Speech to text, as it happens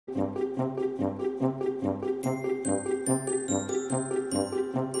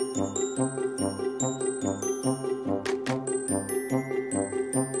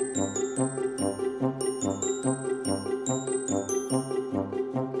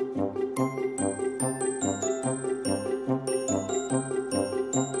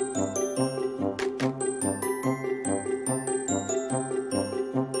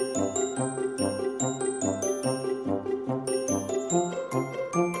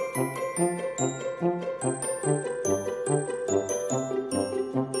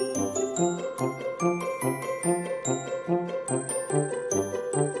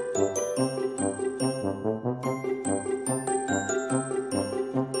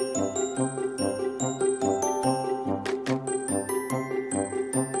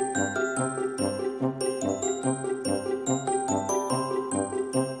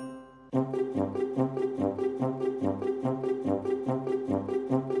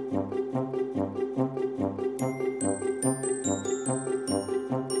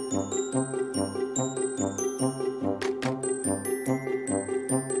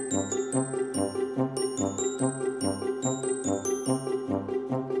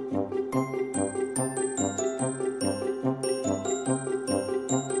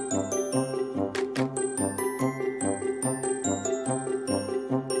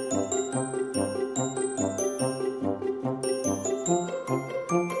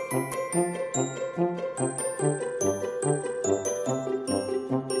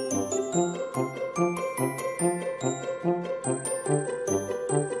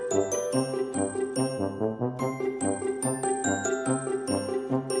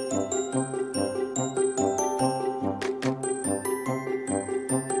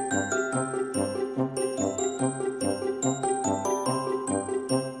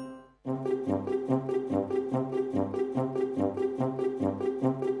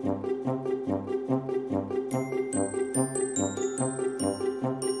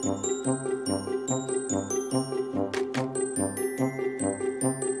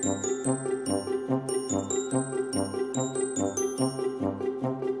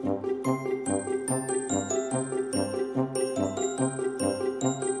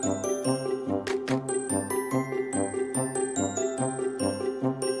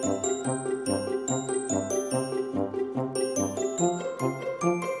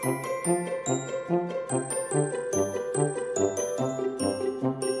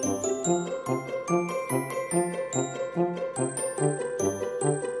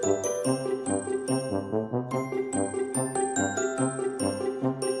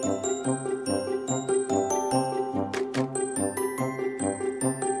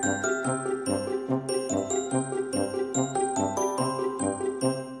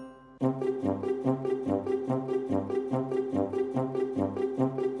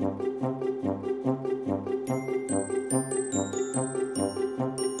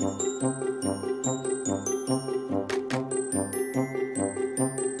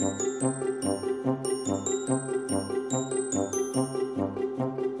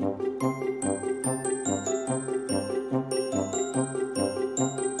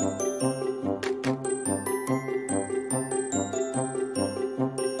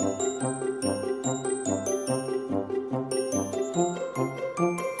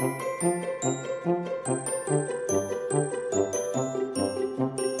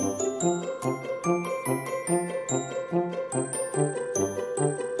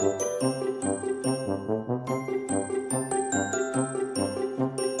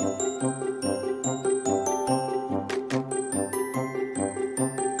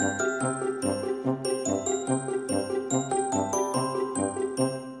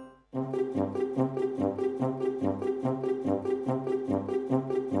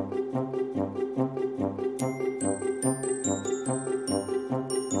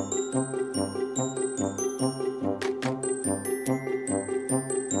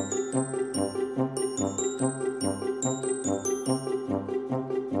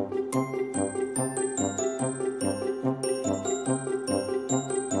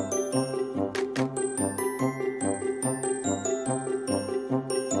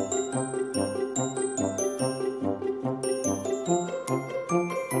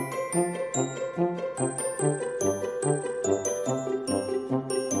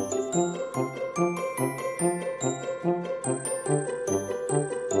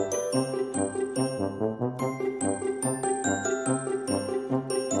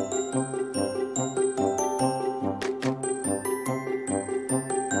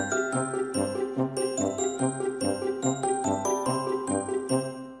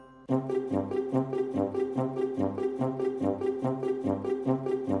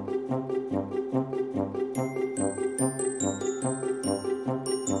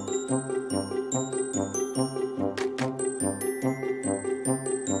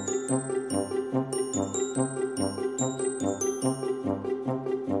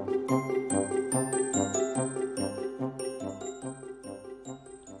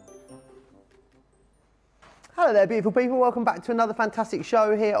Hello there, beautiful people. Welcome back to another fantastic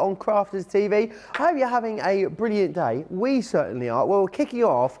show here on Crafters TV. I hope you're having a brilliant day. We certainly are. Well, we're kicking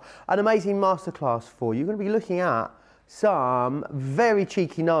off an amazing masterclass for you. You're going to be looking at some very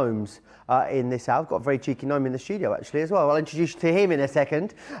cheeky gnomes in this hour. I've got a very cheeky gnome in the studio actually as well. I'll introduce you to him in a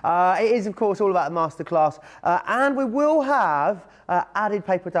second. It is of course all about the masterclass, and we will have added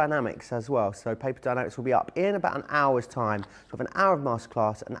Paper Dynamics as well. So Paper Dynamics will be up in about an hour's time. So we have an hour of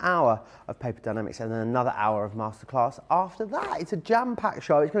masterclass, an hour of Paper Dynamics, and then another hour of masterclass after that. It's a jam-packed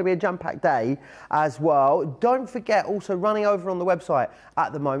show. It's going to be a jam-packed day as well. Don't forget, also running over on the website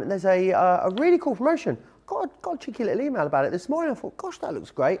at the moment, there's a really cool promotion. Got a cheeky little email about it this morning. I thought, gosh, that looks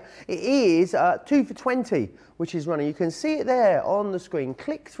great. It is 2 for 20, which is running. You can see it there on the screen.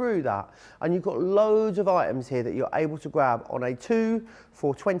 Click through that, and you've got loads of items here that you're able to grab on a 2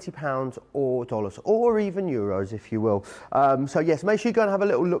 for £20 or dollars, or even euros, if you will. So yes, make sure you go and have a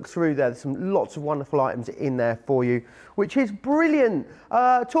little look through there. There's lots of wonderful items in there for you, which is brilliant.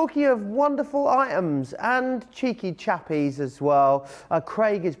 Talking of wonderful items and cheeky chappies as well,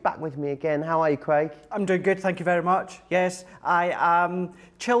 Craig is back with me again. How are you, Craig? I'm doing good, thank you very much. Yes, I am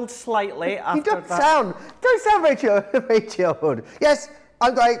chilled slightly after you don't sound very chilled. Yes,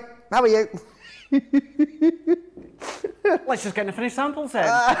 I'm great. How are you? Let's just get the finished samples then.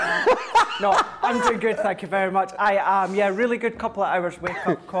 No, I'm doing good, thank you very much. I am, yeah, really good couple of hours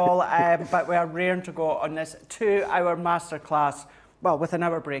wake-up call, but we are raring to go on this 2-hour masterclass, well, with an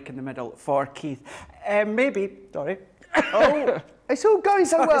hour break in the middle for Keith. Sorry. Oh, it's all going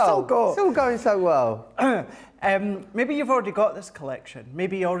so well. It's all going so well. Maybe you've already got this collection.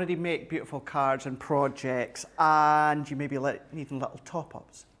 Maybe you already make beautiful cards and projects, and you maybe needing little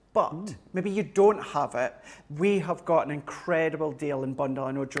top-ups. But maybe you don't have it. We have got an incredible deal and bundle.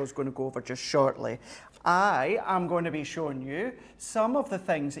 I know Joe's going to go over just shortly. I am going to be showing you some of the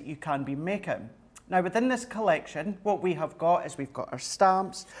things that you can be making. Now, within this collection, what we have got is we've got our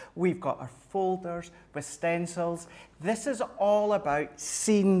stamps, we've got our folders with stencils. This is all about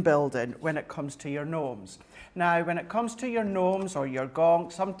scene building when it comes to your gnomes. Now, when it comes to your gnomes or your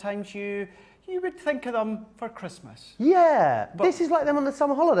gonks, sometimes you would think of them for Christmas. Yeah, but this is like them on the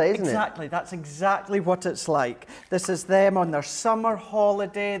summer holiday, isn't it? Exactly, that's exactly what it's like. This is them on their summer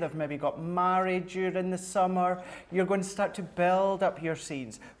holiday. They've maybe got married during the summer. You're going to start to build up your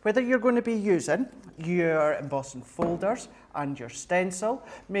scenes. Whether you're going to be using your embossing folders and your stencil,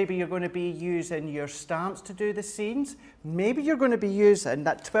 maybe you're going to be using your stamps to do the scenes, maybe you're going to be using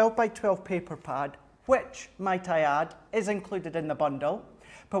that 12 by 12 paper pad, which, might I add, is included in the bundle.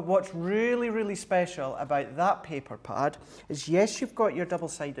 But what's really, really special about that paper pad is, yes, you've got your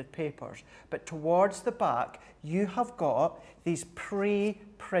double-sided papers, but towards the back, you have got these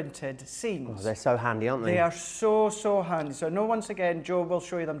pre-printed scenes. Oh, they're so handy, aren't they? They are so, so handy. So, no, once again, Joe will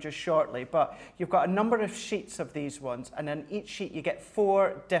show you them just shortly, but you've got a number of sheets of these ones, and in each sheet you get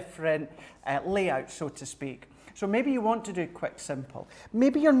 4 different layouts, so to speak. So maybe you want to do quick, simple.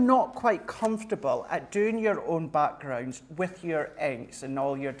 Maybe you're not quite comfortable at doing your own backgrounds with your inks and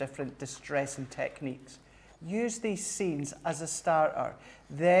all your different distressing techniques. Use these scenes as a starter.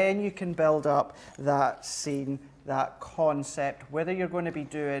 Then you can build up that scene, that concept, whether you're going to be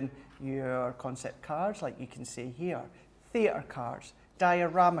doing your concept cards, like you can see here, theatre cards,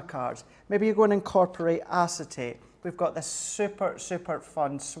 diorama cards. Maybe you're going to incorporate acetate. We've got this super, super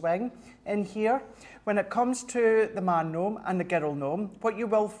fun swing in here. When it comes to the man gnome and the girl gnome, what you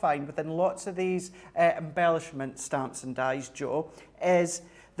will find within lots of these embellishment stamps and dies, Joe, is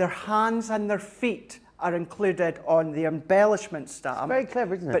their hands and their feet are included on the embellishment stamp. Very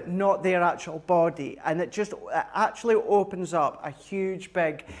clever, isn't it? But not their actual body. And it actually opens up a huge,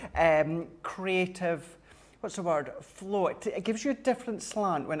 big, creative, what's the word, flow. It gives you a different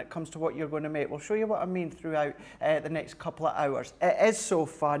slant when it comes to what you're going to make. We'll show you what I mean throughout the next couple of hours. It is so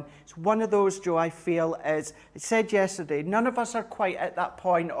fun. It's one of those, Joe, I feel is, I said yesterday, none of us are quite at that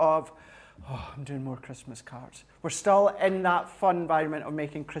point of, oh, I'm doing more Christmas cards. We're still in that fun environment of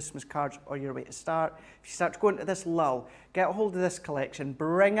making Christmas cards or your way to start. If you start to go into this lull, get a hold of this collection,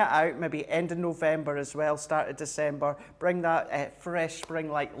 bring it out, maybe end of November as well, start of December, bring that fresh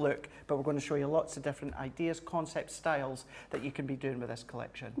spring-like look, but we're going to show you lots of different ideas, concept styles that you can be doing with this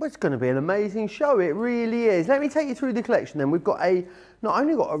collection. Well, it's going to be an amazing show, it really is. Let me take you through the collection then. We've got not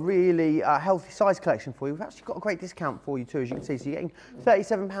only got a really healthy size collection for you, we've actually got a great discount for you too, as you can see. So you're getting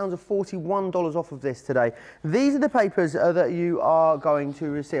 £37 or $41 off of this today. These are the papers that you are going to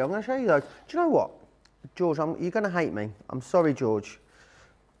receive. I'm going to show you those. Do you know what? George, you're going to hate me. I'm sorry, George.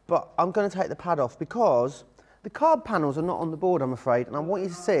 But I'm going to take the pad off because the card panels are not on the board, I'm afraid. And I want you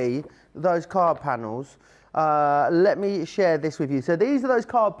to see those card panels let me share this with you. So these are those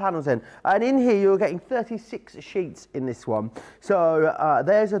card panels then. And in here, you're getting 36 sheets in this one. So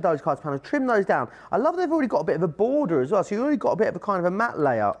there's those cards panels. Trim those down. I love they've already got a bit of a border as well. So you've already got a bit of a kind of a matte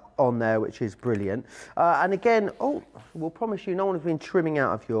layer on there, which is brilliant. And again, we'll promise you no one has been trimming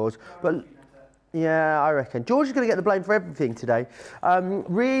out of yours. But yeah, I reckon. George is going to get the blame for everything today.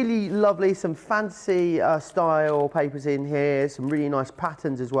 Really lovely, some fancy style papers in here, some really nice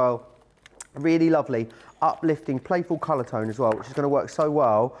patterns as well. Really lovely, uplifting, playful colour tone as well, which is going to work so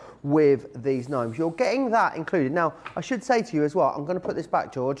well with these gnomes. You're getting that included. Now, I should say to you as well, I'm going to put this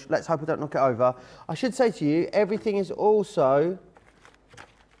back, George. Let's hope I don't knock it over. I should say to you, everything is also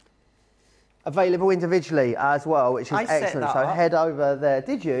available individually as well, which is excellent. So head over there.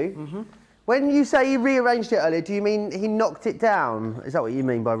 Did you? Mm-hmm. When you say he rearranged it earlier, do you mean he knocked it down? Is that what you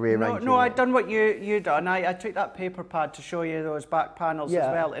mean by rearranging? No, I'd done what you done. I took that paper pad to show you those back panels as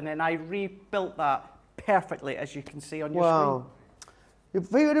well, and then I rebuilt that perfectly, as you can see on your screen. If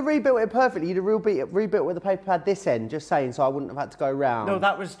you would have rebuilt it perfectly, you'd have rebuilt with the paper pad this end, just saying, so I wouldn't have had to go round. No,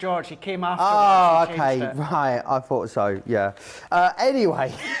 that was George. He came after. Oh, okay, right. I thought so, yeah.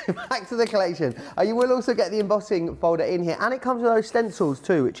 Anyway, back to the collection. You will also get the embossing folder in here, and it comes with those stencils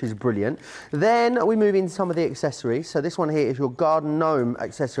too, which is brilliant. Then we move into some of the accessories. So this one here is your garden gnome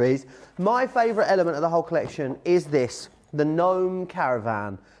accessories. My favourite element of the whole collection is this, the gnome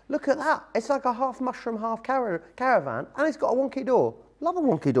caravan. Look at that. It's like a half mushroom, half caravan, and it's got a wonky door. Love a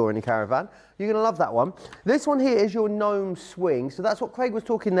wonky door in your caravan. You're going to love that one. This one here is your gnome swing. So that's what Craig was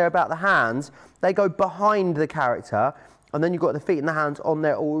talking there about the hands. They go behind the character, and then you've got the feet and the hands on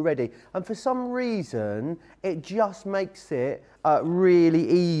there already. And for some reason, it just makes it really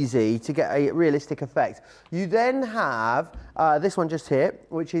easy to get a realistic effect. You then have this one just here,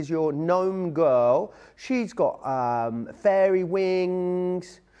 which is your gnome girl. She's got fairy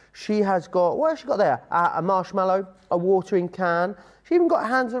wings. She has got, what has she got there? A marshmallow, a watering can. She even got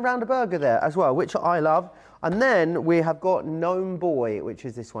hands around a burger there as well, which I love. And then we have got Gnome Boy, which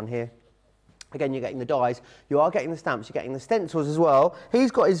is this one here. Again, you're getting the dies, you are getting the stamps, you're getting the stencils as well.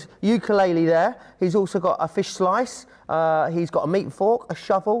 He's got his ukulele there. He's also got a fish slice. He's got a meat fork, a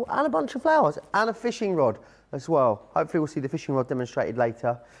shovel, and a bunch of flowers, and a fishing rod as well. Hopefully we'll see the fishing rod demonstrated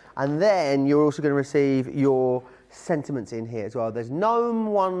later. And then you're also going to receive your sentiments in here as well. There's gnome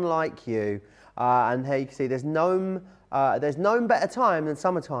one like you. And here you can see there's gnome better time than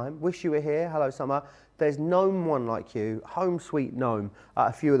summertime. Wish you were here. Hello, summer. There's gnome one like you, home sweet gnome. A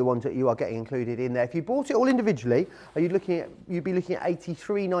few of the ones that you are getting included in there. If you bought it all individually, you'd be looking at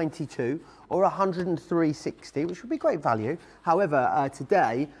 $83.92 or $103.60, which would be great value. However,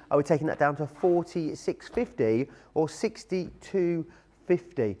 today we're taking that down to $46.50 or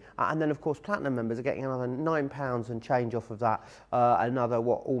 $62.50. And then, of course, platinum members are getting another £9 and change off of that. Another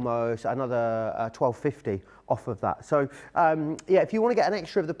 $12.50 off of that. So, yeah, if you want to get an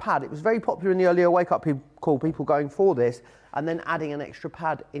extra of the pad, it was very popular in the earlier wake-up call, people going for this, and then adding an extra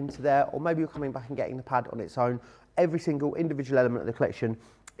pad into there, or maybe you're coming back and getting the pad on its own. Every single individual element of the collection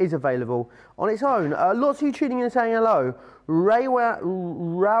is available on its own. Lots of you tuning in and saying hello.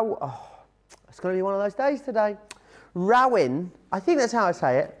 It's going to be one of those days today. Rawin, I think that's how I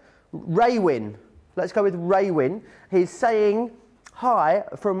say it. Raywin. Let's go with Raywin. He's saying hi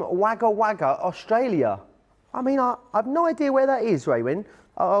from Wagga Wagga, Australia. I mean, I have no idea where that is, Raywin.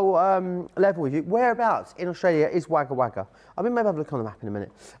 I'll level with you. Whereabouts in Australia is Wagga Wagga? I mean, maybe have a look on the map in a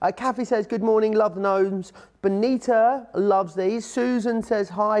minute. Kathy says, good morning, love the gnomes. Bonita loves these. Susan says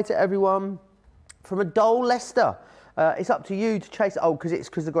hi to everyone. From a Dole Leicester. It's up to you to chase,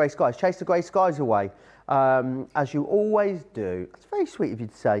 because the grey skies. Chase the grey skies away. As you always do. That's very sweet of you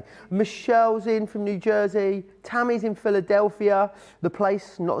to say. Michelle's in from New Jersey. Tammy's in Philadelphia. The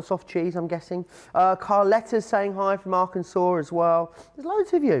place, not the soft cheese, I'm guessing. Carletta's saying hi from Arkansas as well. There's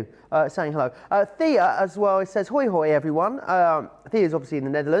loads of you saying hello. Thea as well, it says hoi hoi everyone. Thea's obviously in the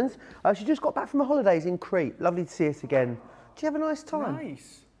Netherlands. She just got back from the holidays in Crete. Lovely to see us again. Did you have a nice time?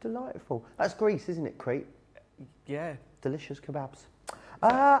 Nice. Delightful. That's Greece, isn't it, Crete? Yeah. Delicious kebabs.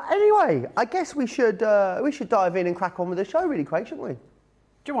 Anyway, I guess we should dive in and crack on with the show really, Craig, shouldn't we? Do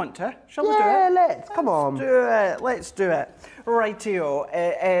you want to? Shall we do it? Yeah, let's. Come on. Let's do it. Rightio.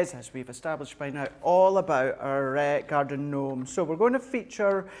 It is, as we've established by now, all about our garden gnomes. So we're going to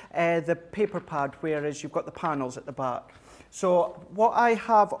feature the paper pad, whereas you've got the panels at the back. So what I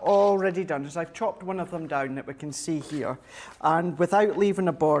have already done is I've chopped one of them down that we can see here, and without leaving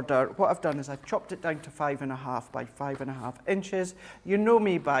a border, what I've done is I've chopped it down to 5.5 by 5.5 inches. You know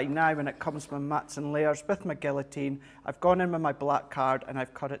me by now when it comes to my mats and layers with my guillotine. I've gone in with my black card and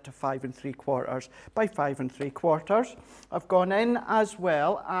I've cut it to 5 3/4 by 5 3/4. I've gone in as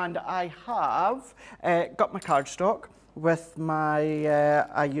well and I have got my cardstock with my,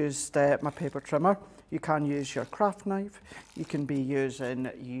 I used my paper trimmer. You can use your craft knife, you can be using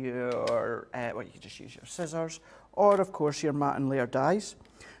your, well, you can just use your scissors, or of course your mat and layer dies.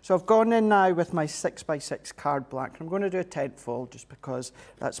 So I've gone in now with my 6x6 card blank. I'm going to do a 10th fold just because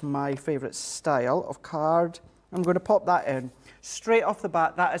that's my favourite style of card. I'm going to pop that in. Straight off the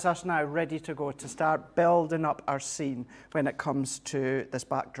bat, that is us now ready to go to start building up our scene when it comes to this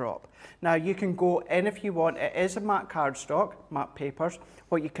backdrop. Now you can go in if you want, it is a matte cardstock, matte papers.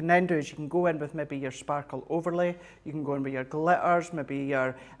 What you can then do is you can go in with maybe your sparkle overlay, you can go in with your glitters, maybe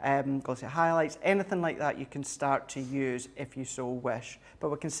your glossy highlights, anything like that you can start to use if you so wish.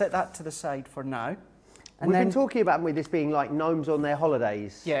 But we can set that to the side for now. We've been talking about this being like gnomes on their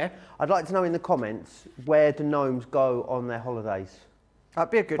holidays. Yeah. I'd like to know in the comments, where do gnomes go on their holidays? That'd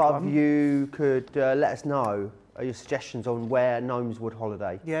be a good one. If you could let us know your suggestions on where gnomes would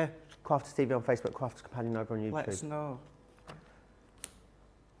holiday. Yeah. Crafters TV on Facebook, Crafters Companion over on YouTube. Let us know.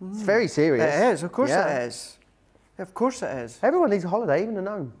 It's very serious. It is, of course it is. Of course it is. Everyone needs a holiday, even a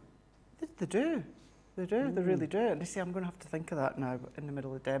gnome. They do. They do, they really do. And you see, I'm going to have to think of that now in the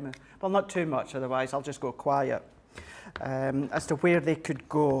middle of the demo. Well, not too much, otherwise I'll just go quiet as to where they could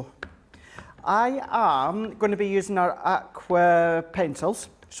go. I am going to be using our aqua pencils.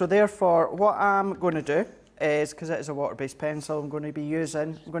 So therefore, what I'm going to do is, because it is a water-based pencil, I'm going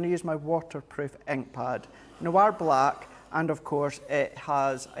to use my waterproof ink pad. Noir black, and of course it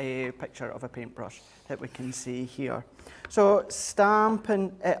has a picture of a paintbrush that we can see here. So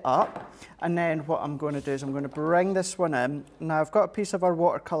stamping it up, and then what I'm going to do is I'm going to bring this one in. Now I've got a piece of our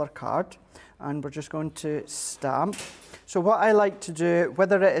watercolour card and we're just going to stamp. So what I like to do,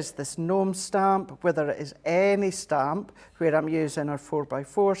 whether it is this gnome stamp, whether it is any stamp, where I'm using our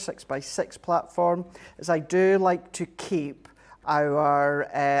 4x4, 6x6 platform, is I do like to keep our,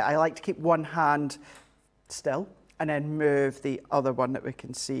 I like to keep one hand still and then move the other one that we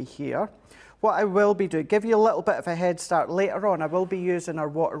can see here. What I will be doing, give you a little bit of a head start later on, I will be using our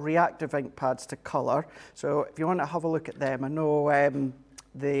water reactive ink pads to colour. So if you want to have a look at them, I know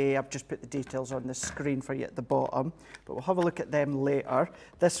I've just put the details on the screen for you at the bottom, but we'll have a look at them later.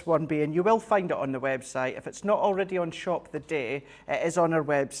 This one being, you will find it on the website. If it's not already on Shop the Day, it is on our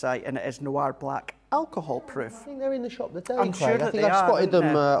website and it is Noir Black alcohol proof. I think they're in the Shop the Day, I'm sure that I think I've spotted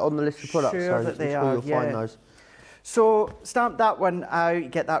them on the list of products, sure that they are, you'll find those. So stamp that one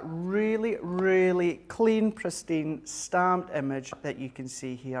out, get that really, really clean, pristine stamped image that you can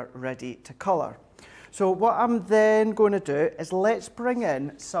see here ready to colour. So what I'm then going to do is let's bring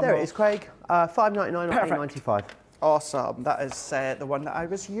in some There it is, Craig. $5.99 or $8.95. Awesome, that is the one that I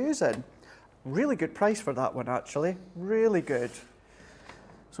was using. Really good price for that one actually, really good.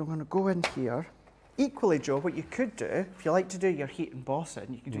 So I'm going to go in here. Equally, Joe, what you could do, if you like to do your heat embossing,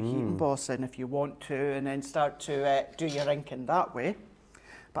 you can do heat embossing if you want to, and then start to do your inking that way.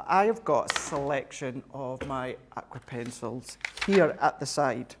 But I have got a selection of my aqua pencils here at the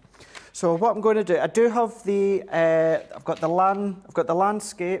side. So what I'm going to do, I do have the, I've got the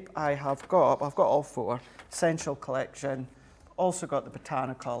landscape, I've got all four, Essential Collection, also got the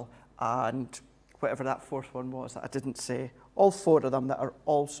Botanical, and whatever that fourth one was that I didn't say. All four of them that are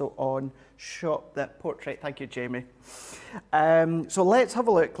also on Shop the Portrait. Thank you, Jamie. So let's have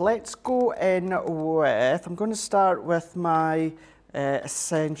a look. Let's go in with, I'm going to start with my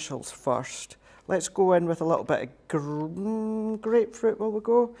essentials first. Let's go in with a little bit of grapefruit, will we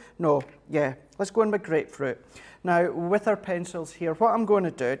go? No, yeah, let's go in with grapefruit. Now, with our pencils here, what I'm going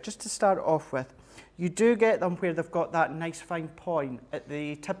to do, just to start off with, you do get them where they've got that nice fine point at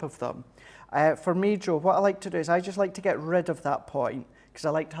the tip of them. For me, Joe, what I like to do is I just like to get rid of that point because I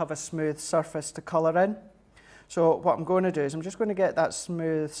like to have a smooth surface to colour in. So what I'm going to do is I'm just going to get that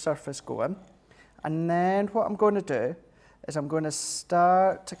smooth surface going. And then what I'm going to do is I'm going to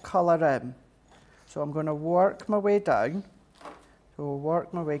start to colour in. So I'm going to work my way down. So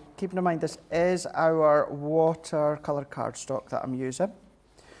work my way, keeping in mind this is our watercolour cardstock that I'm using.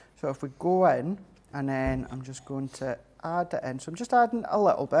 So if we go in and then I'm just going to add it in. So I'm just adding a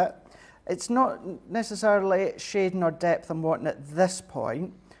little bit. It's not necessarily shading or depth I'm wanting at this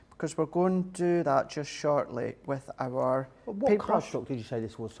point because we're going to do that just shortly with our What cardstock did you say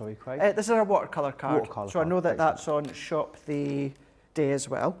this was, sorry, Craig? This is our watercolour card. Watercolour so I know that card. that's on Shop the Day as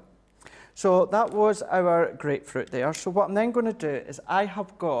well. So that was our grapefruit there. So what I'm then going to do is I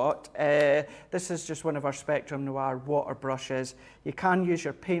have got, this is just one of our Spectrum Noir water brushes. You can use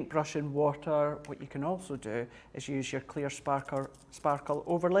your paintbrush in water. What you can also do is use your clear sparkle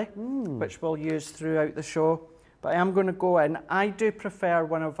overlay, which we'll use throughout the show. But I am going to go in. I do prefer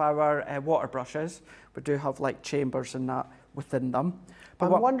one of our water brushes. We do have like chambers and that within them.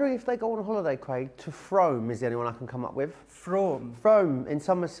 But I'm wondering if they go on holiday, Craig, to Frome is the only one I can come up with. Frome? Frome in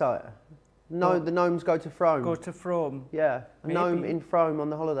Somerset. No, the gnomes go to Frome. Go to Frome. Yeah, a Maybe. gnome in Frome on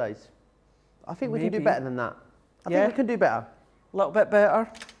the holidays. I think we can do Maybe. better than that. I think we can do better. A little bit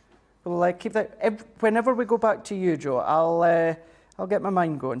better. We'll keep that. Whenever we go back to you, Joe, I'll get my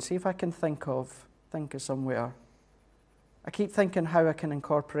mind going, see if I can think of somewhere. I keep thinking how I can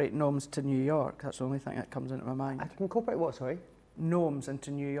incorporate gnomes to New York. That's the only thing that comes into my mind. I can incorporate what, sorry? Gnomes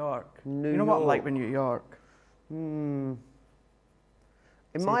into New York. New you know what I'm York. like with New York?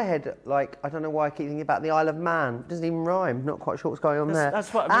 In my head, like, I don't know why I keep thinking about the Isle of Man. It doesn't even rhyme. Not quite sure what's going on there.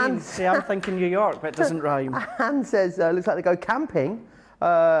 That's what I mean. See, I'm thinking New York, but it doesn't rhyme. Anne says, looks like they go camping.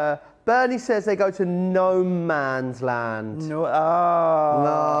 Bernie says they go to No Man's Land. No,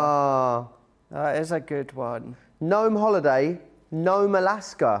 that is a good one. Gnome holiday, Nome,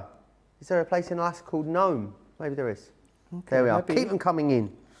 Alaska. Is there a place in Alaska called Nome? Maybe there is. Okay, there we are. maybe. Keep them coming in.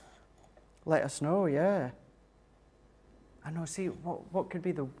 Let us know, yeah. I know, see, what could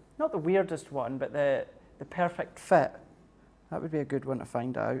be not the weirdest one, but the perfect fit. That would be a good one to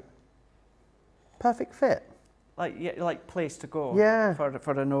find out. Perfect fit? Like place to go. Yeah. For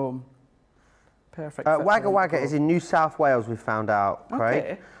a gnome. Perfect fit. Wagga Wagga is in New South Wales, we found out, Craig.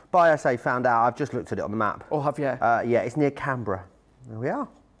 Okay. By I say found out, I've just looked at it on the map. Oh, have you? Yeah, it's near Canberra. There we are.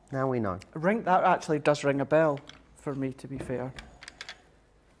 Now we know. That actually does ring a bell for me, to be fair.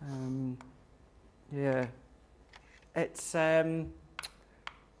 Yeah. It's, on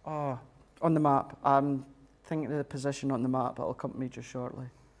the map. I'm thinking of the position on the map, but it'll come to me just shortly.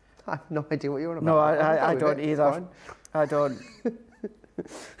 I have no idea what you're on about. No, I don't either. I don't.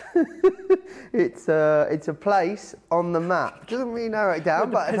 It's a place on the map. Doesn't really narrow it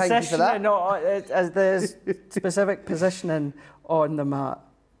down, but thank you for that. No, there's specific positioning on the map.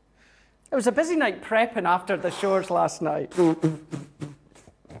 It was a busy night prepping after the shows last night. All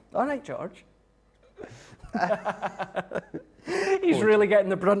right, George. He's really getting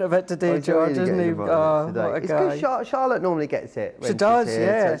the brunt of it today, George, isn't he? Oh, what a it's guy. because Charlotte normally gets it. She does, here,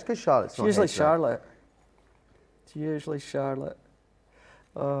 yeah. So it's because Charlotte's not Usually here Charlotte. It's usually Charlotte.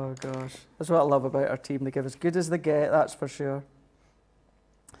 Oh, gosh. That's what I love about our team. They give as good as they get, that's for sure.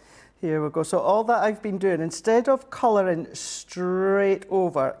 Here we go. So all that I've been doing, instead of colouring straight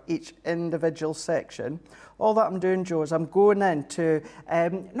over each individual section, all that I'm doing, Joe, is I'm going into,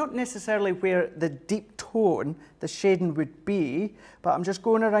 not necessarily where the deep tone, the shading would be, but I'm just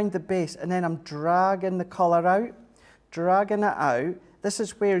going around the base and then I'm dragging the colour out, dragging it out. This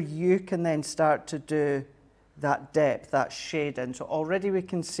is where you can then start to do that depth, that shading. So already we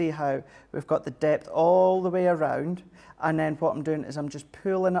can see how we've got the depth all the way around. And then what I'm doing is I'm just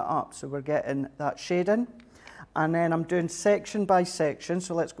pulling it up. So we're getting that shading. And then I'm doing section by section.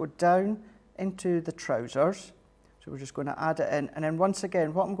 So let's go down into the trousers. So we're just going to add it in. And then once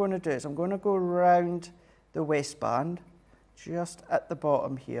again, what I'm going to do is I'm going to go around the waistband, just at the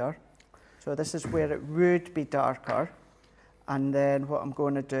bottom here. So this is where it would be darker. And then what I'm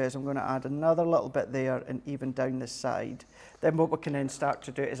going to do is I'm going to add another little bit there and even down this side. Then what we can then start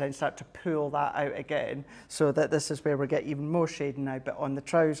to do is then start to pull that out again so that this is where we get even more shading now, but on the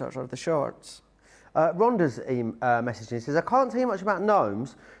trousers or the shorts. Rhonda's messaging says, I can't tell you much about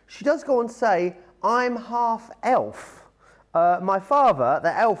gnomes. She does go on to say, I'm half elf. My father,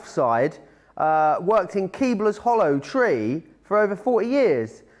 the elf side, worked in Keebler's Hollow Tree for over 40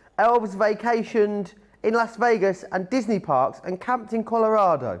 years. Elves vacationed in Las Vegas and Disney parks and camped in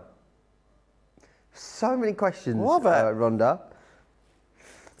Colorado. So many questions, Love it. Rhonda.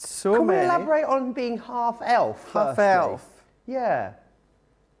 So Can many. we elaborate on being half elf? Half firstly? elf. Yeah.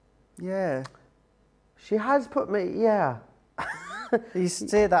 Yeah. She has put me, yeah. You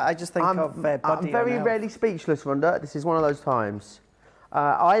say that, I just think of Buddy. I'm very and Elf. rarely speechless, Rhonda. This is one of those times.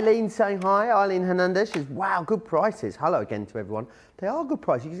 Eileen saying hi. Eileen Hernandez. She's, wow, good prices. Hello again to everyone. They are good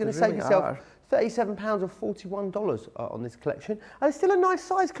prices. You're going to save yourself £37 or $41 on this collection. And it's still a nice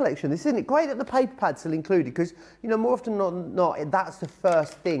size collection. This isn't it great that the paper pad's still included because, you know, more often than not, that's the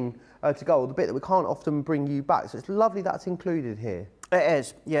first thing to go, or the bit that we can't often bring you back. So it's lovely that's included here. It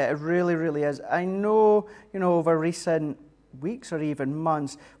is. Yeah, it really, really is. I know, you know, over recent weeks or even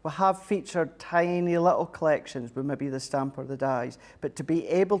months, we have featured tiny little collections with maybe the stamp or the dies, but to be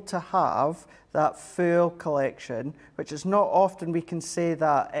able to have that full collection, which is not often we can say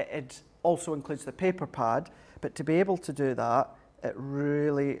that also includes the paper pad, but to be able to do that, it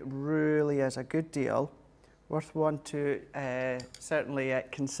really, really is a good deal. Worth one to certainly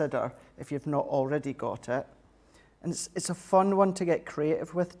consider if you've not already got it. And it's a fun one to get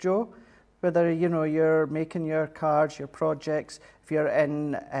creative with, Joe. Whether, you know, you're making your cards, your projects, if you're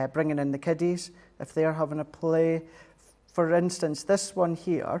in bringing in the kiddies, if they're having a play. For instance, this one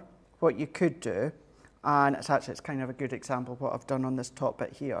here, what you could do, and it's kind of a good example of what I've done on this top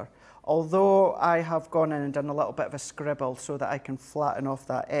bit here. Although I have gone in and done a little bit of a scribble so that I can flatten off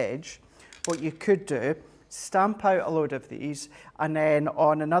that edge, what you could do, stamp out a load of these, and then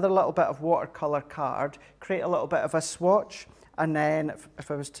on another little bit of watercolour card, create a little bit of a swatch, and then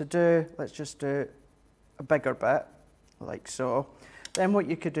if I was to do, let's just do a bigger bit, like so. Then what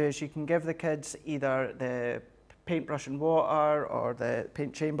you could do is you can give the kids either the paintbrush and water or the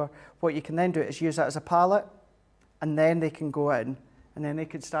paint chamber. What you can then do is use that as a palette, and then they can go in and then they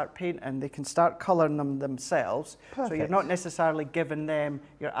can start painting. They can start colouring them themselves. Perfect. So you're not necessarily giving them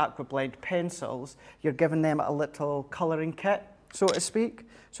your aqua blend pencils, you're giving them a little colouring kit, so to speak.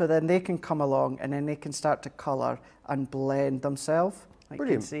 So then they can come along and then they can start to colour and blend themselves, like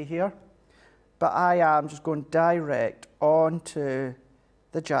Brilliant. You can see here. But I am just going direct onto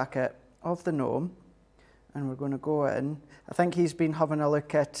the jacket of the gnome, and we're going to go in. I think he's been having a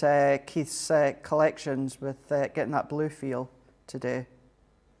look at Keith's collections with getting that blue feel today.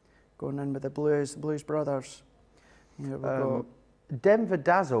 Going in with the Blues Brothers. Here we go. Denver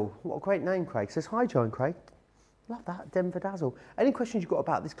Dazzle, what a great name, Craig. Says, hi, Joe and Craig. Love that, Denver Dazzle. Any questions you've got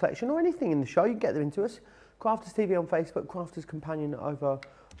about this collection or anything in the show, you can get them into us. Crafters TV on Facebook, Crafters Companion over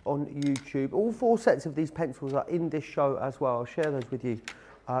on YouTube. All 4 sets of these pencils are in this show as well. I'll share those with you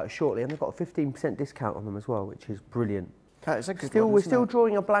shortly, and they've got a 15% discount on them as well, which is brilliant. That is a good one, we're still it?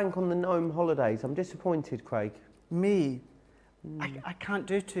 drawing a blank on the gnome holidays. I'm disappointed, Craig. Me? I can't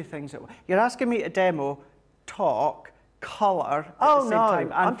do 2 things at once. You're asking me to demo, talk, colour at the same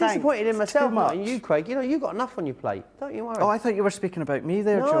time. I'm disappointed in myself, not in you, Craig. You know, you've got enough on your plate. Don't you worry. Oh, I thought you were speaking about me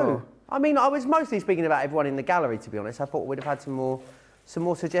there, Joe. I mean, I was mostly speaking about everyone in the gallery, to be honest. I thought we'd have had some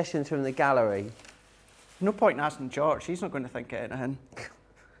more suggestions from the gallery. No point in asking George. He's not going to think of anything.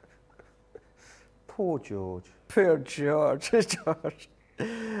 Poor George. Poor George. George.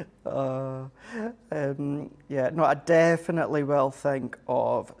 Yeah, no, I definitely will think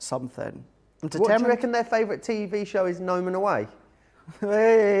of something. What do you reckon their favourite TV show is Gnoming Away?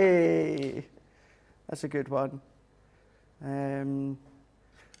 Hey, that's a good one.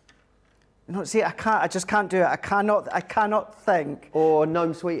 No, see, I just can't do it. I cannot think. Or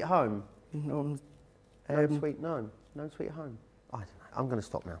Gnome Sweet Home. Gnome Sweet Gnome. Gnome Sweet Home. I don't know. I'm going to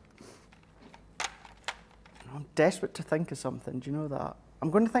stop now. I'm desperate to think of something. Do you know that? I'm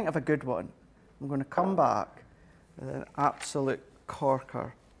going to think of a good one. I'm going to come back with an absolute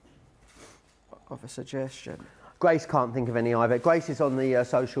corker of a suggestion. Grace can't think of any either. Grace is on the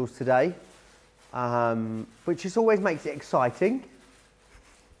socials today, which just always makes it exciting.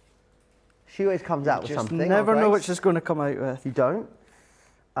 She always comes out with something. You never know what she's going to come out with. You don't?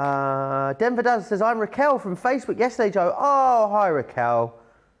 Denver Dazzle says, I'm Raquel from Facebook yesterday, Joe. Oh, hi, Raquel.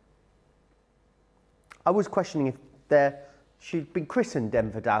 I was questioning if she'd been christened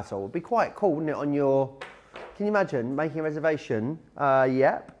Denver Dazzle. It would be quite cool, wouldn't it, on your... Can you imagine making a reservation?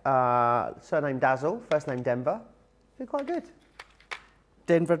 Yep. Surname Dazzle, first name Denver. It'd be quite good.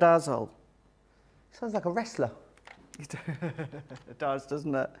 Denver Dazzle. Sounds like a wrestler. It does,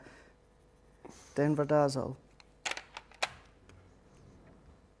 doesn't it? Denver Dazzle.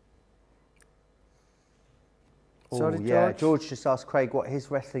 Sorry, George. Yeah, George just asked Craig what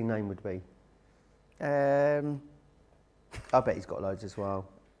his wrestling name would be. I bet he's got loads as well.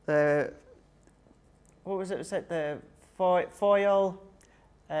 What was it? Was it the foil?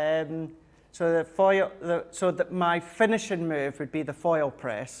 So the foil. My finishing move would be the foil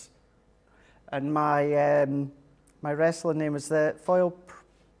press, and my my wrestling name was the foil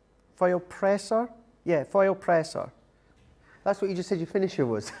presser. Yeah, foil presser. That's what you just said your finisher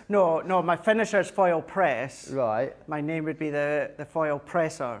was. No, my finisher's foil press. Right. My name would be the foil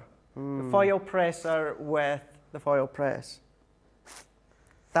presser. The foil presser with the foil press.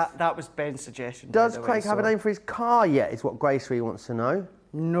 That was Ben's suggestion. Does Craig have a name for his car yet, is what Grace really wants to know.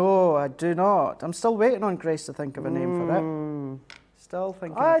 No, I do not. I'm still waiting on Grace to think of a name for it. Still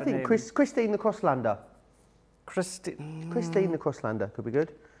thinking of a name. I think Christine the Crosslander. Christine the Crosslander could be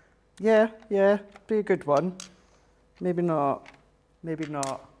good. Yeah, be a good one. Maybe not. Maybe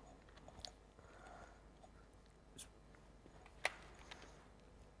not.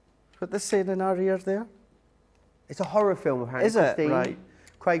 What they're saying in our ear there? It's a horror film, apparently. Is it? Christine. Right.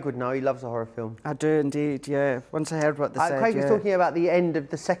 Craig would know, he loves a horror film. I do indeed, yeah. Once I heard what they said, Craig was talking about the end of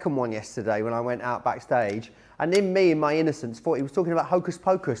the second one yesterday when I went out backstage, and then me, in my innocence, thought he was talking about Hocus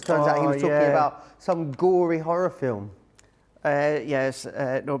Pocus. Turns out he was talking about some gory horror film. Yes,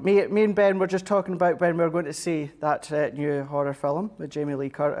 no, me and Ben were just talking about when we were going to see that new horror film with Jamie Lee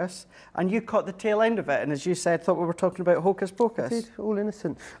Curtis, and you caught the tail end of it, and as you said, thought we were talking about Hocus Pocus. Dude, all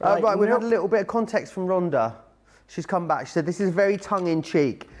innocent. Right, we've had a little bit of context from Rhonda. She's come back. She said, this is very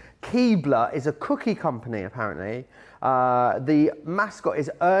tongue-in-cheek. Keebler is a cookie company, apparently. The mascot is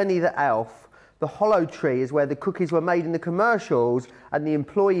Ernie the Elf. The hollow tree is where the cookies were made in the commercials, and the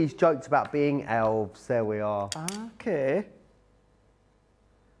employees joked about being elves. There we are. Okay.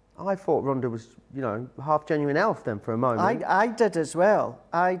 I thought Rhonda was, you know, half genuine elf then for a moment. I did as well.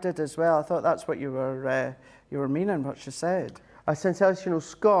 I did as well. I thought that's what you were meaning, what she said. A Sensational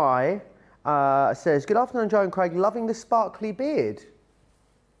Sky says, good afternoon, Joe and Craig, loving the sparkly beard.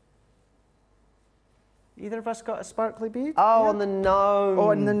 Either of us got a sparkly beard? Oh, yeah. On the gnome. Oh,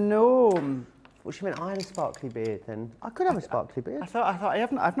 on the gnome. Well, she meant I had a sparkly beard then. I could have a sparkly beard. I thought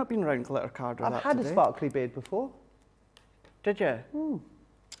I've not been around glitter card or I've had a sparkly beard before. Did you?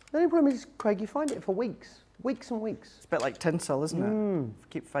 The only problem is, Craig, you find it for weeks. Weeks and weeks. It's a bit like tinsel, isn't it?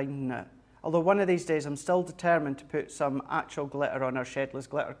 Keep finding it. Although one of these days I'm still determined to put some actual glitter on our Shedless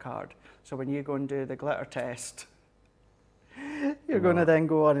glitter card. So when you go and do the glitter test, you're going to then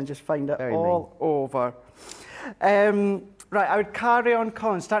go on and just find it all over. Right, I would carry on,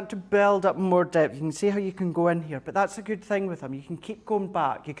 Colin, starting to build up more depth. You can see how you can go in here, but that's a good thing with them. You can keep going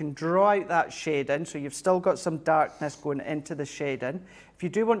back. You can draw out that shading, so you've still got some darkness going into the shading. If you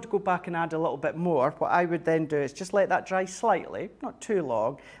do want to go back and add a little bit more, what I would then do is just let that dry slightly, not too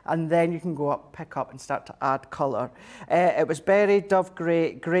long, and then you can go up, pick up, and start to add colour. It was berry, dove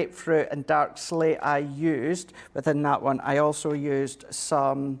grey, grapefruit, and dark slate I used within that one. I also used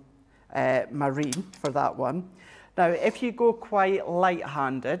some marine for that one. Now, if you go quite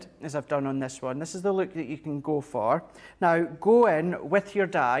light-handed, as I've done on this one, this is the look that you can go for. Now, go in with your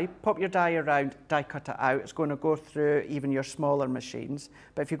die, pop your die around, die cut it out. It's going to go through even your smaller machines.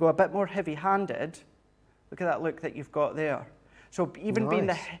 But if you go a bit more heavy-handed, look at that look that you've got there. So even being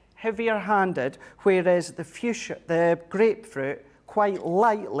the heavier-handed, whereas the fuchsia, the grapefruit, quite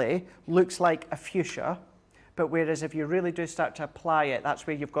lightly looks like a fuchsia. But whereas if you really do start to apply it, that's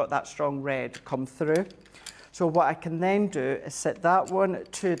where you've got that strong red come through. So what I can then do is set that one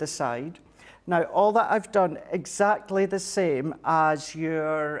to the side. Now, all that I've done exactly the same as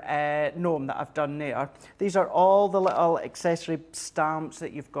your gnome that I've done there. These are all the little accessory stamps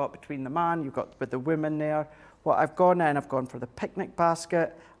that you've got between the man, you've got with the woman there. What I've gone in, I've gone for the picnic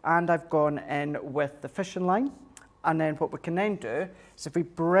basket, and I've gone in with the fishing line. And then what we can then do is if we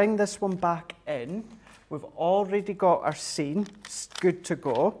bring this one back in, we've already got our scene good to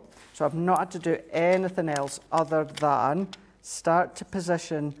go. So I've not had to do anything else other than start to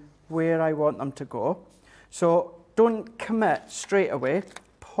position where I want them to go. So don't commit straight away.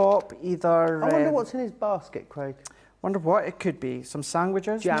 Pop either... I wonder what's in his basket, Craig. Wonder what it could be. Some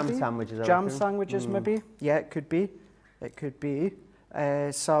sandwiches, Jam maybe? sandwiches, I Jam reckon. sandwiches, maybe? Yeah, it could be. It could be.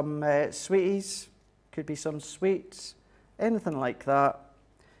 Some sweeties. Could be some sweets. Anything like that.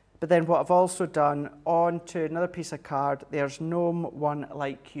 But then what I've also done onto another piece of card, there's Gnome One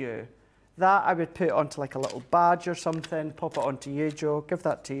Like You. That I would put onto like a little badge or something, pop it onto you, Joe, give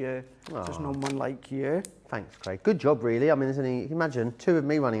that to you. There's Gnome One Like You. Thanks, Craig. Good job, really. I mean, you can imagine, two of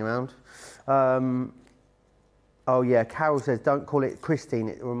me running around. Oh, yeah, Carol says, don't call it Christine,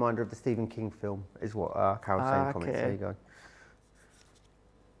 it's a reminder of the Stephen King film, is what Carol's saying in comments. There you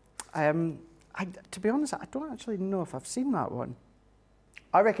go. To be honest, I don't actually know if I've seen that one.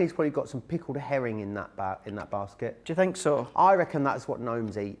 I reckon he's probably got some pickled herring in that basket. Do you think so? I reckon that's what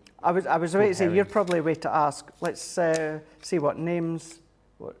gnomes eat. I was about to say, you're probably a way to ask. Let's see what gnomes...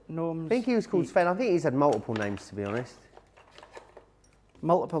 I think he was called Sven. I think he's had multiple names, to be honest.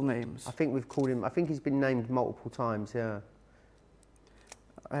 Multiple names? I think we've called him... I think he's been named multiple times, yeah.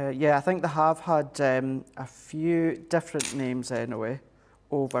 Yeah, I think they have had a few different names anyway,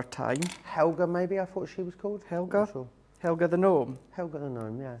 over time. Helga, maybe, I thought she was called. Helga? I'm not sure. Helga the gnome? Helga the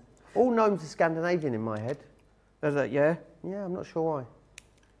gnome, yeah. All gnomes are Scandinavian in my head. Is it, yeah? Yeah, I'm not sure why.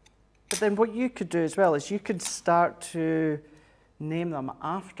 But then what you could do as well is you could start to name them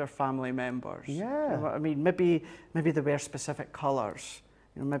after family members. Yeah. You know what I mean? Maybe they wear specific colours.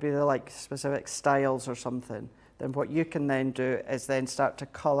 You know, maybe they like specific styles or something. Then what you can then do is then start to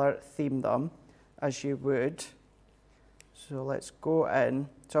colour theme them as you would. So let's go in.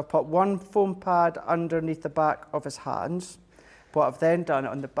 So I've put one foam pad underneath the back of his hands. What I've then done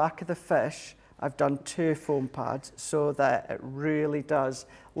on the back of the fish, I've done 2 foam pads so that it really does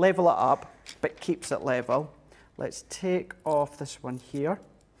level it up, but keeps it level. Let's take off this one here,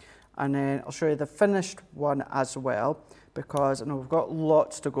 and then I'll show you the finished one as well, because I know we've got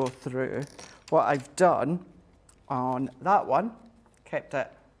lots to go through. What I've done on that one, kept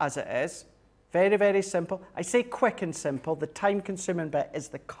it as it is. Very, very simple. I say quick and simple. The time-consuming bit is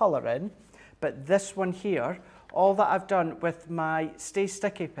the colouring, but this one here, all that I've done with my Stay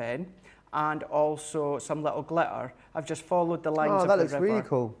Sticky pen and also some little glitter, I've just followed the lines of the river. Oh, that looks really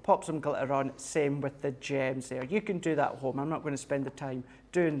cool. Pop some glitter on, same with the gems there. You can do that at home. I'm not going to spend the time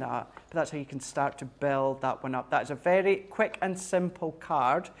doing that, but that's how you can start to build that one up. That is a very quick and simple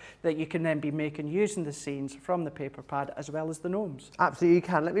card that you can then be making using the scenes from the paper pad as well as the gnomes. Absolutely, you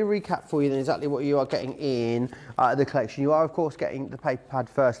can. Let me recap for you then exactly what you are getting in the collection. You are, of course, getting the paper pad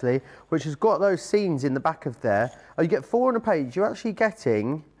firstly, which has got those scenes in the back of there. You get 4 on a page. You're actually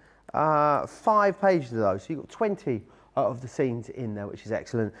getting 5 pages of those, so you've got 20 of the scenes in there, which is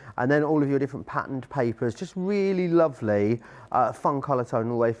excellent. And then all of your different patterned papers, just really lovely, fun colour tone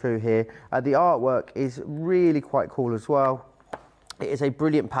all the way through here. The artwork is really quite cool as well. It is a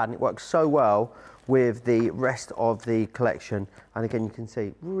brilliant pad and it works so well with the rest of the collection. And again, you can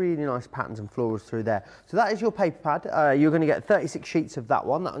see really nice patterns and florals through there. So that is your paper pad. You're going to get 36 sheets of that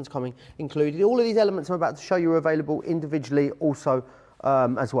one. That one's coming included. All of these elements I'm about to show you are available individually also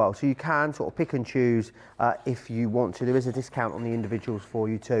as well, so you can sort of pick and choose if you want to. There is a discount on the individuals for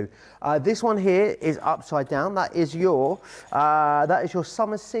you too. This one here is upside down. That is your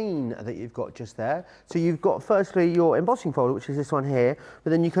summer scene that you've got just there. So you've got firstly your embossing folder, which is this one here, but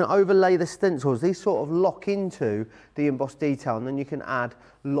then you can overlay the stencils. These sort of lock into the embossed detail, and then you can add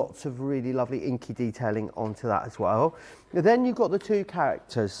lots of really lovely inky detailing onto that as well. Then you've got the 2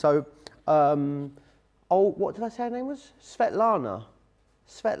 characters. So what did I say her name was? Svetlana.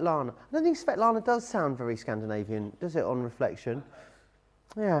 Svetlana. I don't think Svetlana does sound very Scandinavian, does it, on reflection?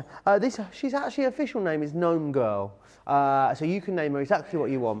 Yeah. She's actually, her official name is Gnome Girl. So you can name her exactly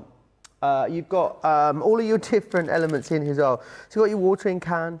what you want. You've got all of your different elements in here as well. So you've got your watering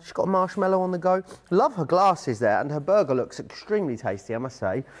can, she's got a marshmallow on the go. Love her glasses there, and her burger looks extremely tasty, I must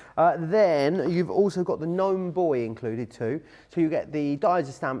say. Then you've also got the gnome boy included too. So you get the dies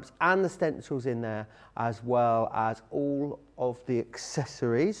of stamps and the stencils in there, as well as all of the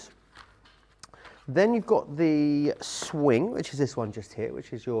accessories. Then you've got the swing, which is this one just here,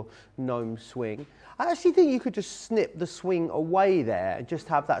 which is your gnome swing. I actually think you could just snip the swing away there and just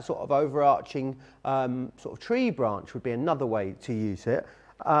have that sort of overarching sort of tree branch would be another way to use it.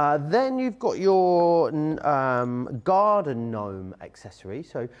 Then you've got your garden gnome accessory.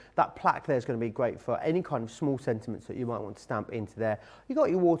 So that plaque there is going to be great for any kind of small sentiments that you might want to stamp into there. You've got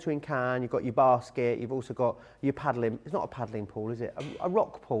your watering can, you've got your basket, you've also got your paddling. It's not a paddling pool, is it? A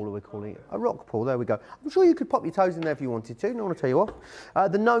rock pool, are we calling it? A rock pool, there we go. I'm sure you could pop your toes in there if you wanted to, don't want to tell you off.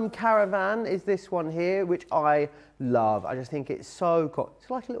 The gnome caravan is this one here, which I love. I just think it's it's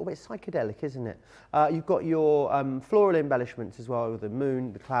like a little bit psychedelic, isn't it? You've got your floral embellishments as well, with the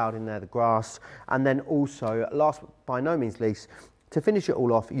moon, the cloud in there, the grass, and then also, last but by no means least, to finish it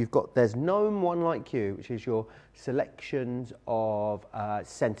all off, there's Gnome One Like You, which is your selections of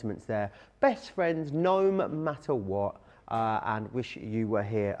sentiments there. Best friends, no matter what. And wish you were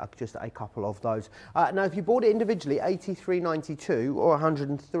here, just a couple of those. Now, if you bought it individually, $83.92 or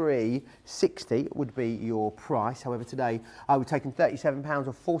 $103.60 would be your price. However, today we're taking £37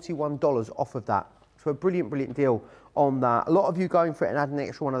 or $41 off of that. So a brilliant, brilliant deal on that. A lot of you going for it and adding an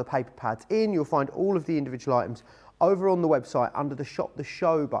extra one of the paper pads in. You'll find all of the individual items over on the website under the Shop the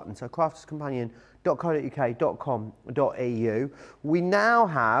Show button. So crafterscompanion.co.uk.com.au. We now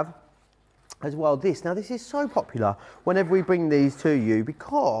have as well this. Now this is so popular whenever we bring these to you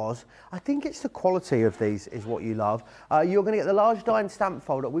because I think it's the quality of these is what you love. You're going to get the large die and stamp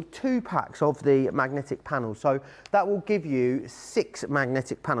folder with 2 packs of the magnetic panels. So that will give you 6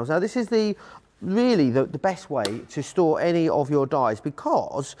 magnetic panels. Now this is really the best way to store any of your dies,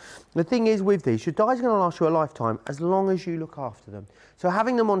 because the thing is with these, your dies are going to last you a lifetime as long as you look after them. So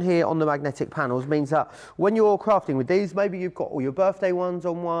having them on here on the magnetic panels means that when you're crafting with these, maybe you've got all your birthday ones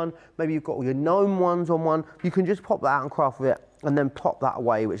on one, maybe you've got all your gnome ones on one, you can just pop that out and craft with it and then pop that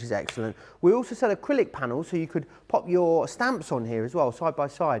away, which is excellent. We also sell acrylic panels, so you could pop your stamps on here as well, side by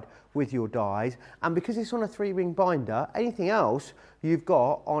side with your dies. And because it's on a 3-ring binder, anything else you've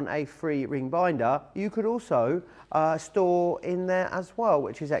got on a 3-ring binder, you could also store in there as well,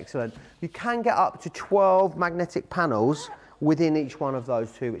 which is excellent. You can get up to 12 magnetic panels within each one of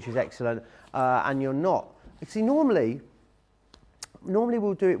those 2, which is excellent. And you're not. See, normally, Normally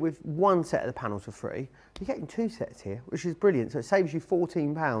we'll do it with one set of the panels for free. You're getting 2 sets here, which is brilliant. So it saves you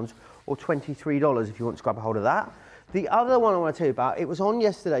 £14 or $23 if you want to grab a hold of that. The other one I want to tell you about, it was on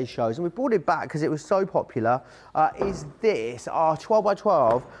yesterday's shows, and we brought it back because it was so popular, is this, our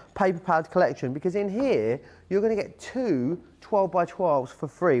 12x12 paper pad collection, because in here, you're going to get 2 12x12s for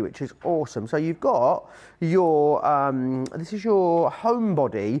free, which is awesome. So you've got your, this is your home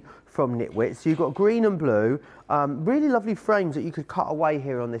body from Knitwit. So you've got green and blue, really lovely frames that you could cut away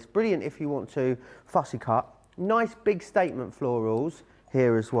here on this. Brilliant if you want to fussy cut. Nice big statement florals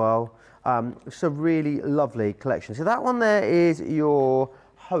here as well. It's a really lovely collection. So that one there is your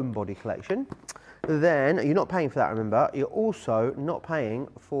home body collection. Then you're not paying for that, remember. You're also not paying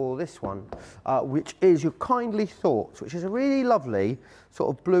for this one, which is your Kindly Thoughts, which is a really lovely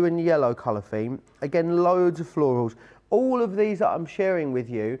sort of blue and yellow colour theme. Again, loads of florals. All of these that I'm sharing with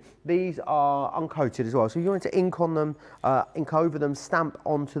you, these are uncoated as well. So if you want to ink on them, ink over them, stamp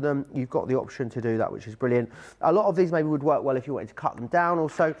onto them, you've got the option to do that, which is brilliant. A lot of these maybe would work well if you wanted to cut them down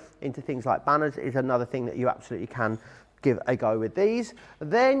also into things like banners. Is another thing that you absolutely can give a go with these.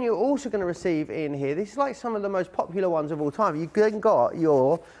 Then you're also going to receive in here, this is like some of the most popular ones of all time. You've then got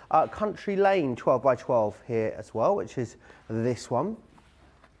your Country Lane 12x12 here as well, which is this one.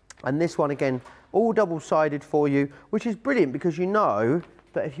 And this one again, all double-sided for you, which is brilliant because you know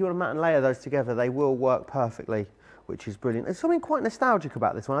that if you want to mat and layer those together, they will work perfectly, which is brilliant. There's something quite nostalgic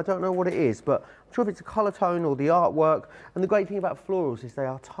about this one. I don't know what it is, but I'm sure if it's a colour tone or the artwork. And the great thing about florals is they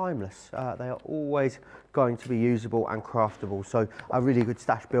are timeless. They are always going to be usable and craftable. So a really good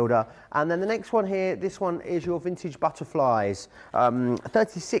stash builder. And then the next one here, this one is your vintage butterflies.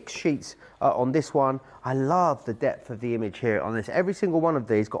 36 sheets on this one. I love the depth of the image here on this. Every single one of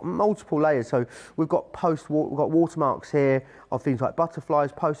these got multiple layers. So we've got we've got watermarks here of things like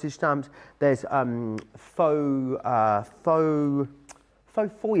butterflies, postage stamps. There's faux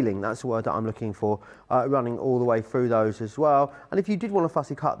foiling, that's the word that I'm looking for, running all the way through those as well. And if you did want to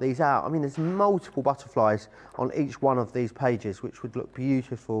fussy cut these out, I mean, there's multiple butterflies on each one of these pages, which would look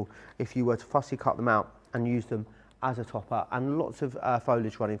beautiful if you were to fussy cut them out and use them as a topper, and lots of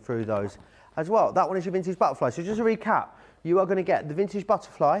foliage running through those as well. That one is your vintage butterfly. So just to recap, you are going to get the vintage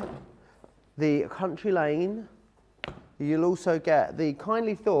butterfly, the Country Lane, you'll also get the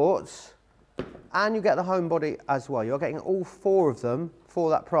Kindly Thoughts, and you get the home body as well. You're getting all 4 of them for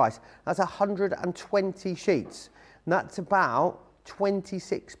that price. That's 120 sheets. And that's about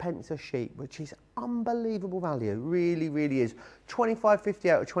 26 pence a sheet, which is unbelievable value. Really, really is.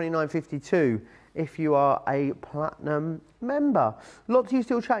 £25.58 or £29.52 if you are a platinum member. Lots of you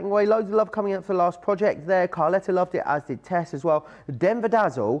still chatting away. Loads of love coming out for the last project there. Carletta loved it, as did Tess as well. Denver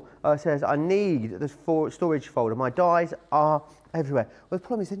Dazzle says, I need the storage folder. My dies are everywhere. Well, the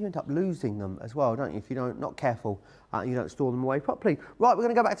problem is then you end up losing them as well, don't you? If you're not careful, you don't store them away properly. Right, we're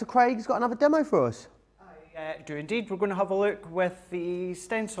going to go back to Craig. He's got another demo for us. I do indeed. We're going to have a look with the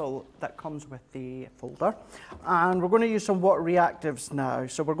stencil that comes with the folder, and we're going to use some water reactives now.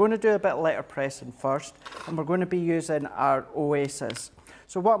 So we're going to do a bit of letterpressing first, and we're going to be using our Oasis.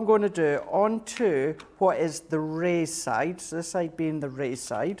 So what I'm going to do onto what is the raised side, so this side being the raised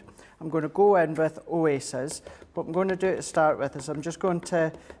side, I'm going to go in with Oasis. What I'm going to do to start with is I'm just going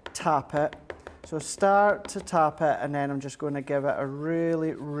to tap it. So start to tap it, and then I'm just going to give it a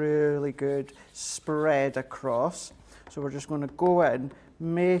really, really good spread across. So we're just going to go in,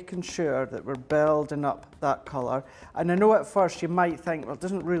 making sure that we're building up that colour. And I know at first you might think, well, it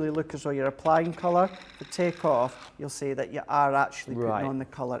doesn't really look as though you're applying colour. But take off, you'll see that you are actually putting on the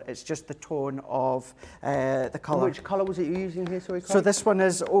colour. It's just the tone of the colour. And which colour was it you're using here, sorry, Craig? So this one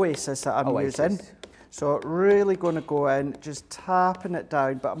is Oasis that I'm using. So really going to go in, just tapping it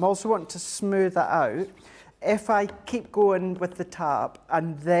down, but I'm also wanting to smooth that out. If I keep going with the tap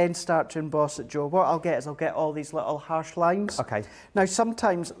and then start to emboss it, Joe, what I'll get is I'll get all these little harsh lines. Okay. Now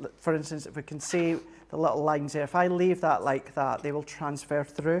sometimes, for instance, if we can see the little lines there, if I leave that like that, they will transfer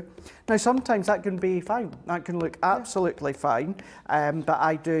through. Now sometimes that can be fine, that can look absolutely fine, but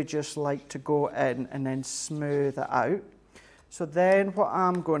I do just like to go in and then smooth it out. So then what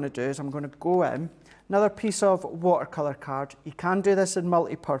I'm going to do is I'm going to go in, another piece of watercolour card. You can do this in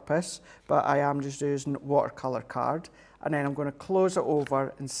multi-purpose, but I am just using watercolour card. And then I'm going to close it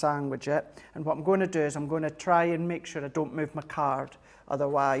over and sandwich it. And what I'm going to do is I'm going to try and make sure I don't move my card.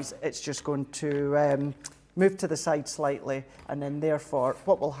 Otherwise, it's just going to move to the side slightly. And then therefore,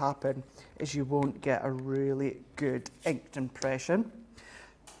 what will happen is you won't get a really good inked impression.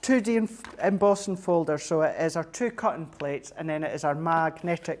 2D embossing folder. So it is our 2 cutting plates, and then it is our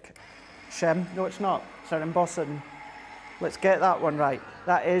magnetic shim. No, it's not. It's our embossing. Let's get that one right.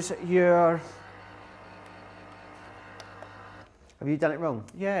 That is your Have you done it wrong?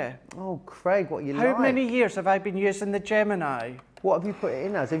 Yeah. Oh, Craig, what are you How many years have I been using the Gemini? What have you put it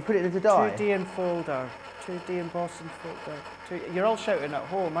in as? Have you put it into die? 2D and folder. 2D embossing folder. You're all shouting at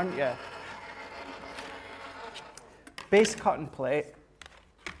home, aren't you? Base cut and plate.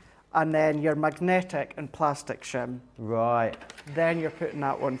 And then your magnetic and plastic shim. Right. Then you're putting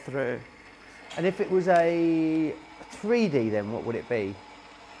that one through. And if it was a 3D, then what would it be?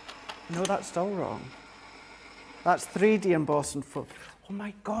 No, that's still wrong. That's 3D embossing folder. Oh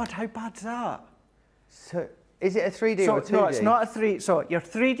my God, how bad's that? So, is it a 3D or a 2D? No, it's not a 3D. So your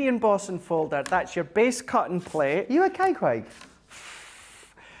 3D embossing folder, that's your base cut and plate. Are you okay, Craig?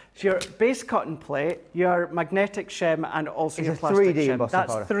 Your base cut and plate, your magnetic shim, and also your plastic 3D shim. embossing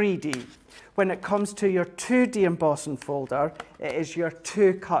That's folder. 3D. When it comes to your 2D embossing folder, it is your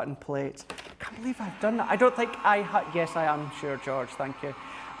 2 cut and plates. I can't believe I've done that. I don't think I had. Yes, I am sure, George. Thank you.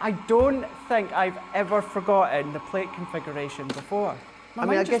 I don't think I've ever forgotten the plate configuration before. I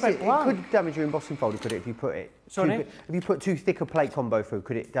mean, I guess it could damage your embossing folder, could it, if you put it? Sorry? If you put too thick a plate combo through,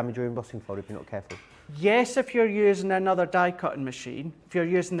 could it damage your embossing folder if you're not careful? Yes, if you're using another die cutting machine. If you're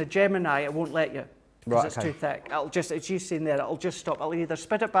using the Gemini, it won't let you. Because it's too thick. It'll just, as you've seen there, it'll just stop. It'll either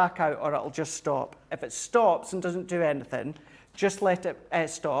spit it back out or it'll just stop. If it stops and doesn't do anything, just let it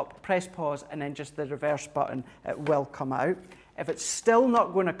stop, press pause, and then just the reverse button, it will come out. If it's still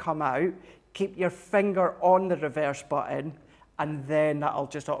not going to come out, keep your finger on the reverse button, and then that'll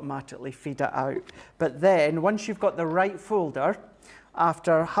just automatically feed it out. But then, once you've got the right folder,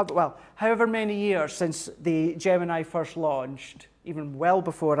 after, however many years since the Gemini first launched, even well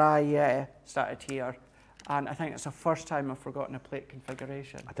before I started here, and I think it's the first time I've forgotten a plate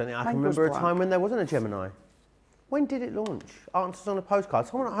configuration. I don't think I can remember a time when there wasn't a Gemini. When did it launch? Answers on a postcard.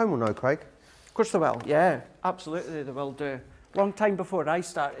 Someone at home will know, Craig. Of course they will, yeah. Absolutely they will do. Long time before I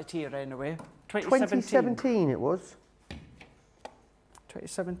started here anyway. 2017 it was.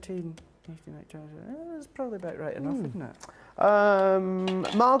 2017, 1992. That's probably about right enough, isn't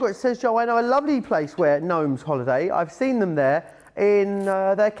it? Margaret says, Joe, I know a lovely place where gnomes holiday. I've seen them there in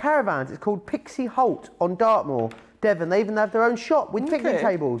their caravans. It's called Pixie Holt on Dartmoor, Devon. They even have their own shop with picnic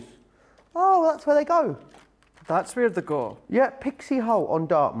tables. Oh, that's where they go. That's where they go. Yeah, Pixie Holt on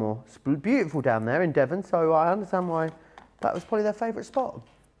Dartmoor. It's beautiful down there in Devon, so I understand why that was probably their favourite spot.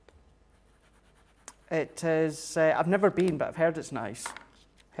 It is, I've never been, but I've heard it's nice.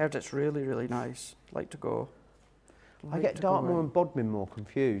 Heard it's really, really nice. Like to go. I get Dartmoor and Bodmin more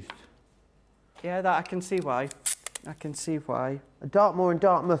confused. Yeah, that I can see why. I can see why. Dartmoor and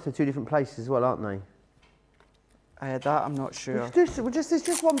Dartmouth are two different places as well, aren't they? That I'm not sure. It's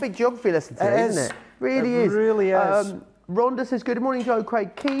just one big geography lesson today, isn't it? Really is. It really is. Rhonda says, good morning, Joe,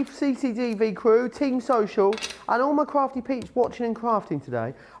 Craig, Keith, CCTV crew, Team Social, and all my crafty peeps watching and crafting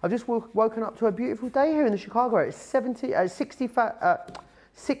today. I've just woken up to a beautiful day here in the Chicago area. It's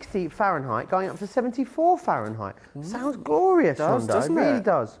 60 Fahrenheit, going up to 74 Fahrenheit. Sounds glorious, Rhonda. Doesn't it really it?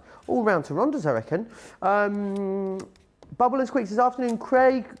 does. All round to Rhonda's, I reckon. Bubble and Squeaks this afternoon,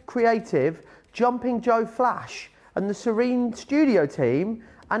 Craig Creative, Jumping Joe Flash, and the Serene Studio team,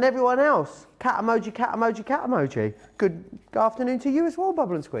 and everyone else. Cat emoji, cat emoji, cat emoji. Good afternoon to you as well,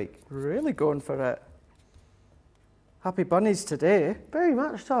 Bubble and Squeak. Really going for it. Happy bunnies today. Very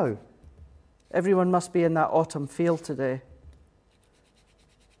much so. Everyone must be in that autumn feel today.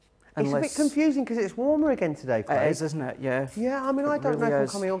 It's a bit confusing because it's warmer again today, Craig. It is, isn't it? Yeah. Yeah, I mean, I don't know if I'm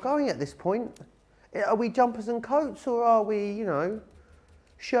coming or going at this point. Are we jumpers and coats, or are we, you know,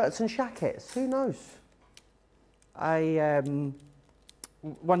 shirts and jackets? Who knows?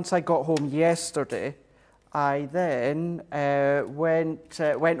 Once I got home yesterday, I then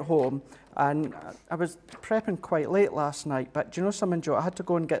went home, and I was prepping quite late last night. But do you know something, Joe? I had to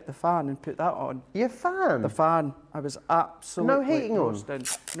go and get the fan and put that on. Your fan? The fan. I was absolutely no heating roasting.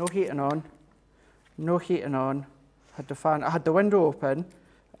 No heating on. No heating on. Had the fan. I had the window open.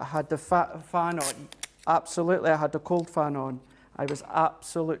 I had the fan on. Absolutely, I had the cold fan on. I was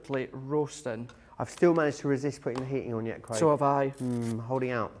absolutely roasting. I've still managed to resist putting the heating on yet, Craig. So have I. Holding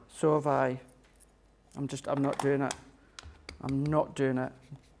out. So have I. I'm not doing it. I'm not doing it.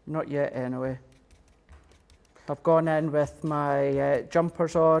 Not yet, anyway. I've gone in with my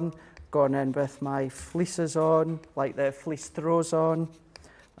jumpers on, gone in with my fleeces on, like the fleece throws on.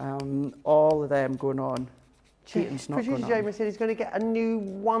 All of them going on. Heating's not going on. Producer Jamie said he's going to get a new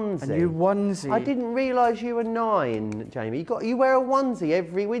onesie. A new onesie. I didn't realise you were 9, Jamie. You wear a onesie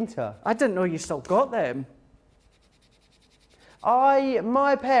every winter. I didn't know you still got them.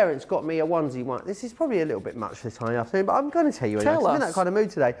 My parents got me a onesie one. This is probably a little bit much this time of the afternoon, but I'm going to tell you anyway. I'm in that kind of mood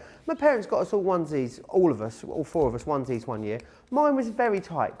today. My parents got us all onesies, all 4 of us, onesies one year. Mine was very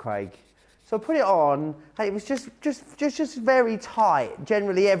tight, Craig. So I put it on, and it was just very tight,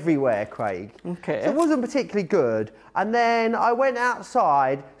 generally everywhere, Craig. Okay. So it wasn't particularly good. And then I went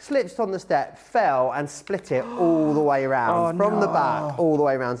outside, slipped on the step, fell, and split it all the way around, from the back all the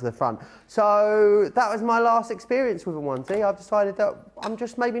way around to the front. So that was my last experience with a onesie. I've decided that I'm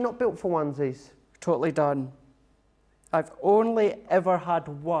just maybe not built for onesies. Totally done. I've only ever had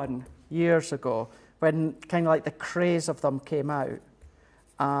one years ago when kind of like the craze of them came out.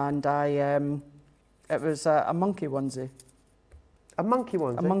 And it was a monkey onesie. A monkey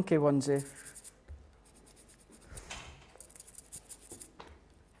onesie? A monkey onesie.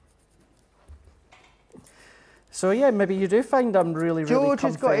 So yeah, maybe you do find them really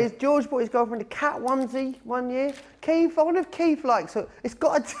comfy. George bought his girlfriend a cat onesie one year. Keith, I wonder if Keith likes it. It's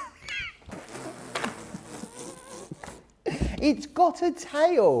got a it's got a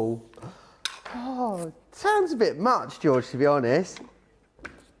tail. Oh, sounds a bit much, George, to be honest.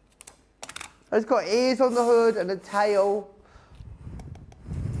 It's got ears on the hood and a tail.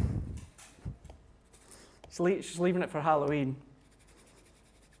 She's leaving it for Halloween.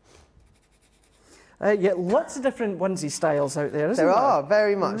 Yeah, lots of different onesie styles out there, isn't there? There are,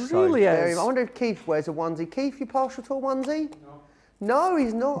 very much so. Really is. I wonder if Keith wears a onesie. Keith, you partial to a onesie? No. No,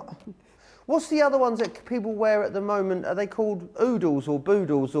 he's not. What's the other ones that people wear at the moment? Are they called oodles or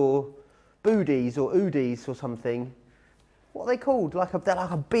boodles or boodies or oodies or something? What are they called? They're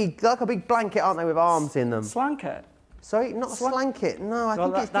like a big blanket, aren't they, with arms in them? Slanket. Sorry, not slanket. No, I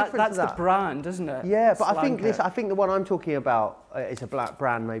think it's different to that. That's the brand, isn't it? Yeah, but I think the one I'm talking about is a black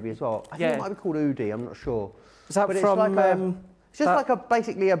brand maybe as well. I think it might be called Oodie. I'm not sure. Is that it's just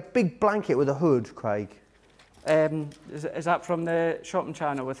basically a big blanket with a hood, Craig. Is that from the shopping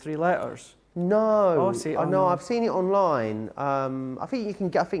channel with 3 letters? No, no, I've seen it online. I think you can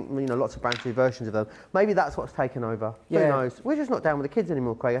get. I think lots of brands do versions of them. Maybe that's what's taken over. Yeah. Who knows? We're just not down with the kids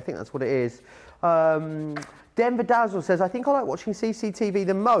anymore, Craig. I think that's what it is. Denver Dazzle says, I think I like watching CCTV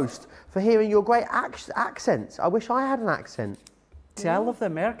the most for hearing your great accents. I wish I had an accent. See, I love the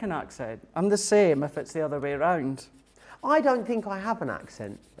American accent. I'm the same if it's the other way around. I don't think I have an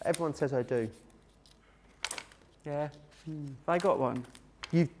accent, but everyone says I do. Yeah. Have I got one?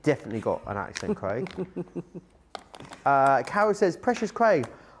 You've definitely got an accent, Craig. Carol says, Precious Craig,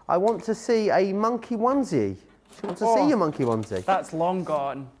 I want to see a monkey onesie. She wants to see your monkey onesie. That's long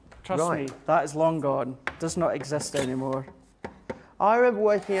gone. Trust me, that is long gone. Does not exist anymore. I remember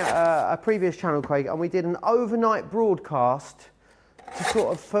working at a previous channel, Craig, and we did an overnight broadcast to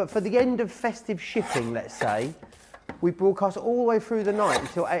sort of, for the end of festive shipping, let's say. We broadcast all the way through the night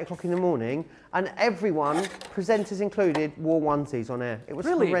until 8 o'clock in the morning, and everyone, presenters included, wore onesies on air. It was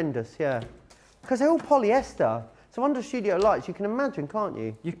horrendous, yeah. Because they're all polyester. So under studio lights, you can imagine, can't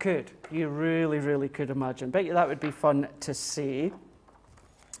you? You could. You really, really could imagine. Bet you that would be fun to see.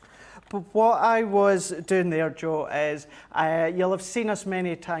 But what I was doing there, Joe, is you'll have seen us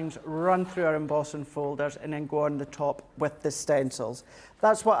many times run through our embossing folders and then go on the top with the stencils.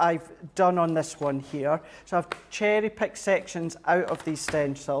 That's what I've done on this one here. So I've cherry-picked sections out of these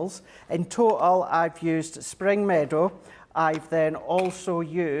stencils. In total, I've used Spring Meadow. I've then also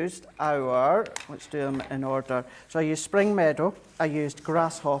used let's do them in order. So I used Spring Meadow, I used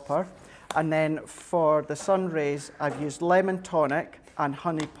Grasshopper, and then for the sun rays, I've used Lemon Tonic and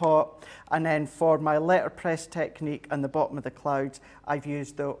Honey Pot, and then for my letterpress technique and the bottom of the clouds, I've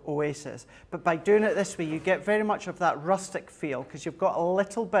used the Oasis. But by doing it this way, you get very much of that rustic feel, because you've got a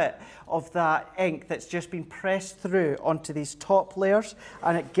little bit of that ink that's just been pressed through onto these top layers,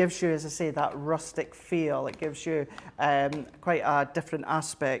 and it gives you, as I say, that rustic feel. It gives you quite a different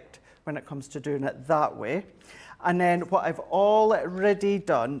aspect when it comes to doing it that way. And then what I've already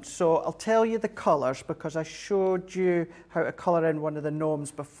done, so I'll tell you the colours because I showed you how to colour in one of the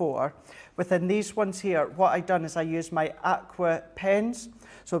gnomes before. Within these ones here, what I've done is I used my aqua pens.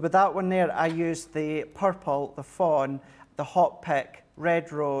 So with that one there, I used the purple, the fawn, the hot pick,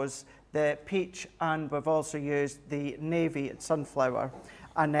 red rose, the peach, and we've also used the navy and sunflower.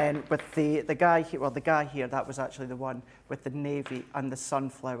 And then with the guy here, well, the guy here, that was actually the one with the navy and the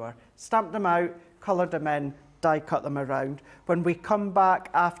sunflower. Stamped them out, coloured them in, die cut them around. When we come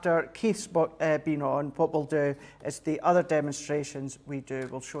back after Keith's been on, what we'll do is the other demonstrations we do,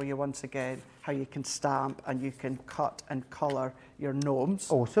 we'll show you once again how you can stamp and you can cut and colour your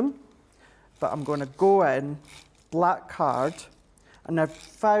gnomes. Awesome. But I'm going to go in black card, and I've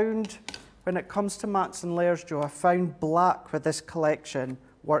found, when it comes to mats and layers, Joe, I found black with this collection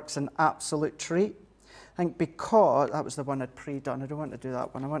works an absolute treat. I think because, that was the one I'd pre-done, I don't want to do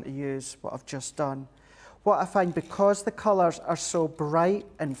that one, I want to use what I've just done. What I find, because the colours are so bright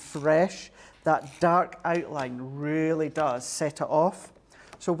and fresh, that dark outline really does set it off.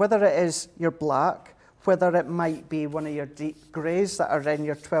 So whether it is your black, whether it might be one of your deep greys that are in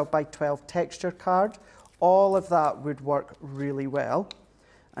your 12 by 12 texture card, all of that would work really well.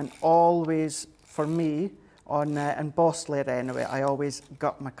 And always, for me, on embossed layer anyway, I always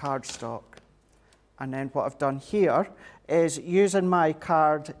gut my cardstock. And then what I've done here is using my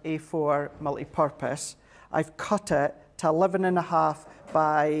card A4 multi-purpose, I've cut it to 11.5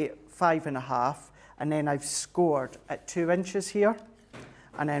 by 5.5, and then I've scored at 2 inches here.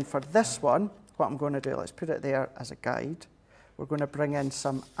 And then for this one, what I'm going to do, let's put it there as a guide. We're going to bring in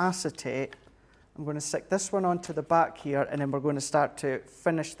some acetate. I'm going to stick this one onto the back here, and then we're going to start to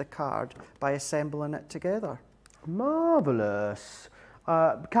finish the card by assembling it together. Marvellous.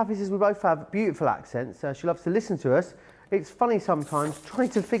 Kathy says we both have beautiful accents. She loves to listen to us. It's funny sometimes trying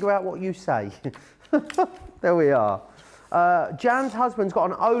to figure out what you say. There we are. Jan's husband's got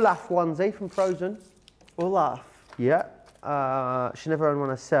an Olaf onesie from Frozen. Olaf? Yeah. She never owned one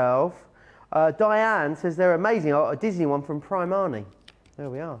herself. Diane says they're amazing. A Disney one from Primani. There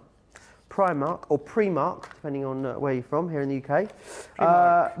we are. Primark, or Primark, depending on where you're from, here in the UK.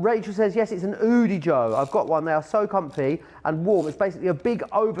 Rachel says, yes, it's an Oodie Joe. I've got one. They are so comfy and warm. It's basically a big,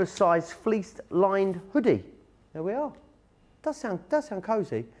 oversized, fleece-lined hoodie. There we are. Does sound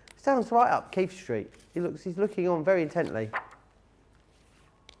cosy. Sounds right up Keith Street. He's looking on very intently.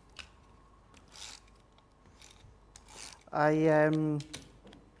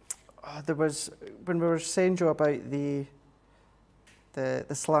 There was, when we were saying, Joe, about the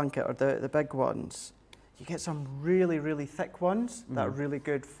slanket, or the big ones, you get some really, really thick ones that are really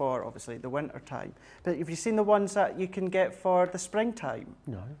good for, obviously, the winter time. But have you seen the ones that you can get for the springtime?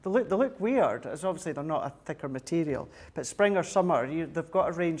 No. They look weird, as obviously they're not a thicker material. But spring or summer, they've got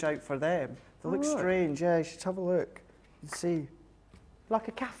a range out for them. They look strange, yeah, you should have a look and see. Like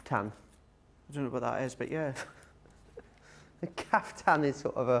a caftan? I don't know what that is, but yeah. A caftan is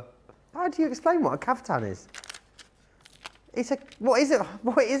sort of a... How do you explain what a caftan is? What is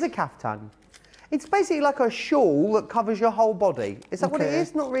a caftan? It's basically like a shawl that covers your whole body. Is that what it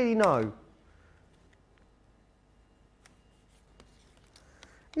is? Not really, no.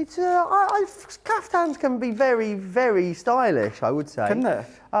 It's caftans can be very, very stylish, I would say. Can they?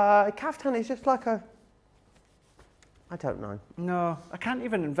 Caftan is just like a... I don't know. No, I can't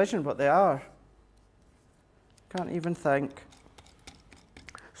even envision what they are. Can't even think.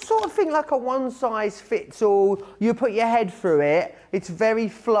 Sort of thing like a one-size-fits-all. You put your head through it. It's very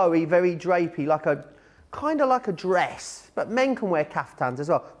flowy, very drapey, kind of like a dress. But men can wear caftans as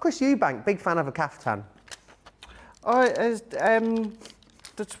well. Chris Eubank, big fan of a caftan. Oh,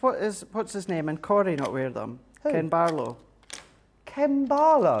 what's his name? And Corey not wear them. Who? Ken Barlow. Ken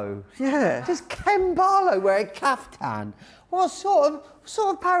Barlow? Yeah. Does Ken Barlow wear a caftan? What sort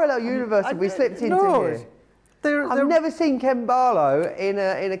of parallel universe have we slipped into here? I've never seen Ken Barlow in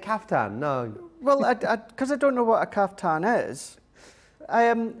a caftan, no. Well, because I don't know what a caftan is.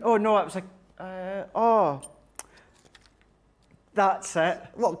 Oh, no, I was like, oh. That's it.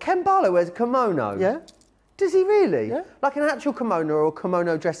 What, Ken Barlow wears a kimono? Yeah. Does he really? Yeah. Like an actual kimono or a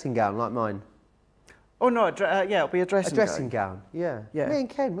kimono dressing gown like mine? Oh, no, yeah, it'll be a dressing gown. A dressing gown, yeah. Yeah. Me and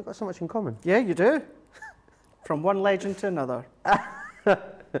Ken, we've got so much in common. Yeah, you do. From one legend to another.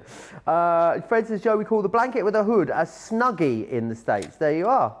 Fred says, Joe, we call the blanket with a hood a snuggie in the States. There you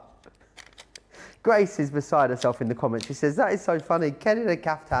are. Grace is beside herself in the comments. She says, that is so funny. Ken in a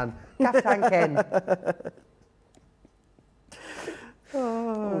caftan. Caftan Ken.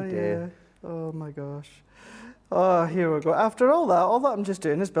 Oh, dear. Yeah. Oh, my gosh. Oh, here we go. After all that I'm just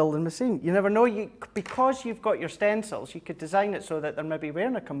doing is building my scene. You never know, because you've got your stencils, you could design it so that they're maybe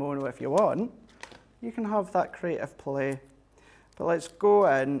wearing a kimono if you want. You can have that creative play. But let's go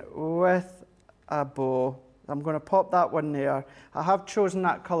in with a bow. I'm going to pop that one there. I have chosen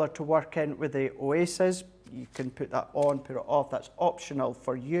that colour to work in with the Oasis. You can put that on, put it off. That's optional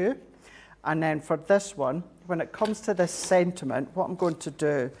for you. And then for this one, when it comes to this sentiment, what I'm going to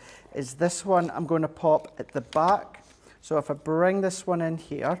do is this one I'm going to pop at the back. So if I bring this one in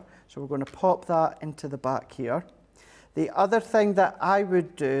here, so we're going to pop that into the back here. The other thing that I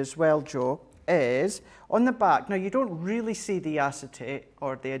would do as well, Joe, is on the back, now you don't really see the acetate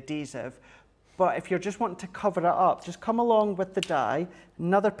or the adhesive, but if you're just wanting to cover it up, just come along with the die,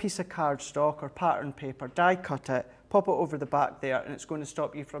 another piece of cardstock or pattern paper, die cut it, pop it over the back there, and it's going to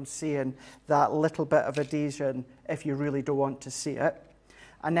stop you from seeing that little bit of adhesion if you really don't want to see it.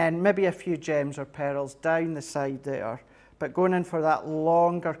 And then maybe a few gems or pearls down the side there, but going in for that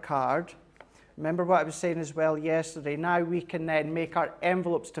longer card. Remember what I was saying as well yesterday, now we can then make our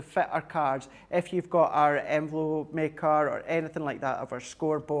envelopes to fit our cards. If you've got our envelope maker or anything like that of our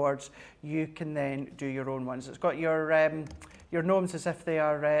scoreboards, you can then do your own ones. It's got your your gnomes as if they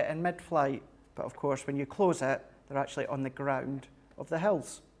are in mid-flight. But of course, when you close it, they're actually on the ground of the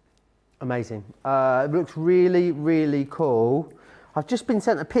hills. Amazing. It looks really, really cool. I've just been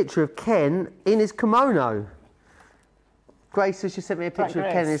sent a picture of Ken in his kimono. Grace has just sent me a picture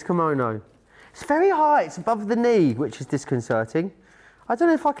of Ken in his kimono. It's very high, it's above the knee, which is disconcerting. I don't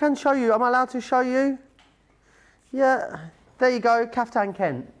know if I can show you. Am I allowed to show you? Yeah, there you go, Kaftan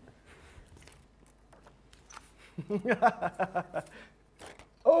Ken.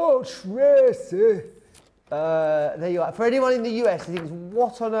 Oh, Tracy. There you are. For anyone in the US who thinks,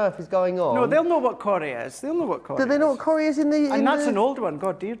 what on earth is going on? No, they'll know what Corrie is. They'll know what Corrie is. Do they know what Corrie is in the... And that's an old one.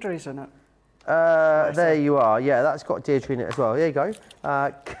 God, Deirdre's in it. There you are. Yeah, that's got Deirdre in it as well. There you go.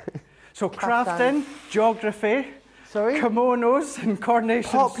 So crafting, geography, sorry? Kimonos and Coronation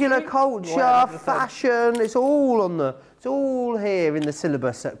Popular Street, culture, fashion, it's all on the... It's all here in the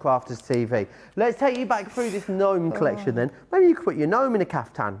syllabus at Crafters TV. Let's take you back through this gnome collection then. Maybe you could put your gnome in a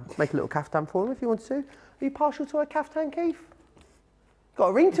caftan. Make a little caftan for him if you want to. Are you partial to a caftan, Keith? Got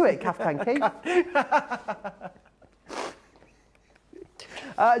a ring to it, caftan, Keith.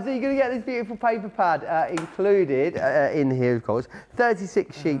 So you're going to get this beautiful paper pad included in here, of course.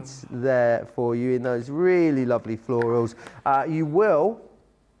 36 sheets there for you in those really lovely florals. You will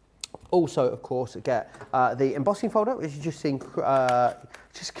also, of course, get the embossing folder, which you just seen.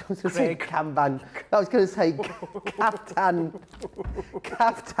 Just going to say Kanban. I was going to say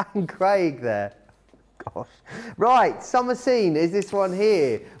Kaftan Craig there. Gosh. Right, summer scene is this one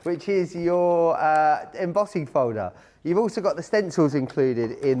here, which is your embossing folder. You've also got the stencils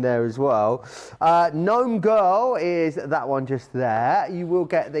included in there as well. Gnome Girl is that one just there. You will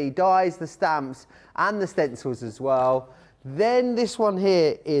get the dies, the stamps, and the stencils as well. Then this one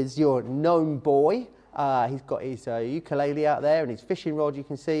here is your Gnome Boy. He's got his ukulele out there and his fishing rod, you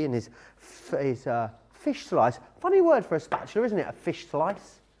can see, and his fish slice. Funny word for a spatula, isn't it? A fish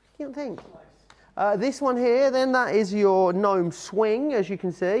slice. You don't think? This one here, then, that is your Gnome Swing, as you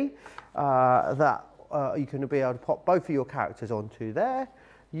can see. You can be able to pop both of your characters onto there.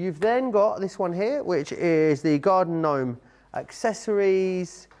 You've then got this one here, which is the Garden Gnome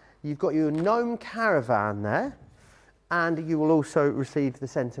accessories. You've got your Gnome Caravan there. And you will also receive the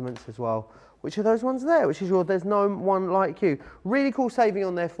sentiments as well, which are those ones there, which is your There's No One Like You. Really cool saving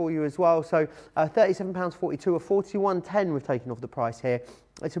on there for you as well. So £37.42 or £41.10 we've taken off the price here.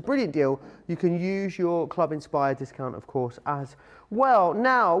 It's a brilliant deal. You can use your Club Inspired discount, of course, as well.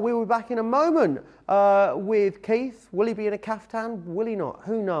 Now, we'll be back in a moment with Keith. Will he be in a caftan? Will he not?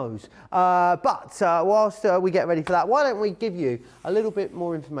 Who knows? But whilst we get ready for that, why don't we give you a little bit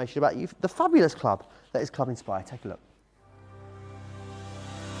more information about the fabulous club that is Club Inspired. Take a look.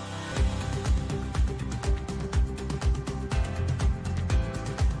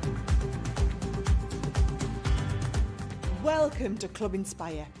 Welcome to Club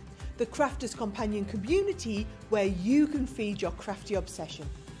Inspire, the crafters' companion community where you can feed your crafty obsession.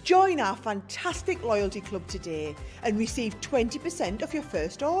 Join our fantastic loyalty club today and receive 20% of your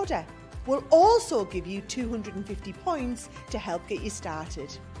first order. We'll also give you 250 points to help get you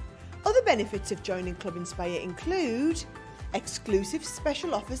started. Other benefits of joining Club Inspire include exclusive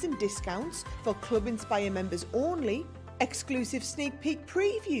special offers and discounts for Club Inspire members only, exclusive sneak peek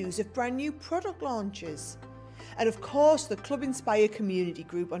previews of brand new product launches, and of course the Club Inspire community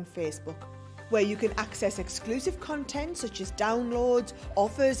group on Facebook, where you can access exclusive content such as downloads,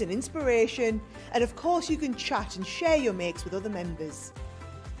 offers and inspiration, and of course you can chat and share your makes with other members.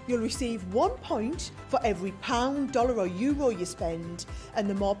 You'll receive 1 point for every £1, dollar or euro you spend, and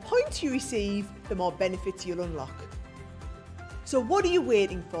the more points you receive, the more benefits you'll unlock. So what are you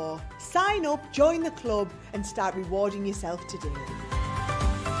waiting for? Sign up, join the club and start rewarding yourself today.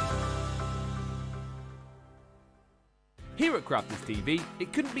 Here at Crafters TV,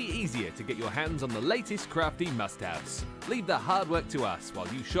 it couldn't be easier to get your hands on the latest crafty must-haves. Leave the hard work to us while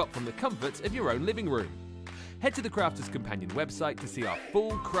you shop from the comfort of your own living room. Head to the Crafters Companion website to see our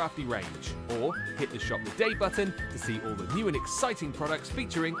full crafty range, or hit the Shop the Day button to see all the new and exciting products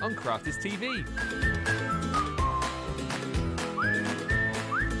featuring on Crafters TV.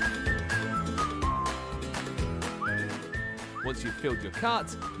 Once you've filled your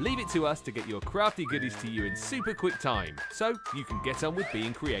cart, leave it to us to get your crafty goodies to you in super quick time, so you can get on with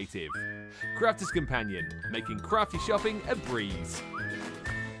being creative. Crafters Companion, making crafty shopping a breeze.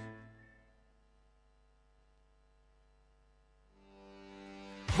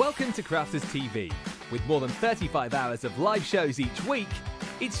 Welcome to Crafters TV. With more than 35 hours of live shows each week,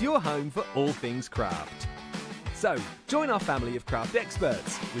 it's your home for all things craft. So, join our family of craft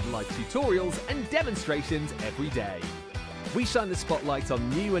experts with live tutorials and demonstrations every day. we shine the spotlight on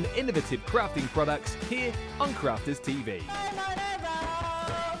new and innovative crafting products here on Crafters TV.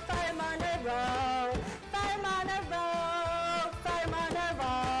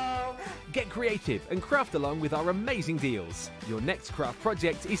 Get creative and craft along with our amazing deals. Your next craft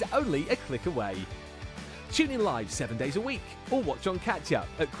project is only a click away. Tune in live 7 days a week or watch on catch up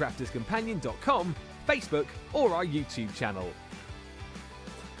at crafterscompanion.com, Facebook or our YouTube channel.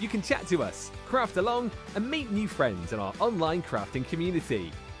 You can chat to us, craft along and meet new friends in our online crafting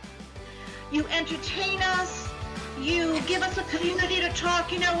community. You entertain us, you give us a community to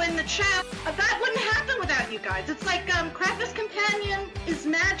talk, in the chat. That wouldn't happen without you guys. It's like Crafters Companion is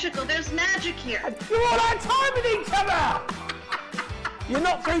magical. There's magic here. You all had time with each other! You're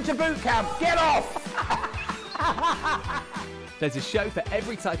not through to boot camp, get off! There's a show for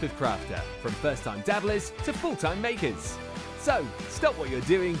every type of crafter, from first-time dabblers to full-time makers. So, stop what you're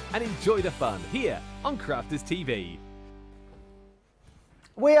doing and enjoy the fun here on Crafters TV.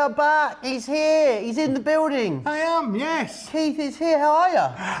 We are back. He's here. He's in the building. I am, yes. Keith is here. How are you?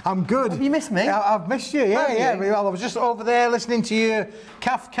 I'm good. Have you missed me? I've missed you, yeah, Have yeah. you? Well, I was just over there listening to your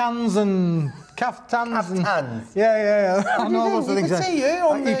caftans and caftans. Caftans. Yeah. What do you think? You could see you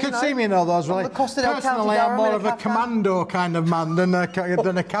on You could see me in all those, on really. the Costa del Personally, County I'm more Durham of in a a caftan. commando kind of man than a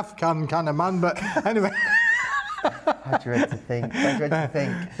kaftan kind of man, but anyway. I dread to think.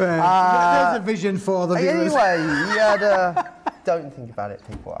 There's a vision for the viewers. Anyway, you had a... Don't think about it,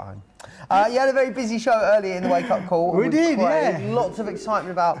 people at home. You had a very busy show earlier in the wake-up call. We did, yeah. Lots of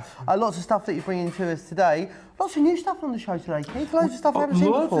excitement about lots of stuff that you're bringing to us today. Lots of new stuff on the show today, Keith. Loads of stuff I haven't seen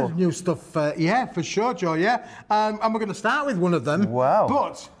before. Loads of new stuff, yeah, for sure, Joe, yeah. And we're going to start with one of them. Wow.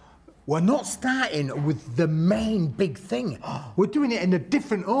 But we're not starting with the main big thing. We're doing it in a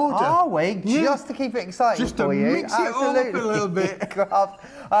different order. Are we? Yeah. Just to keep it exciting Just to for you. mix it all up a little bit.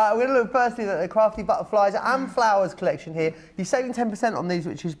 We're going to look firstly at the crafty butterflies and flowers collection here. You're saving 10% on these,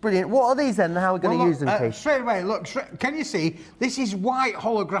 which is brilliant. What are these then and how are we going to use them, Keith? Straight away, look, can you see? This is white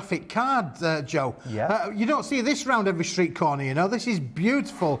holographic card, Joe. Yeah. You don't see this round every street corner, This is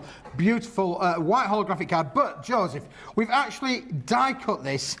beautiful, beautiful white holographic card. But, Joseph, we've actually die cut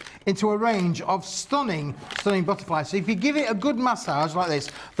this into a range of stunning butterflies. So if you give it a good massage like this,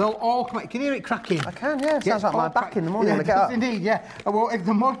 they'll all come out. Can you hear it cracking? I can, yeah. Sounds like my back in the morning when I get up. Indeed, yeah. Well,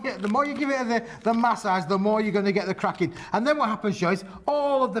 the more you give it the massage, the more you're going to get the cracking. And then what happens, Joe, is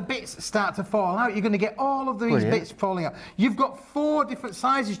all of the bits start to fall out. You're going to get all of these bits falling out. You've got 4 different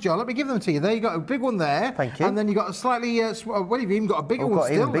sizes, Joe. Let me give them to you. There you got a big one there. Thank you. And then you got a slightly, well, you've even got a bigger I've one got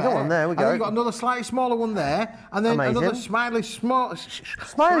still even a bigger one there, we go. And then you've got another slightly smaller one there. And then Amazing. another smaller smaller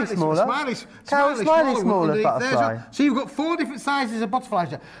butterfly. So you've got 4 different sizes of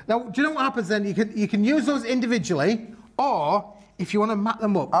butterflies. Now, do you know what happens then? You can use those individually, or if you want to mat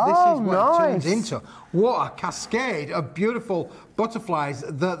them up, this is what it turns into. What a cascade of beautiful butterflies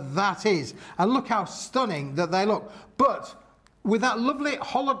that is. And look how stunning that they look. But with that lovely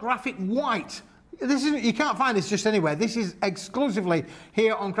holographic white, you can't find this just anywhere. This is exclusively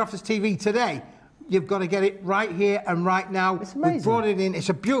here on Crafters TV today. You've got to get it right here and right now. It's amazing. We've brought it in. It's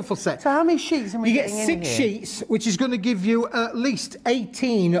a beautiful set. So how many sheets are we getting in here? You get 6 sheets, which is going to give you at least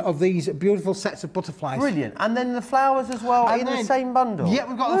 18 of these beautiful sets of butterflies. Brilliant. And then the flowers as well in the same bundle? Yeah,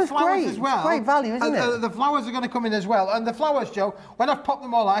 we've got the flowers as well. It's great value, isn't it? The flowers are going to come in as well. And the flowers, Joe, when I've popped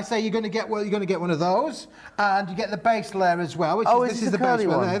them all out, I say you're going to get one of those. And you get the base layer as well. This is the base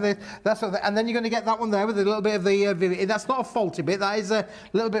one. And then you're going to get that one there with a little bit of the... that's not a faulty bit. That is a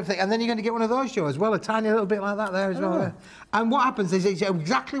little bit of thing. And then you're going to get one of those, Joe, as well. A tiny little bit like that there as well. And what happens is it's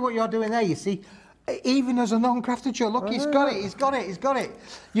exactly what you're doing there, you see. Even as a non-crafted Joe, look, he's got it.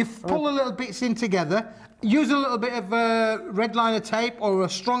 You pull the little bits in together, use a little bit of red liner tape or a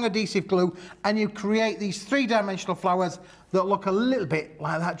strong adhesive glue, and you create these 3-dimensional flowers that look a little bit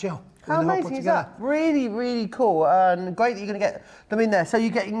like that, Joe. How amazing is that? Really, really cool. And great that you're going to get them in there. So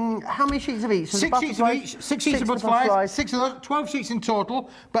you're getting how many sheets of each? 6 sheets of each, 6 sheets of butterflies, 6 of those, 12 sheets in total.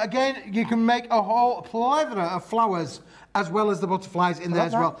 But again, you can make a whole plethora of flowers as well as the butterflies in there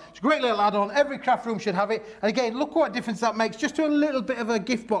as well. It's a great little add-on. Every craft room should have it. And again, look what difference that makes. Just do a little bit of a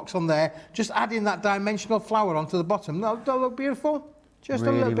gift box on there. Just adding that dimensional flower onto the bottom. That'll look beautiful. Just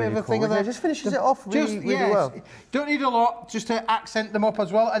really, a little bit of a thing of that. It just finishes it off really well. Don't need a lot, just to accent them up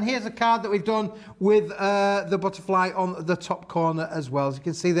as well. And here's a card that we've done with the butterfly on the top corner as well. As you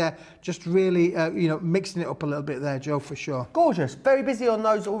can see there, just really, mixing it up a little bit there, Joe, for sure. Gorgeous. Very busy on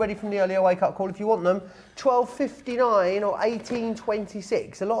those already from the earlier wake-up call. If you want them, £12.59 or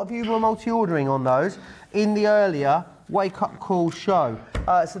 £18.26. A lot of you were multi-ordering on those in the earlier wake-up call show.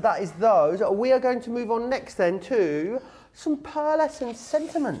 So that is those. We are going to move on next then to some pearlescent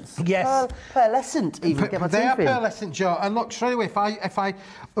sentiments. Yes. Pearlescent, even. Get my They are teeth in. pearlescent, Joe. And look, straight away, if I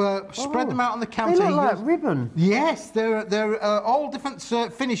spread them out on the counter... They look like ribbon. Yes, they're all different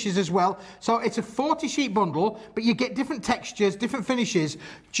finishes as well. So it's a 40-sheet bundle, but you get different textures, different finishes.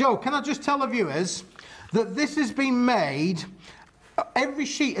 Joe, can I just tell the viewers that this has been made... Every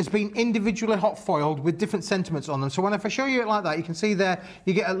sheet has been individually hot foiled with different sentiments on them. So if I show you it like that, you can see there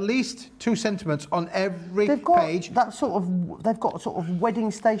you get at least 2 sentiments on every page. They've got sort of wedding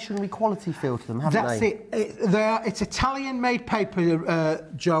stationery quality feel to them, haven't they? That's it. It's Italian-made paper,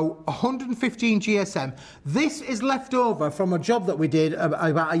 Joe. 115 GSM. This is left over from a job that we did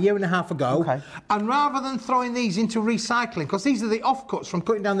about a year and a half ago. Okay. And rather than throwing these into recycling, because these are the offcuts from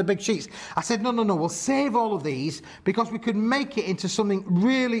cutting down the big sheets, I said no. We'll save all of these because we could make it into something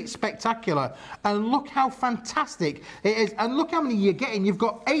really spectacular. And look how fantastic it is, and look how many you're getting. You've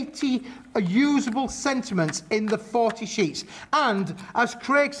got 80 usable sentiments in the 40 sheets. And as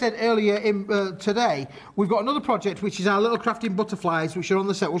Craig said earlier today, we've got another project which is our little crafting butterflies, which are on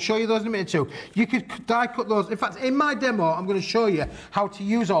the set. We'll show you those in a minute too. You could die cut those. In fact, in my demo I'm going to show you how to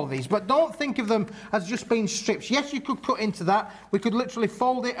use all of these, but don't think of them as just being strips. Yes, you could cut into that. We could literally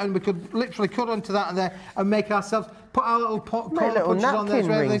fold it, and we could literally cut onto that and there and make ourselves put our little punches on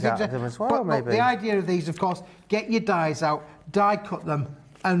there as well, but the idea of these, of course, get your dies out, die cut them,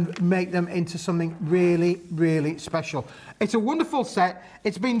 and make them into something really, really special. It's a wonderful set.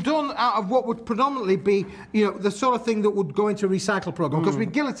 It's been done out of what would predominantly be, you know, the sort of thing that would go into a recycle program, because we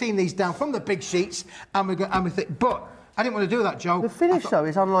guillotine these down from the big sheets, and we think, but I didn't want to do that, Joe. The finish, though,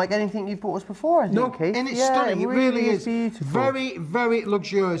 is unlike anything you've bought us before, I think, Keith. And it's stunning. It really is beautiful. Very, very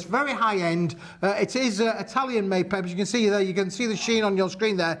luxurious, very high-end. It is Italian-made paper. As you can see there, you can see the sheen on your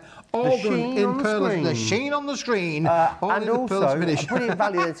screen there. All done in pearl. The sheen on the screen. And also, brilliant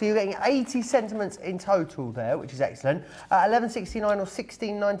value. So you're getting 80 sentiments in total there, which is excellent. $11.69 or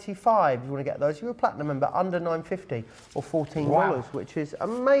 $16.95 if you want to get those. You're a platinum member, under $9.50 or $14, which is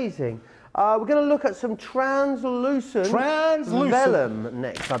amazing. We're going to look at some translucent vellum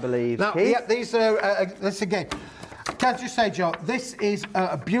next, I believe. Now, Keith. yeah, these are, this again. Can I just say, Joe, this is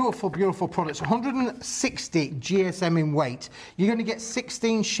a beautiful, beautiful product. It's 160 GSM in weight. You're going to get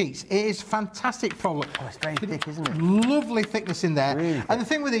 16 sheets. It is a fantastic product. Oh, it's very thick, isn't it? Lovely thickness in there. Really and the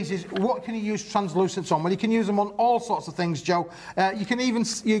thing with these is, what can you use translucents on? Well, you can use them on all sorts of things, Joe. You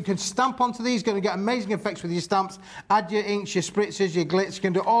can stamp onto these. Going to get amazing effects with your stamps. Add your inks, your spritzers, your glitz. You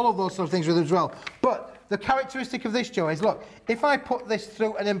can do all of those sort of things with it as well. But the characteristic of this, Joe, is, look, if I put this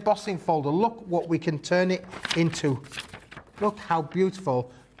through an embossing folder, look what we can turn it into. Look how beautiful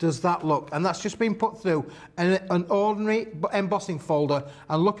does that look. And that's just been put through an ordinary embossing folder,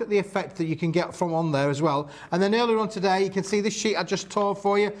 and look at the effect that you can get from on there as well. And then earlier on today, you can see this sheet I just tore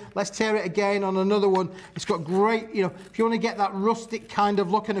for you. Let's tear it again on another one. It's got great, you know, if you want to get that rustic kind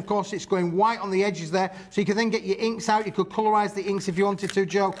of look, and of course it's going white on the edges there, so you can then get your inks out. You could colorise the inks if you wanted to,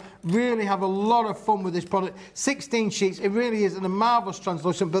 Joe. Really have a lot of fun with this product. 16 sheets, it really is a marvellous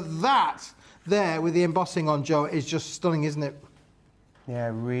translucent, but that there with the embossing on, Joe, is just stunning, isn't it?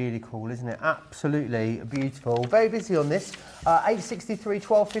 Yeah, really cool, isn't it? Absolutely beautiful. Very busy on this. 863,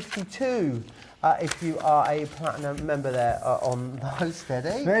 1252. If you are a platinum member there on those,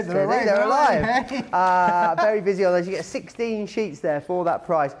 steady. They're alive. Very busy on those. You get 16 sheets there for that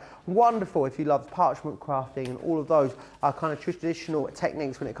price. Wonderful if you love parchment crafting and all of those kind of traditional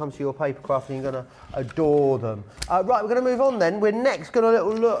techniques when it comes to your paper crafting. You're going to adore them. Right, we're going to move on then. We're next going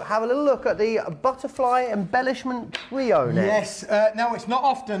to have a little look at the butterfly embellishment trio next. Yes, now it's not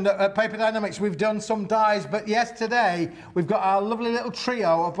often that at Paper Dienamics we've done some dies, but yes, today we've got our lovely little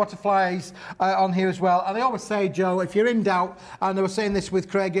trio of butterflies on here as well. And I always say, Joe, if you're in doubt, and I was saying this with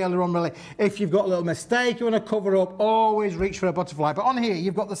Craig earlier on, really, if you've got a little mistake you want to cover up, always reach for a butterfly. But on here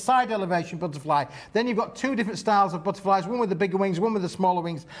you've got the side elevation butterfly. Then you've got 2 different styles of butterflies, one with the bigger wings, one with the smaller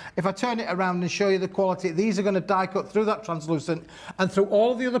wings. If I turn it around and show you the quality, these are going to die cut through that translucent and through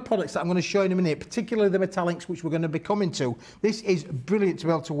all the other products that I'm going to show you in a minute, particularly the metallics, which we're going to be coming to. This is brilliant to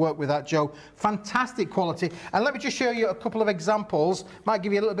be able to work with that, Joe. Fantastic quality. And let me just show you a couple of examples. Might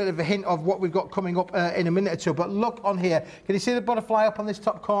give you a little bit of a hint of what we've got coming up in a minute or two. But look on here. Can you see the butterfly up on this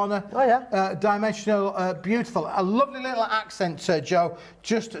top corner? Oh, yeah. Dimensional, beautiful. A lovely little accent, Joe,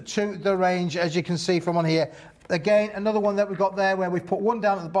 just to the range, as you can see from on here. Again, another one that we've got there where we've put one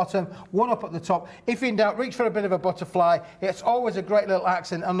down at the bottom, one up at the top. If in doubt, reach for a bit of a butterfly. It's always a great little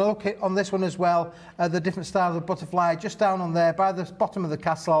accent. And look on this one as well, the different styles of butterfly, just down on there by the bottom of the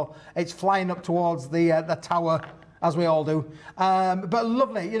castle. It's flying up towards the tower. as we all do. But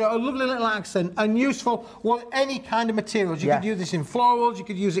lovely, you know, a lovely little accent and useful with any kind of materials. You could use this in florals, you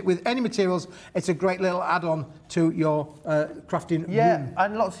could use it with any materials. It's a great little add-on to your crafting room.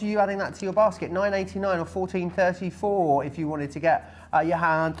 And lots of you adding that to your basket. $9.89 or $14.34 if you wanted to get your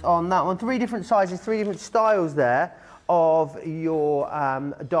hand on that one. 3 different sizes, 3 different styles there of your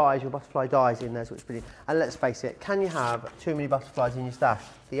dies, your butterfly dies in there, so it's brilliant. And let's face it, can you have too many butterflies in your stash?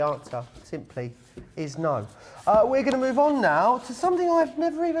 The answer simply is no. We're going to move on now to something I've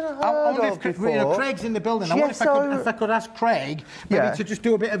never even heard of before. You know, Craig's in the building. I wonder if I could ask Craig maybe to just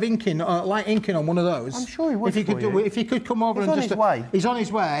do a bit of inking, light inking on one of those. I'm sure he would. If he could come over and just. He's on his way. He's on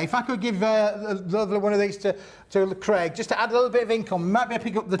his way. If I could give one of these to Craig, just to add a little bit of ink on, might be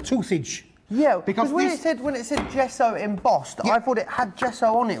pick up the toothage. Yeah, because when it said gesso embossed, I thought it had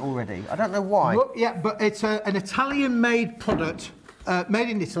gesso on it already. I don't know why. Look, yeah, but it's an Italian-made product, made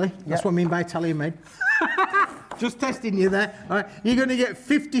in Italy. That's what I mean by Italian-made. Just testing you there. All right. You're going to get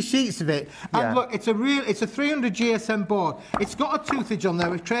 50 sheets of it. And look, it's a 300 GSM board. It's got a toothage on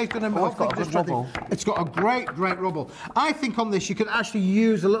there, which Craig's going to It's got a great rubble. I think on this you could actually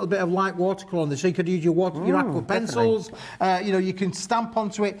use a little bit of light watercolour on this. So you could use your aqua pencils. You know, you can stamp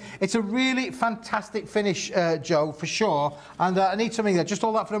onto it. It's a really fantastic finish, Joe, for sure. And I need something there. Just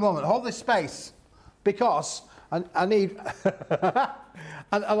hold that for a moment. Hold this space, because I need.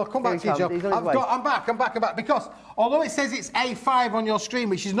 And I'll come back to you, Joe. I'm back. Because although it says it's A5 on your screen,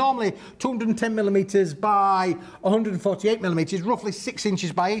 which is normally 210mm by 148mm, roughly 6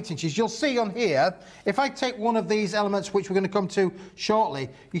 inches by 8 inches, you'll see on here, if I take one of these elements, which we're going to come to shortly,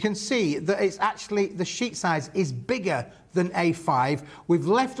 you can see that it's actually, the sheet size is bigger than A5. We've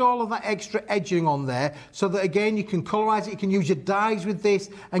left all of that extra edging on there so that, again, you can colorise it, you can use your dyes with this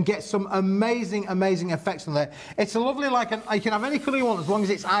and get some amazing effects on there. It's a lovely, you can have any colour you want as long as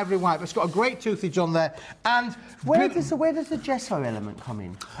it's ivory white, but it's got a great toothage on there. And where does the gesso element come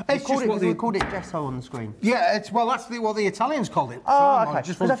in? We called it gesso on the screen. Yeah, that's what the Italians called it. Oh, okay.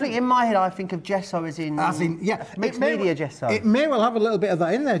 Because I think in my head I think of gesso as in mixed media gesso. It may well have a little bit of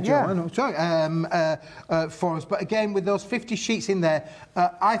that in there, Joe. I know, sorry, for us. But again, with those 50 sheets in there,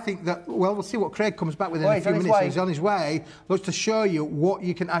 I think that, well, we'll see what Craig comes back with in a few minutes. He's on his way. Looks to show you what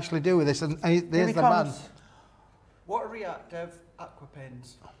you can actually do with this. And there's the man. Water reactive aqua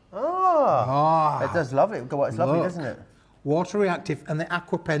pens. It does lovely. It's lovely, doesn't it? Water reactive and the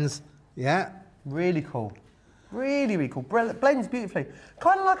aqua pens. Yeah. Really cool. Really cool. Blends beautifully.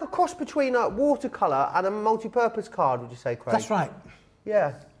 Kind of like a cross between a watercolour and a multi-purpose card, would you say, Craig? That's right.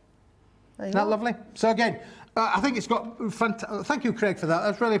 Yeah. Isn't that lovely? So again, I think it's got thank you, Craig, for that.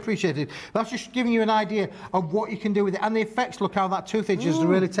 That's really appreciated. That's just giving you an idea of what you can do with it. And the effects, look how that toothage is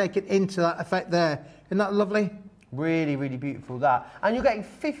really taken into that effect there. Isn't that lovely? Really beautiful, that. And you're getting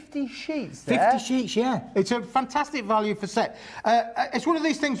 50 sheets there. 50 sheets, yeah. It's a fantastic value for set. It's one of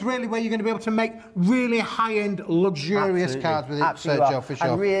these things, really, where you're going to be able to make really high-end, luxurious cards with it, Joe, for sure.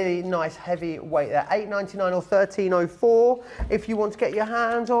 And really nice, heavy weight there. $8.99 or $13.04 if you want to get your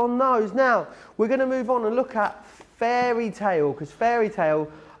hands on those. Now, we're going to move on and look at Fairy Tale, because Fairy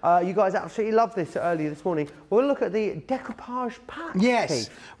Tale, you guys absolutely loved this earlier this morning. We'll look at the decoupage pack. Yes.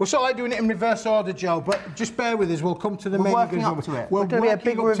 We're sort of like doing it in reverse order, Joe, but just bear with us. We'll come to the menu. We're working up to it. We're going to be a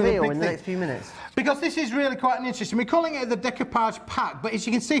big reveal in the next few minutes. Because this is really quite an interesting. We're calling it the decoupage pack, but as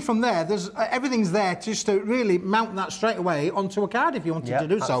you can see from there, there's everything's there just to really mount that straight away onto a card if you wanted to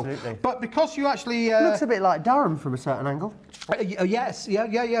do so. But because you actually... It looks a bit like Durham from a certain angle. Yes,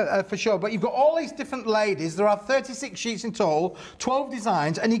 for sure. But you've got all these different ladies. There are 36 sheets in total, 12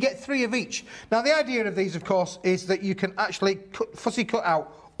 designs, and you get 3 of each. Now, the idea of these, of course, is that you can actually fussy cut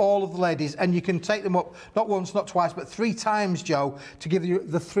out all of the ladies, and you can take them up not once, not twice, but 3 times, Joe, to give you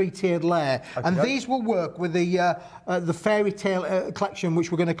the 3-tiered layer. And these will work with the Fairy Tale collection,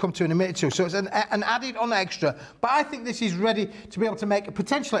 which we're going to come to in a minute or two. So it's an added on extra. But I think this is ready to be able to make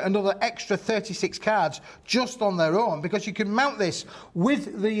potentially another extra 36 cards just on their own, because you can mount this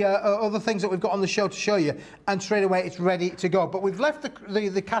with the other things that we've got on the show to show you, and straight away it's ready to go. But we've left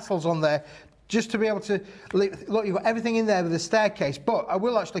the castles on there just to be able to, look, you've got everything in there with the staircase, but I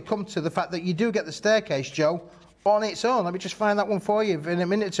will actually come to the fact that you do get the staircase, Joe, on its own. Let me just find that one for you in a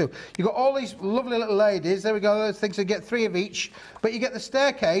minute or two. You've got all these lovely little ladies, there we go, those things that get 3 of each, but you get the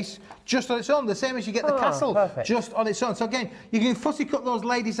staircase just on its own, the same as you get the castle just on its own. So again, you can fussy cut those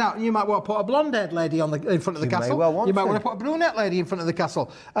ladies out, and you might want to put a blonde-haired lady in front of the castle. You might want to put a brunette lady in front of the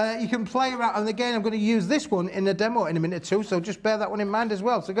castle. You can play around, and again, I'm going to use this one in a demo in a minute or two, so just bear that one in mind as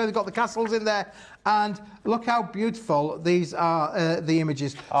well. So again, they've got the castles in there, and look how beautiful these are, the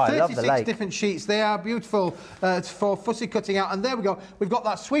images. 36 different sheets. They are beautiful for fussy cutting out, and there we go. We've got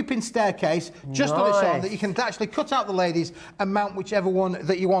that sweeping staircase just on its own that you can actually cut out the ladies and mount whichever one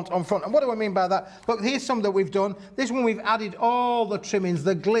that you want on front. And what do I mean by that? Look, here's some that we've done. This one we've added all the trimmings,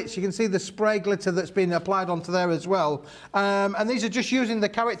 the glitz. You can see the spray glitter that's been applied onto there as well. And these are just using the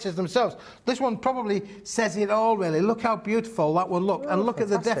characters themselves. This one probably says it all, really. Look how beautiful that one looks. And look at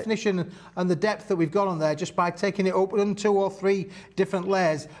the definition and the depth that we've got on there just by taking it up in 2 or 3 different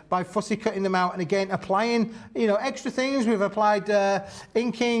layers, by fussy cutting them out, and again applying, you know, extra things. We've applied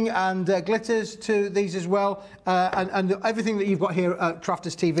inking and glitters to these as well, and everything that you've got here at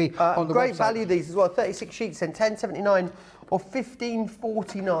Crafters TV on the great website. Value these as well. 36 sheets and $10.79 or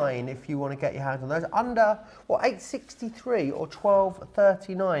 $15.49 if you want to get your hands on those. Under $8.63 or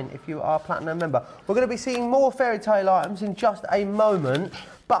 $12.39 if you are a Platinum member. We're going to be seeing more fairy tale items in just a moment.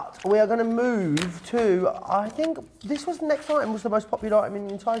 But we are going to move to, I think this was the next item, was the most popular item in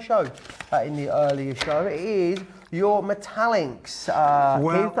the entire show, in the earlier show. It is your metallics.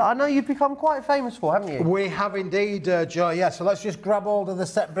 Well, I know you've become quite famous for, haven't you? We have indeed, Joe, yeah. So let's just grab hold of the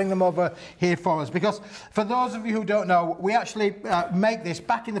set, bring them over here for us. Because for those of you who don't know, we actually make this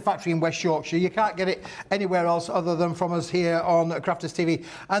back in the factory in West Yorkshire. You can't get it anywhere else other than from us here on Crafters TV.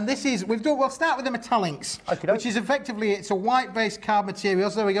 And this is, we'll start with the metallics, which is effectively, it's a white-based card material.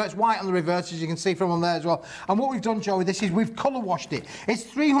 So there we go, it's white on the reverse, as you can see from on there as well. And what we've done, Joe, with this is we've colour washed it. It's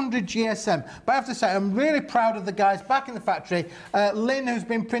 300 GSM. But I have to say, I'm really proud of the guys back in the factory. Lynn, who's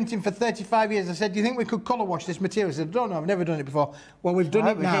been printing for 35 years, I said, do you think we could colour wash this material? I said, I don't know, I've never done it before. Well, we've done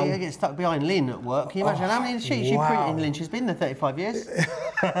it now. You get stuck behind Lynn at work. Can you imagine how many sheets you printed in Lynn? She's been there 35 years.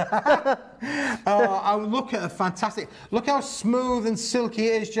 Oh, look at a fantastic, look how smooth and silky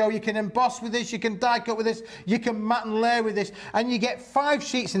it is, Joe. You can emboss with this, you can die cut with this, you can mat and layer with this, and you get 5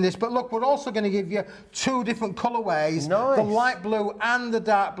 sheets in this. But look, we're also going to give you 2 different colourways, the light blue and the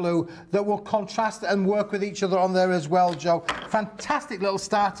dark blue, that will contrast and work with each other on there as well, Joe. Fantastic little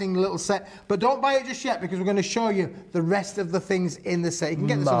starting little set, but don't buy it just yet, because we're going to show you the rest of the things in the set. You can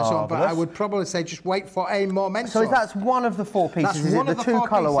get this on its own, but I would probably say just wait for a moment. So that's one of the 4 pieces, is it? The 2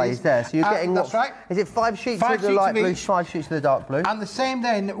 colourways there. So you're getting, that's right. Is it 5 sheets of the light blue, 5 sheets of the dark blue? And the same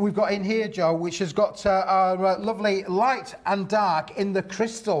then we've got in here, Joe, which has got our lovely light and dark in the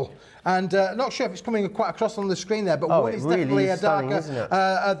crystal. And not sure if it's coming quite across on the screen there, but one is really definitely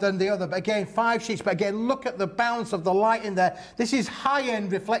darker than the other. But again, 5 sheets. But again, look at the bounce of the light in there. This is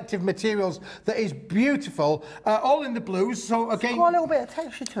high-end reflective materials that is beautiful, all in the blues. So again, it's got a little bit of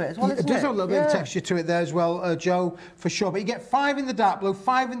texture to it as well, isn't it? It does have a little bit of texture to it there as well, Joe, for sure. But you get 5 in the dark blue,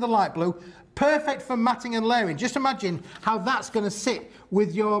 5 in the light blue. Perfect for matting and layering. Just imagine how that's going to sit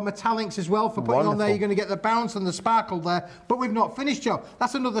with your metallics as well for putting on there. You're going to get the bounce and the sparkle there. But we've not finished, Joe.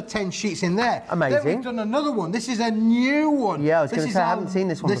 That's another 10 sheets in there. Amazing. Then we've done another one. This is a new one. Yeah, I was going to say, I haven't seen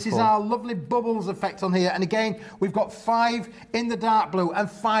this one before. This is our lovely bubbles effect on here. And again, we've got 5 in the dark blue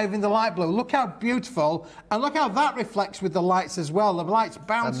and 5 in the light blue. Look how beautiful. And look how that reflects with the lights as well. The lights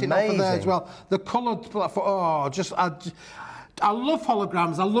bouncing off of there as well. The coloured, I love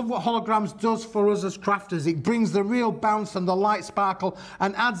holograms. I love what holograms does for us as crafters. It brings the real bounce and the light sparkle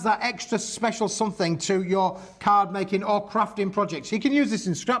and adds that extra special something to your card making or crafting projects. You can use this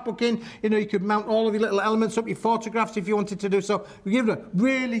in scrapbooking. You know, you could mount all of your little elements up, your photographs if you wanted to do so. We give them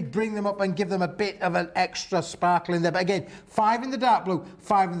really bring them up and give them a bit of an extra sparkle in there. But again, 5 in the dark blue,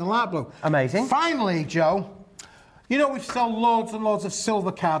 5 in the light blue. Amazing. Finally, Joe, you know, we've sold loads and loads of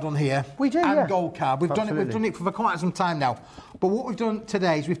silver card on here. We do, and gold card. We've done it for quite some time now. But what we've done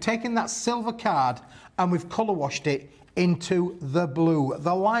today is we've taken that silver card and we've colour washed it into the blue,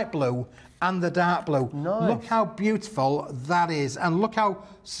 the light blue and the dark blue. Nice. Look how beautiful that is, and look how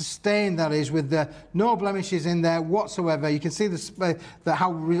sustained that is with the no blemishes in there whatsoever. You can see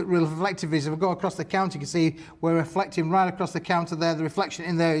how reflective it is. If we go across the counter, you can see we're reflecting right across the counter there. The reflection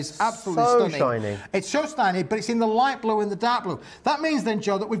in there is absolutely stunning. Shiny. It's so shiny, but it's in the light blue and the dark blue. That means then,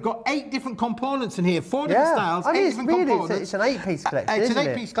 Joe, that we've got 8 different components in here, 4 different styles, 8 different components. It's an 8-piece collection, It's an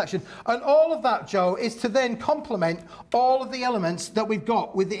 8-piece collection. And all of that, Joe, is to then complement all of the elements that we've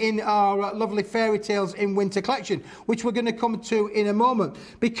got within our lovely Fairy Tales in Winter collection, which we're going to come to in a moment,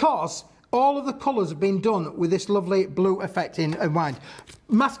 because all of the colours have been done with this lovely blue effect in mind.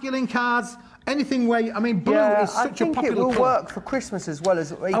 Masculine cards, Anything where, I mean, blue is such a popular I think it will colour. work for Christmas as well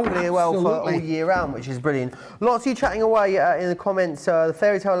as equally well for all year round, which is brilliant. Lots of you chatting away in the comments. The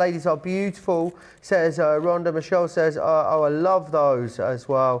fairy tale ladies are beautiful, says Rhonda. Michelle says, oh, I love those as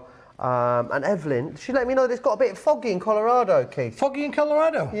well. And Evelyn, she let me know that it's got a bit foggy in Colorado, Keith. Foggy in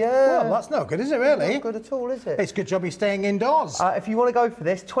Colorado? Yeah. Well, that's not good, is it, really? Not good at all, is it? It's a good job you're staying indoors. If you want to go for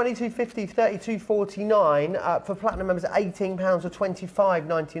this, $22.50, $32.49. For Platinum members, £18 or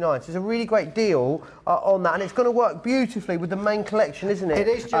 $25.99. So it's a really great deal on that. And it's going to work beautifully with the main collection, isn't it? It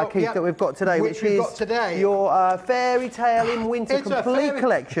is, Joe, Keith, that we've got today, which is your Fairy Tale in Winter complete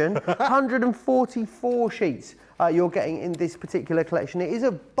collection. 144 sheets. You're getting in this particular collection. It is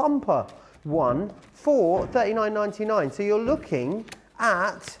a bumper one for $39.99. So you're looking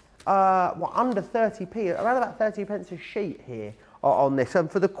at under 30p, around about 30 pence a sheet here on this.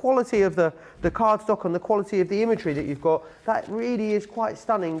 And for the quality of the cardstock and the quality of the imagery that you've got, that really is quite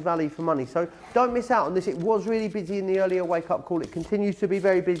stunning value for money. So don't miss out on this. It was really busy in the earlier wake-up call. It continues to be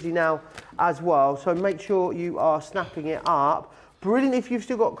very busy now as well. So make sure you are snapping it up. Brilliant if you've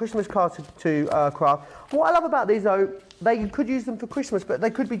still got Christmas cards to craft. What I love about these, though, they could use them for Christmas, but they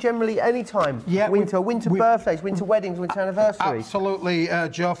could be generally any time. Yeah, winter birthdays, winter weddings, winter anniversaries. Absolutely,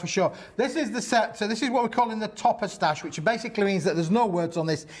 Joe, for sure. This is the set. So this is what we're calling the topper stash, which basically means that there's no words on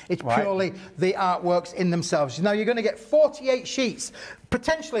this. It's purely the artworks in themselves. Now, you're going to get 48 sheets.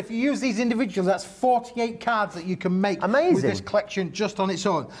 Potentially, if you use these individuals, that's 48 cards that you can make with this collection just on its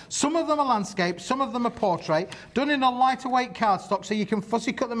own. Some of them are landscape, some of them are portrait, done in a lighter weight cardstock, so you can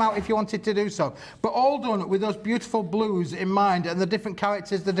fussy cut them out if you wanted to do so. But all done with those beautiful blues in mind and the different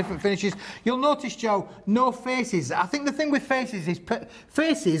characters, the different finishes. You'll notice, Joe, no faces. I think the thing with faces is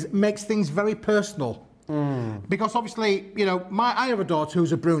faces makes things very personal. Because obviously, you know, I have a daughter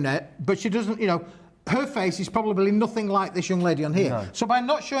who's a brunette, but she doesn't, you know, her face is probably nothing like this young lady on here. No. So by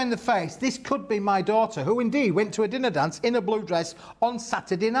not showing the face, this could be my daughter, who indeed went to a dinner dance in a blue dress on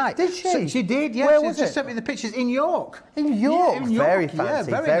Saturday night. Did she? So she did, yes. Where was it? She sent me the pictures in York. In York? Yeah, in York. Very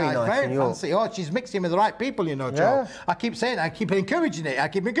fancy, yeah, very nice, very fancy. Oh, she's mixing with the right people, you know, Joe. I keep saying, I keep encouraging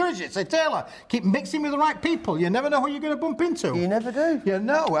it. Say, Taylor, keep mixing with the right people. You never know who you're going to bump into. You never do. You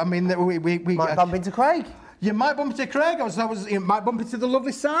know, I mean, we might bump into Craig. You might bump into Craig. You might bump into the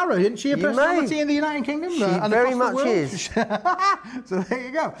lovely Sarah. Isn't she a personality in the United Kingdom? She very much is. So there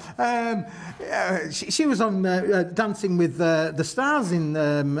you go. She was on Dancing with the Stars in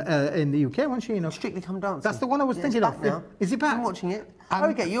the UK, wasn't she? You know, Strictly Come Dancing. That's the one I was thinking of. Now. Is it back? I'm watching it. How do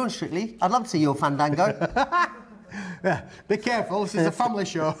we get you on Strictly? I'd love to see your fandango. Be careful. This is a family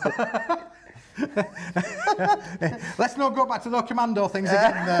show. Let's not go back to those commando things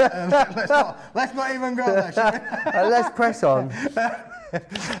again. Let's not even go there, shall we? Let's press on.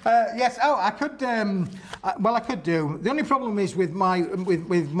 Yes. Oh, I could. Well, I could do. The only problem is with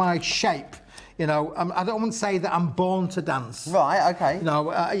my shape. You know, I don't want to say that I'm born to dance. Right, okay.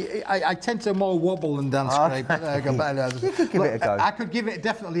 No, I tend to more wobble than dance, Craig. You could give it a go. I could give it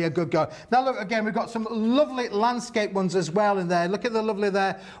definitely a good go. Now, look, again, we've got some lovely landscape ones as well in there. Look at the lovely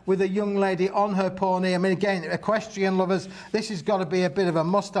there with a young lady on her pony. I mean, again, equestrian lovers, this has got to be a bit of a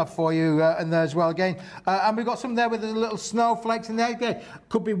must-have for you in there as well, again. And we've got some there with the little snowflakes in there. Again,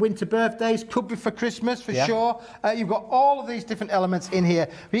 could be winter birthdays, could be for Christmas, for sure. You've got all of these different elements in here.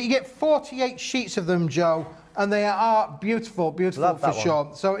 But you get 48 sheets of them, Joe, and they are beautiful, beautiful for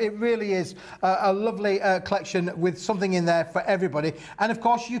sure. So it really is a lovely collection with something in there for everybody. And of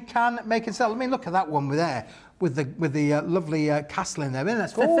course, you can make and sell. I mean, look at that one with the lovely castle in there. I mean,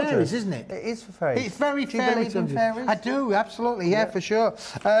 that's for fairies, isn't it? It is for fairies. It's very fairy. Do you believe in fairies? I do, absolutely, yeah, for sure.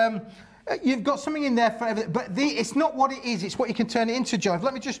 You've got something in there for everything, but it's not what it is, it's what you can turn it into, Joe.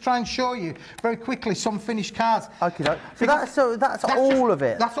 Let me just try and show you very quickly some finished cards. Okay, so that's all of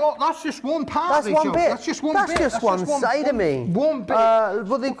it? That's all. That's just one part of it, Joe. That's just one bit. That's just one side of me. One bit.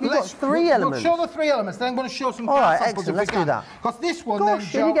 Well, then we've got three elements. We'll show the three elements, then I'm going to show some card samples. All right, excellent, let's do that. Because this one,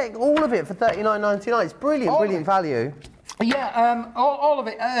 Gosh, then, Joe, you get all of it for $39.99. It's brilliant, brilliant value. Yeah, all of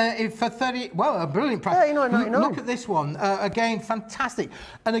it for 30. Well, a brilliant price. $39.99. Look at this one again, fantastic.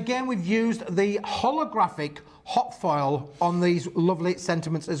 And again, we've used the holographic hot foil on these lovely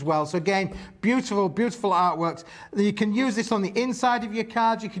sentiments as well. So again, beautiful, beautiful artworks. You can use this on the inside of your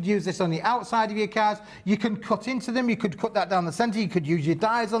cards. You could use this on the outside of your cards. You can cut into them. You could cut that down the centre. You could use your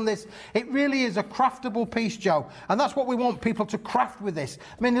dies on this. It really is a craftable piece, Joe. And that's what we want people to craft with this.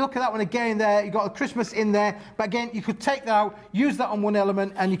 I mean, look at that one again there. You've got a Christmas in there. But again, you could take that out, use that on one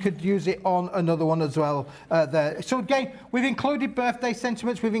element, and you could use it on another one as well there. So again, we've included birthday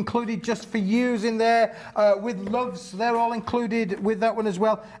sentiments. We've included just for yous in there with loves, they're all included with that one as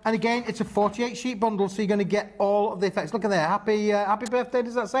well. And again, it's a 48 sheet bundle, so you're going to get all of the effects. Look at there, happy birthday,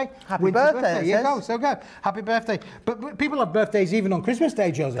 does that say? Happy birthday, There you go, so good. Happy birthday. But people have birthdays even on Christmas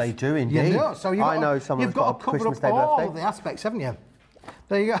Day, Joseph. They do indeed. You know, so I know someone's you've got to cover Christmas up Day all birthday. of the aspects, haven't you?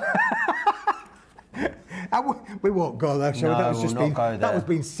 There you go. We won't go there, so No, that was we'll just not being, go there. that was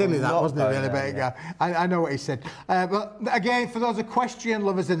being silly, We'll that not wasn't it? go Really, there, but yeah. I know what he said. But again, for those equestrian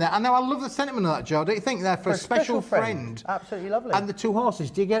lovers in there, and now I love the sentiment of that, Joe. Don't you think there for a special friend? Absolutely lovely. And the two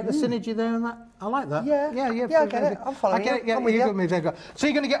horses. Do you get the synergy there and that? I like that. Yeah. Yeah, I get it. I'm following I get it. Yeah, I'm with you you. got me. There you go. So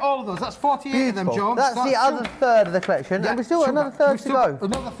you're going to get all of those. That's 48 of them, Joe. That's the other third of the collection, and we've still got another third to go.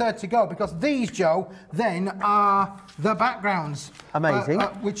 Another third to go, because these, Joe, then are the backgrounds. Amazing.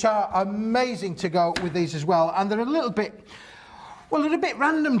 Which are amazing to go with these as well. And they're a little bit... Well, they're a bit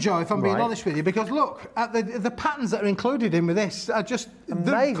random, Joe, if I'm being honest with you, because look at the patterns that are included in with this are just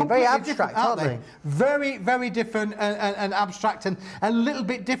amazing, very abstract, aren't they? Very, very different and abstract and a little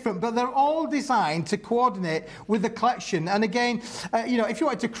bit different, but they're all designed to coordinate with the collection. And again, you know, if you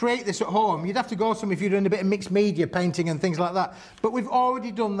wanted to create this at home, you'd have to go somewhere if you're doing a bit of mixed media painting and things like that. But we've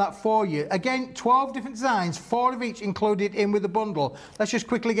already done that for you. Again, 12 different designs, 4 of each included in with the bundle. Let's just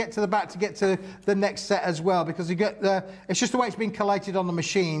quickly get to the back to get to the next set as well, because you get it's just the way it's been collated on the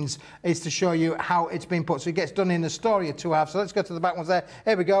machines is to show you how it's been put. So it gets done in a story of 2 halves. So let's go to the back ones there.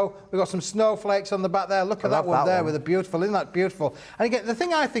 Here we go. We've got some snowflakes on the back there. Look at that one there with a beautiful, isn't that beautiful? And again, the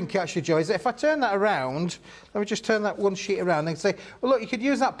thing I think actually, Joe, is that if I turn that around, let me just turn that one sheet around and say, well, look, you could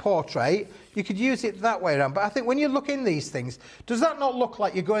use that portrait. You could use it that way around. But I think when you look in these things, does that not look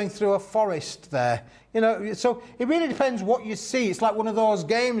like you're going through a forest there? You know, so it really depends what you see. It's like one of those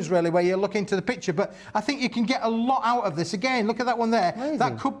games, really, where you look into the picture. But I think you can get a lot out of this. Again, look at that one there. Amazing.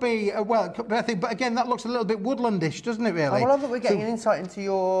 That could be, well, it could be, I think, but again, that looks a little bit woodlandish, doesn't it, really? I love that we're getting an insight into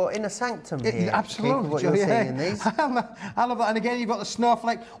your inner sanctum here. Absolutely, what Joe, you're seeing in these. I love that. And again, you've got the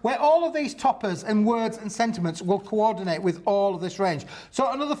snowflake, where all of these toppers and words and sentiments will coordinate with all of this range. So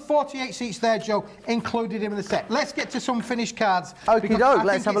another 48 seats there, Joe, included in the set. Let's get to some finished cards. Okie doke,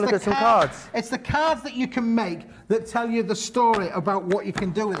 let's have a look at some cards. It's the cards that you can make that tell you the story about what you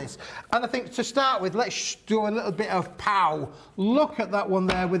can do with this. And I think to start with, let's do a little bit of pow. Look at that one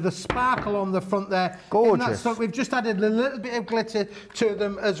there with the sparkle on the front there. Gorgeous. So we've just added a little bit of glitter to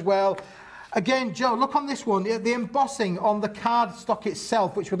them as well. Again, Joe, look on this one. The embossing on the card stock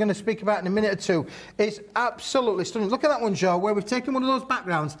itself, which we're going to speak about in a minute or two, is absolutely stunning. Look at that one, Joe, where we've taken one of those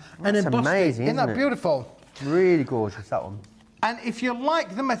backgrounds and embossed amazing, it. Isn't that it? beautiful? Really gorgeous, that one. And if you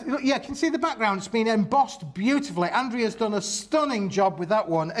like the method, look, yeah, you can see the background. It's been embossed beautifully. Andrea's done a stunning job with that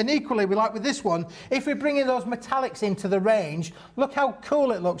one. And equally, we like with this one, if we're bringing those metallics into the range, look how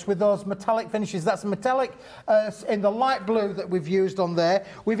cool it looks with those metallic finishes. That's metallic in the light blue that we've used on there.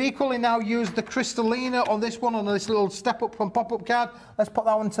 We've equally now used the Crystallina on this one, on this little step-up from pop-up card. Let's put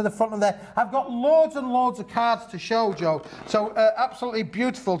that one to the front of there. I've got loads and loads of cards to show, Joe. So absolutely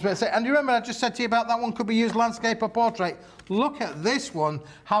beautiful to say. And you remember I just said to you about that one could be used landscape or portrait. Look at this one,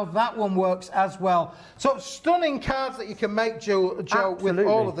 how that one works as well. So stunning cards that you can make, Joe, with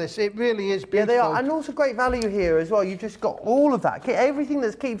all of this. It really is beautiful. Yeah, they are. And also great value here as well. You've just got all of that. Everything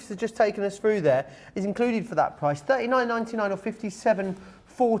that Keith has just taken us through there is included for that price. $39.99 or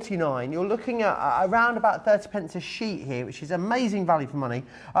 $57.49. You're looking at around about 30 pence a sheet here, which is amazing value for money.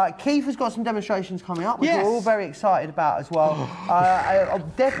 Keith has got some demonstrations coming up, which we're all very excited about as well.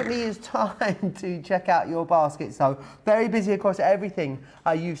 Definitely is time to check out your baskets, though. Very busy across everything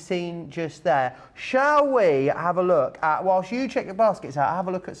you've seen just there. Shall we have a look at, whilst you check your baskets out, have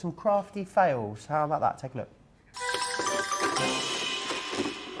a look at some crafty fails? How about that? Take a look.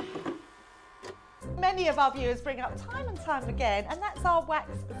 Many of our viewers bring up time and time again, and that's our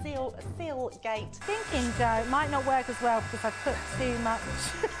wax seal gate. Thinking, Joe, it might not work as well because I've put too much.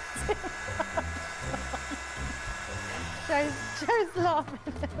 Joe's laughing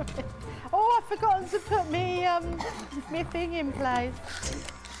at me. Oh, I've forgotten to put me thing in place.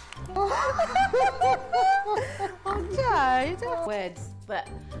 Oh, Joe. Words, but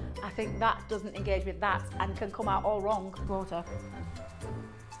I think that doesn't engage with that and can come out all wrong. Water.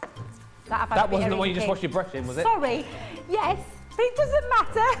 That wasn't the one you just washed your brush in, was it? Sorry. Yes, but it doesn't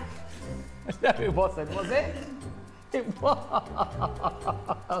matter. No, it wasn't, was it? It was.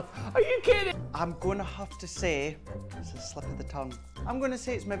 Are you kidding? I'm going to have to say, it's a slip of the tongue. I'm going to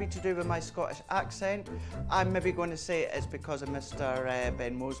say it's maybe to do with my Scottish accent. I'm maybe going to say it's because of Mr.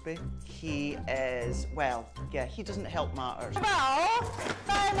 Ben Mosby. He is, well, yeah, he doesn't help matters.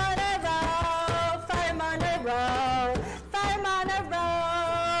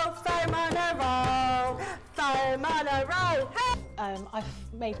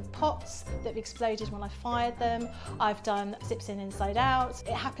 I've made pots that have exploded when I fired them. I've done zips in inside out.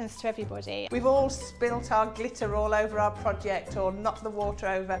 It happens to everybody. We've all spilt our glitter all over our project or knocked the water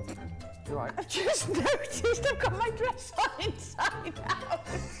over. Right. I've just noticed I've got my dress on inside out.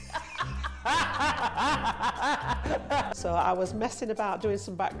 So I was messing about doing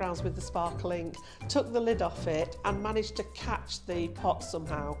some backgrounds with the sparkling, took the lid off it and managed to catch the pot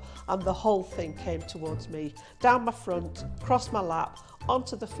somehow, and the whole thing came towards me, down my front, across my lap,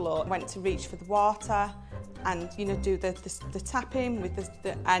 onto the floor. Went to reach for the water and, you know, do the tapping with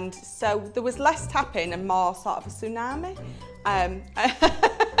and so there was less tapping and more sort of a tsunami.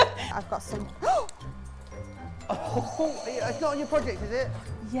 I've got some... Oh, it's not on your project, is it?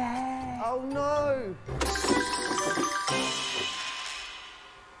 Yeah. Oh no!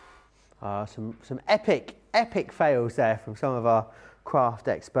 Some epic fails there from some of our craft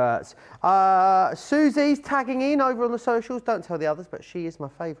experts. Susie's tagging in over on the socials. Don't tell the others, but she is my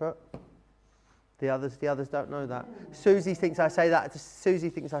favourite. The others don't know that. Susie thinks I say that. Susie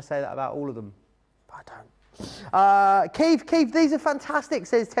thinks I say that about all of them. But I don't. Keith, these are fantastic,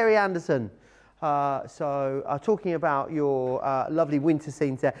 says Terry Anderson. Talking about your lovely winter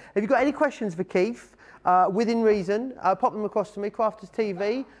scenes there. Have you got any questions for Keith? Within reason, pop them across to me, Crafters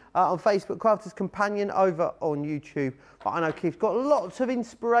TV, on Facebook, Crafters Companion over on YouTube. But I know Keith's got lots of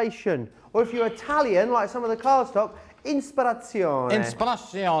inspiration. Or if you're Italian, like some of the cardstock, Inspirazione.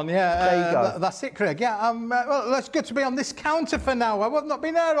 Inspiration, yeah. There you go. That's it, Craig. Yeah, well, it's good to be on this counter for now. I've not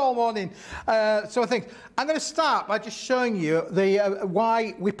been there all morning. So I think I'm going to start by just showing you the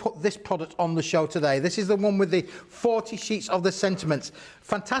why we put this product on the show today. This is the one with the 40 sheets of the sentiments.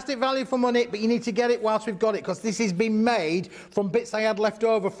 Fantastic value for money, but you need to get it whilst we've got it, because this has been made from bits I had left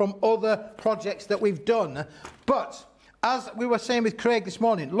over from other projects that we've done. But as we were saying with Craig this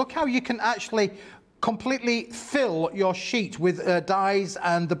morning, look how you can actually completely fill your sheet with dies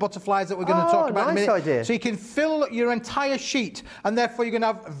and the butterflies that we're going to talk about in a minute. Idea. So you can fill your entire sheet, and therefore you're going to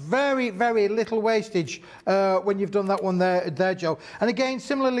have very, very little wastage when you've done that one there, Joe. And again,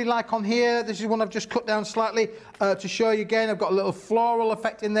 similarly like on here, this is one I've just cut down slightly to show you again. I've got a little floral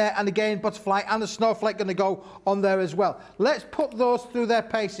effect in there, and again, butterfly and a snowflake going to go on there as well. Let's put those through their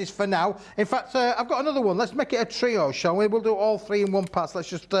paces for now. In fact, I've got another one. Let's make it a trio, shall we? We'll do all three in one pass. Let's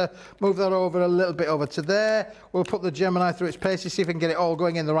just move that over a little bit over to there. We'll put the Gemini through its paces, see if we can get it all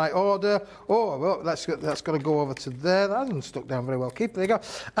going in the right order. Oh, well, that's got to go over to there. That hasn't stuck down very well. Keep, there you go.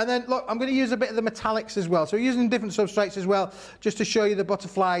 And then, look, I'm going to use a bit of the metallics as well. So we're using different substrates as well, just to show you the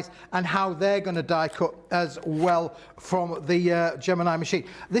butterflies and how they're going to die cut as well from the Gemini machine.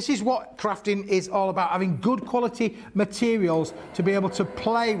 This is what crafting is all about, having good quality materials to be able to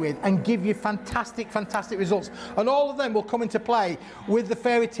play with and give you fantastic, fantastic results. And all of them will come into play with the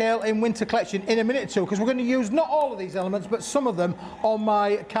Fairy Tale in Winter collection in a minute or two, because we're going to use not all of these elements, but some of them on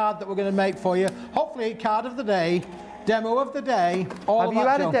my card that we're going to make for you. Hopefully, card of the day, demo of the day. Have you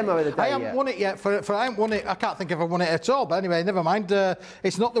had a demo of the day? I haven't won it yet. I haven't won it. I can't think if I've won it at all. But anyway, never mind.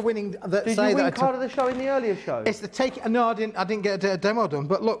 It's not the winning that Did say you win that. card of the show in the earlier show? It's the take. No, I didn't get a demo done.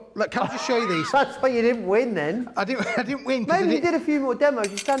 But look, can I just show you these? That's why you didn't win then. I didn't win. Maybe you did a few more demos.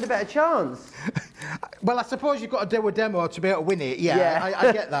 You stand a better chance. Well, I suppose you've got to do a demo to be able to win it. Yeah.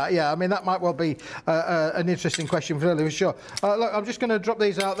 I get that. Yeah, I mean that might well be an interesting question for sure. Look, I'm just going to drop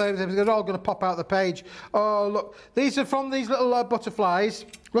these out there. They're all going to pop out the page. Oh, look, these are from these little butterflies.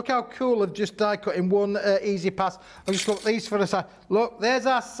 Look how cool I've just die cut in one easy pass. I'll just look these for a side. Look, there's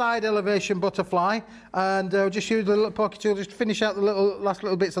our side elevation butterfly, and I'll just use the little pocket tool just to finish out the last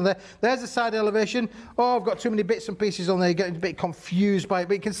little bits on there. There's the side elevation. Oh, I've got too many bits and pieces on there. You're getting a bit confused by it,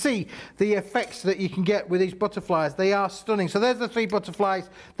 but you can see the effects that you can get with these butterflies. They are stunning. So there's the three butterflies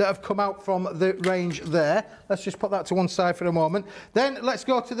that have come out from the range there. Let's just put that to one side for a moment. Then let's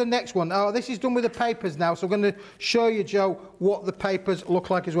go to the next one. Oh, this is done with the papers now, so I'm going to show you, Joe, what the papers look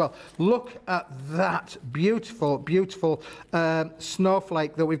like as well. Look at that beautiful, beautiful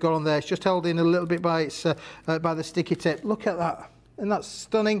snowflake that we've got on there. It's just held in a little bit by its by the sticky tape. Look at that, and that's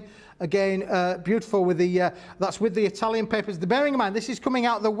stunning. Again, beautiful with the that's with the Italian papers. Bearing in mind, this is coming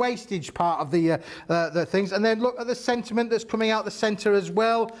out the wastage part of the things, and then look at the sentiment that's coming out the centre as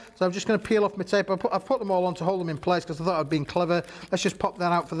well. So I'm just going to peel off my tape. I've put them all on to hold them in place because I thought I'd been clever. Let's just pop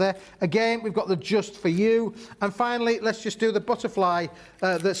that out for there. Again, we've got the just for you, and finally, let's just do the butterfly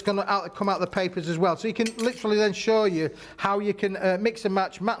that's going to come out the papers as well. So you can literally then show you how you can mix and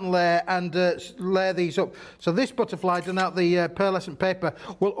match, mat and layer, and layer these up. So this butterfly done out the pearlescent paper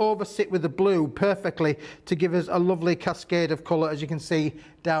will over sit with the blue perfectly to give us a lovely cascade of colour, as you can see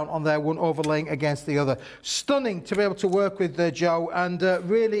down on there, one overlaying against the other. Stunning to be able to work with there, Joe, and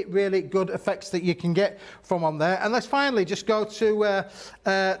really, really good effects that you can get from on there. And let's finally just go to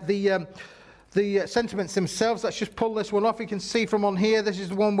the sentiments themselves. Let's just pull this one off. You can see from on here, this is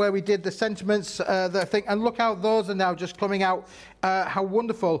the one where we did the sentiments, the thing, and look how those are now just coming out. How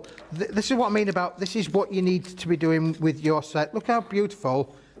wonderful. This is what I mean about, this is what you need to be doing with your set. Look how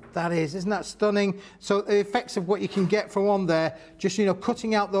beautiful that is. Isn't that stunning? So the effects of what you can get from on there, just, you know,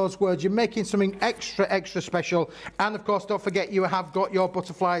 cutting out those words, you're making something extra, extra special. And of course, don't forget, you have got your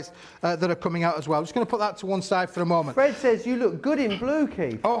butterflies that are coming out as well. I'm just going to put that to one side for a moment. Fred says you look good in blue,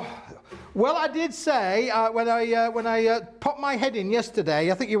 Keith. Oh, well, I did say when I popped my head in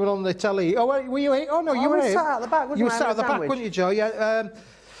yesterday. I think you were on the telly. Oh, were you here? Oh no, you were here. Sat at the back. You were sat at the back, weren't you, Joe? Yeah.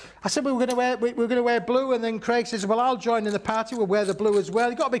 I said we were going to wear blue, and then Craig says, "Well, I'll join in the party. We'll wear the blue as well."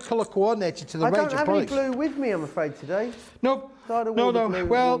 You've got to be colour coordinated to the range of products. I don't have any blue with me, I'm afraid, today. No.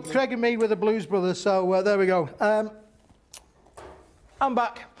 Well, Craig and me were the Blues Brothers, so there we go. I'm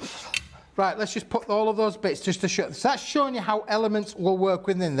back. Right, let's just put all of those bits just to show. So that's showing you how elements will work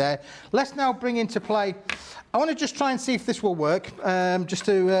within there. Let's now bring into play. I want to just try and see if this will work, just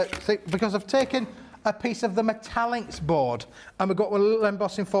to think, because I've taken a piece of the metallics board, and we've got a little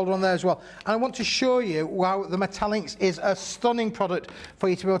embossing folder on there as well. And I want to show you how the metallics is a stunning product for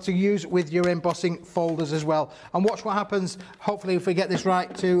you to be able to use with your embossing folders as well. And watch what happens, hopefully, if we get this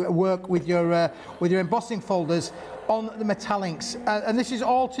right, to work with your embossing folders on the metallics. And this is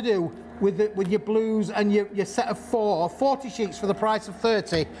all to do with your blues and your set of 40 sheets for the price of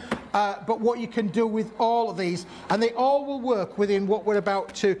 30. But what you can do with all of these, and they all will work within what we're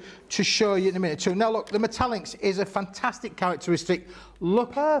about to show you in a minute too. Now look, the metallics is a fantastic characteristic.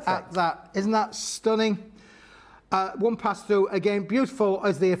 Look at that. Isn't that stunning? One pass through, again, beautiful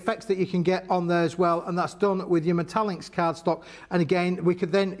as the effects that you can get on there as well, and that's done with your metallics cardstock. And again, we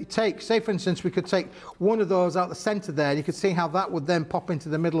could then take, say for instance, we could take one of those out the centre there, and you could see how that would then pop into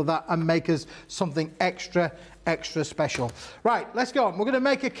the middle of that and make us something extra special. Right, let's go on. We're going to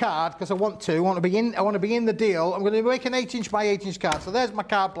make a card because I want to be in the deal. I'm going to make an 8" by 8" card. So there's my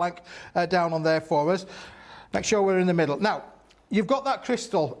card blank down on there for us. Make sure we're in the middle. Now, you've got that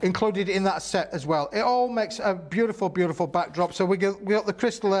crystal included in that set as well. It all makes a beautiful, beautiful backdrop. So we got the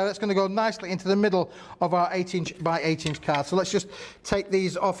crystal there. That's going to go nicely into the middle of our 8" by 8" card. So let's just take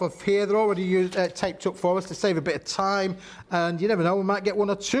these off of here. They're already taped up for us to save a bit of time. And you never know, we might get 1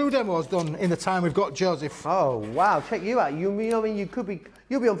 or 2 demos done in the time we've got, Joseph. Oh, wow. Check you out.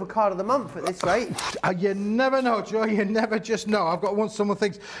 You'll be on for card of the month at this rate. You never know, Joe. You never just know. I've got some of the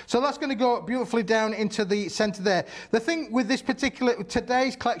things. So that's going to go beautifully down into the centre there. The thing with this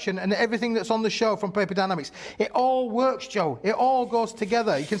today's collection and everything that's on the show from Paper Dienamics, it all works, Joe. It all goes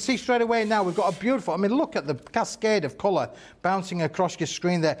together. You can see straight away now we've got a beautiful, I mean, look at the cascade of colour bouncing across your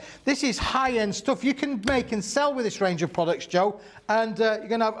screen there. This is high-end stuff. You can make and sell with this range of products, Joe, and you're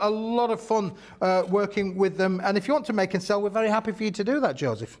going to have a lot of fun working with them. And if you want to make and sell, we're very happy for you to do that,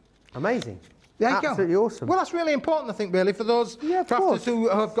 Joseph. Amazing. There you go. Absolutely awesome. Well, that's really important, I think, really, for those crafters who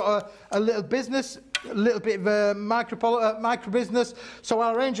have got a little business, a little bit of a micro business. So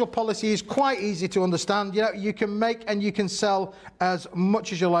our angel policy is quite easy to understand. You know, you can make and you can sell as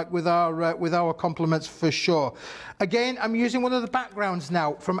much as you like with our compliments for sure. Again, I'm using one of the backgrounds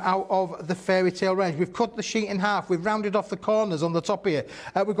now from out of the fairy tale range. We've cut the sheet in half. We've rounded off the corners on the top here.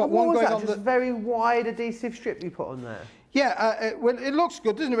 We've got one going on the very wide adhesive strip you put on there. Yeah, well, it looks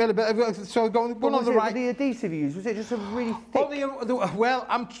good, doesn't it, really? But so going one on the right. The adhesive you used, was it just a really thick? Well,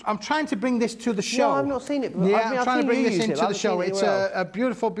 I'm trying to bring this to the show. No, I've not seen it. Yeah, I'm trying to bring this into the show. It's a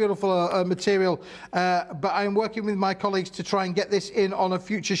beautiful, beautiful material. But I'm working with my colleagues to try and get this in on a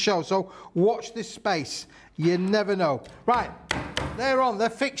future show. So watch this space. You never know. Right, they're on. They're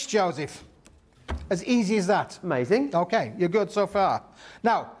fixed, Joseph. As easy as that. Amazing. Okay, you're good so far.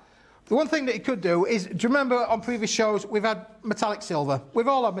 Now, the one thing that you could do is, do you remember on previous shows we've had metallic silver? We've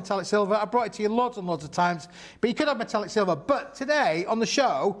all had metallic silver. I brought it to you loads and loads of times, but you could have metallic silver. But today on the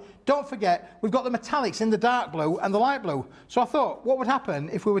show, don't forget, we've got the metallics in the dark blue and the light blue. So I thought, what would happen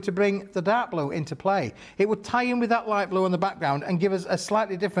if we were to bring the dark blue into play? It would tie in with that light blue in the background and give us a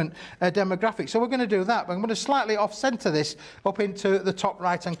slightly different demographic. So we're going to do that. But I'm going to slightly off-centre this up into the top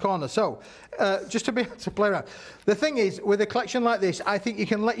right-hand corner. So just to be able to play around. The thing is, with a collection like this, I think you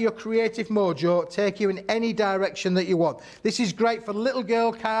can let your creative mojo take you in any direction that you want. This is great for little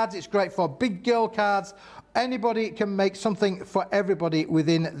girl cards. It's great for big girl cards. Anybody can make something for everybody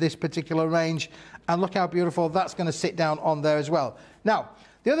within this particular range. And look how beautiful that's going to sit down on there as well. Now,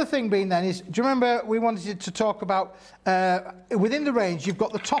 The other thing being then is, do you remember we wanted to talk about, within the range, you've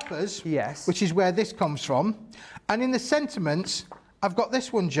got the toppers, yes, which is where this comes from. And in the sentiments, I've got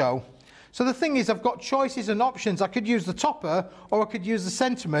this one, Joe. So the thing is, I've got choices and options. I could use the topper or I could use the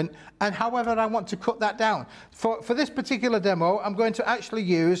sentiment, and however I want to cut that down. For this particular demo, I'm going to actually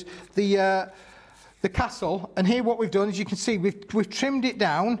use the castle, and here what we've done is, you can see we've trimmed it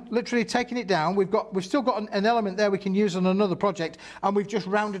down, literally taken it down. We've still got an element there we can use on another project, and we've just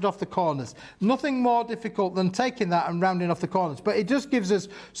rounded off the corners. Nothing more difficult than taking that and rounding off the corners, but it just gives us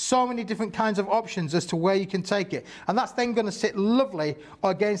so many different kinds of options as to where you can take it, and that's then going to sit lovely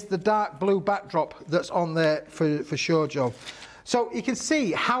against the dark blue backdrop that's on there for sure, Joe. So you can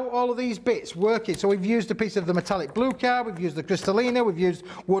see how all of these bits work it. So we've used a piece of the metallic blue card, we've used the crystallina, we've used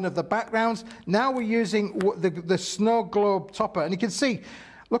one of the backgrounds. Now we're using the snow globe topper, and you can see,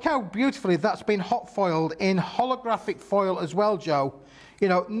 look how beautifully that's been hot foiled in holographic foil as well, Joe. You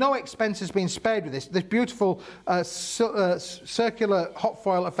know, no expense has been spared with this. This beautiful circular hot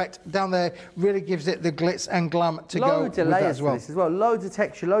foil effect down there really gives it the glitz and glam to go with that as well. Loads of layers for this as well, loads of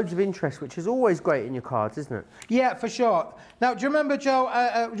texture, loads of interest, which is always great in your cards, isn't it? Yeah, for sure. Now, do you remember, Joe,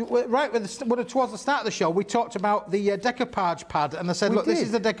 right towards the start of the show, we talked about the decoupage pad, and I said, look, this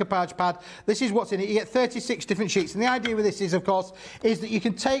is the decoupage pad, this is what's in it. You get 36 different sheets, and the idea with this is, of course, is that you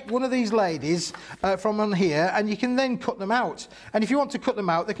can take one of these ladies from on here, and you can then cut them out. And if you want to cut them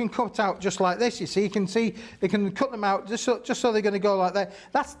out, they can cut out just like this, you see. You can see they can cut them out just so they're going to go like that.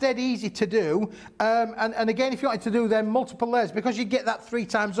 That's dead easy to do. And again, if you wanted to do then multiple layers, because you get that 3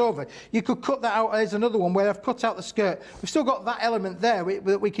 times over, you could cut that out as another one where I've cut out the skirt. We've still got that element there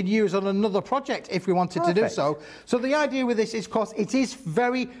that we could use on another project if we wanted to do so. So the idea with this is, of course, it is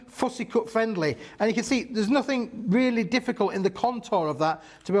very fussy cut friendly, and you can see there's nothing really difficult in the contour of that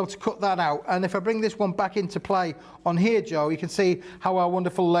to be able to cut that out. And if I bring this one back into play on here, Joe, you can see how our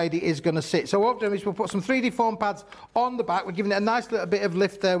wonderful lady is going to sit. So what we're doing is we'll put some 3D foam pads on the back. We're giving it a nice little bit of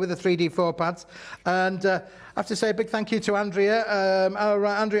lift there with the 3D foam pads. And I have to say a big thank you to Andrea,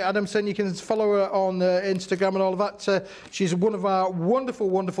 Andrea Adamson. You can follow her on Instagram and all of that. She's one of our wonderful,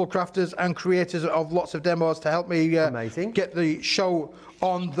 wonderful crafters and creators of lots of demos to help me get the show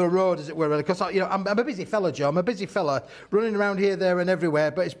on the road, as it were, because you know, I'm a busy fella, Joe. I'm a busy fella, running around here, there and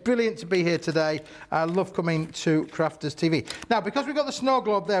everywhere, but it's brilliant to be here today. I love coming to Crafters TV. Now, because we've got the snow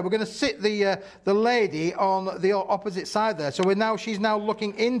globe there, we're going to sit the lady on the opposite side there. So she's now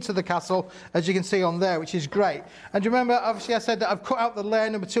looking into the castle, as you can see on there, which is great. And you remember, obviously, I said that I've cut out the layer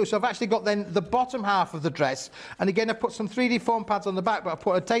number 2, so I've actually got then the bottom half of the dress. And again, I've put some 3D foam pads on the back, but I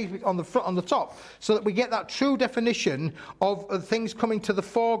put a tape on the front, on the top, so that we get that true definition of things coming to the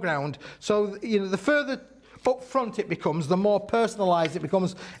foreground. So, you know, the further up front it becomes, the more personalised it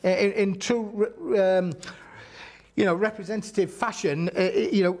becomes in true you know, representative fashion.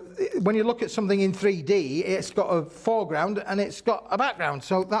 You know, when you look at something in 3D, it's got a foreground and it's got a background.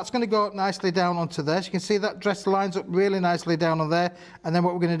 So that's going to go nicely down onto there. So you can see that dress lines up really nicely down on there. And then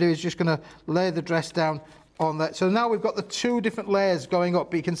what we're going to do is just going to lay the dress down on that. So now we've got the 2 different layers going up,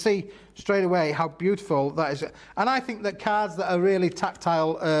 but you can see straight away how beautiful that is. And I think that cards that are really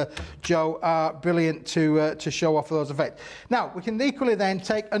tactile, Joe, are brilliant to show off those effects. Now, we can equally then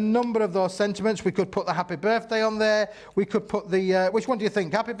take a number of those sentiments. We could put the happy birthday on there. We could put the, which one do you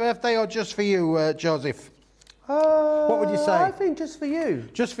think? Happy birthday or just for you, Joseph? What would you say? I think just for you.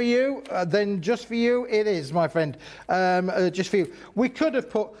 Just for you? Then just for you it is, my friend. Just for you. We could have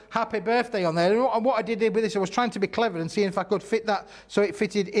put happy birthday on there. And what I did with this, I was trying to be clever and seeing if I could fit that so it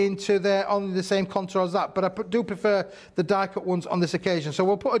fitted into there on the same contour as that. But I do prefer the die-cut ones on this occasion. So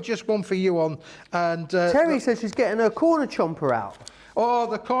we'll put just one for you on. And Terry says she's getting her corner chomper out. Oh,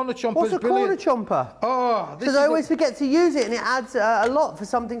 the corner chomper. What's a corner chomper? Oh, because I always forget to use it, and it adds a lot for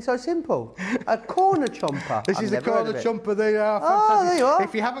something so simple. A corner chomper. This is the corner chomper. They are fantastic. Oh, there you are.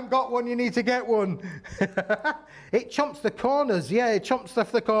 If you haven't got one, you need to get one. It chomps the corners. Yeah, it chomps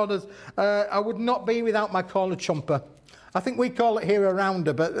off the corners. I would not be without my corner chomper. I think we call it here a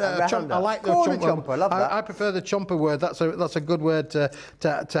rounder, but I like the chomper. I love that. I prefer the chomper word. That's a good word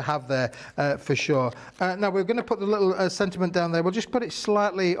to have there for sure. Now we're going to put the little sentiment down there. We'll just put it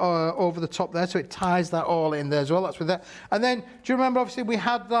slightly over the top there, so it ties that all in there as well. That's with that. And then, do you remember? Obviously, we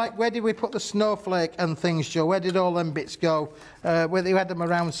had where did we put the snowflake and things, Joe? Where did all them bits go? Whether you had them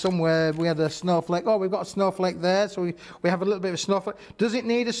around somewhere, we had a snowflake. Oh, we've got a snowflake there, so we have a little bit of a snowflake. Does it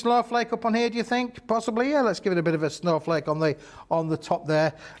need a snowflake up on here, do you think? Possibly, yeah. Let's give it a bit of a snowflake on the top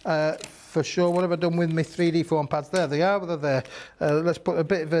there, for sure. What have I done with my 3D foam pads? There they are, they're there. Let's put a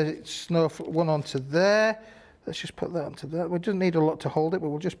bit of a snow one onto there. Let's just put that onto that. We don't need a lot to hold it, but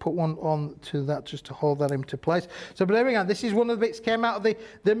we'll just put one on to that just to hold that into place. So but there we go. This is one of the bits came out of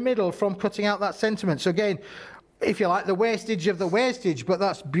the middle from cutting out that sentiment. So again, if you like, the wastage of the wastage, but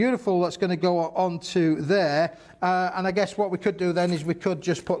that's beautiful. That's going to go onto there. And I guess what we could do then is we could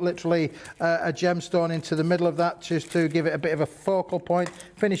just put literally a gemstone into the middle of that just to give it a bit of a focal point.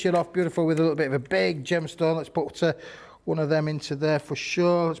 Finish it off beautiful with a little bit of a big gemstone. Let's put one of them into there for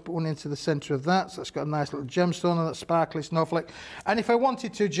sure. Let's put one into the centre of that. So that's got a nice little gemstone on that sparkly snowflake. And if I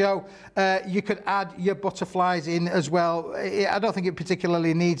wanted to, Joe, you could add your butterflies in as well. I don't think it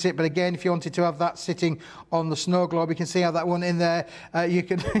particularly needs it, but again, if you wanted to have that sitting on the snow globe, you can see how that one in there, you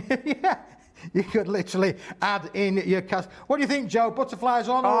can, yeah. You could literally add in your cast. What do you think, Joe? Butterflies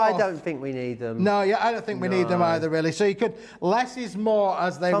on or off? I don't think we need them. No, yeah, I don't think we need them either, really. So you could, less is more,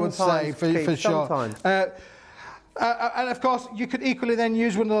 as they would say, for sure. Sometimes. And of course, you could equally then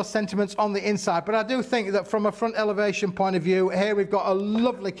use one of those sentiments on the inside. But I do think that from a front elevation point of view, here we've got a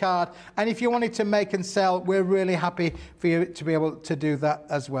lovely card. And if you wanted to make and sell, we're really happy for you to be able to do that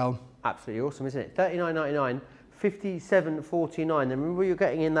as well. Absolutely awesome, isn't it? $39.99, $57.49. And remember, you're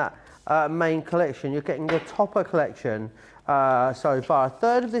getting in that main collection. You're getting the topper collection so far. A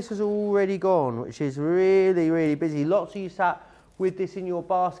third of this has already gone, which is really, really busy. Lots of you sat with this in your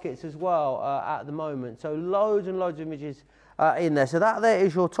baskets as well at the moment. So loads and loads of images in there. So that there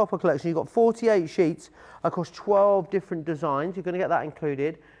is your topper collection. You've got 48 sheets across 12 different designs. You're going to get that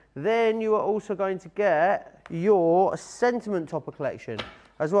included. Then you are also going to get your sentiment topper collection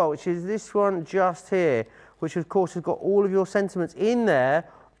as well, which is this one just here, which of course has got all of your sentiments in there,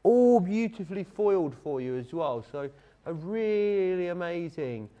 all beautifully foiled for you as well. So a really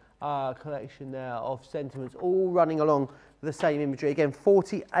amazing collection there of sentiments, all running along the same imagery. Again,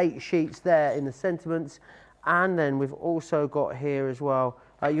 48 sheets there in the sentiments. And then we've also got here as well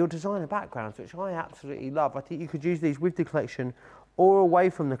your designer backgrounds, which I absolutely love. I think you could use these with the collection or away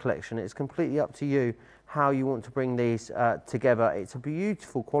from the collection. It's completely up to you how you want to bring these together. It's a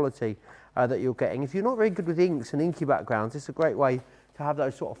beautiful quality that you're getting. If you're not very good with inks and inky backgrounds, it's a great way to have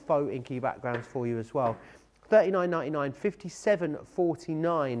those sort of faux inky backgrounds for you as well. $39.99,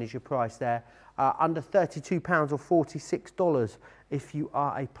 $57.49 is your price there. Under £32 or $46 if you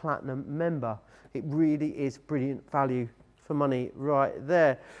are a platinum member. It really is brilliant value for money right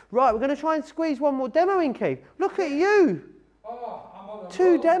there. Right, we're going to try and squeeze one more demo in, Keith. Look at you. Oh,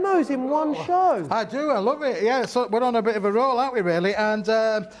 two demos in one show. I do, I love it. Yeah, so we're on a bit of a roll, aren't we, really? And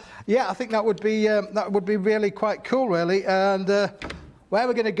yeah, I think that would be really quite cool, really. And where are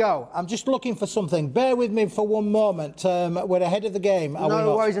we going to go? I'm just looking for something. Bear with me for one moment. We're ahead of the game.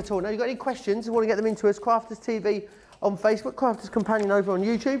 No worries at all. Now, you've got any questions? You want to get them into us? Crafters TV on Facebook, Crafters Companion over on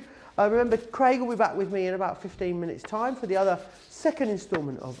YouTube. Remember, Craig will be back with me in about 15 minutes' time for the other second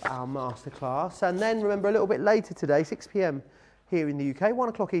instalment of our masterclass. And then, remember, a little bit later today, 6 p.m. here in the UK, 1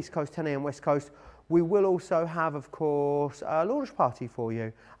 o'clock East Coast, 10 a.m. West Coast, we will also have, of course, a launch party for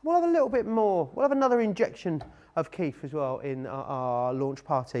you. We'll have a little bit more. We'll have another injection of Keith as well in our launch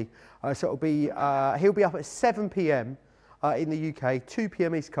party. So it'll be, he'll be up at 7 p.m. In the UK, 2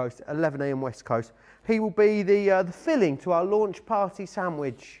 p.m. East Coast, 11 a.m. West Coast. He will be the filling to our launch party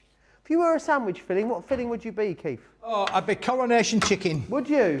sandwich. If you were a sandwich filling, what filling would you be, Keith? Oh, I'd be coronation chicken. Would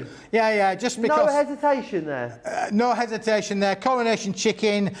you? Yeah, yeah, just because... No hesitation there? No hesitation there. Coronation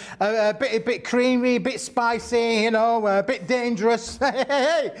chicken, a bit creamy, a bit spicy, you know, a bit dangerous.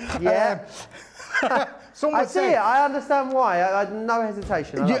 Yeah. I see it. I understand why. I had no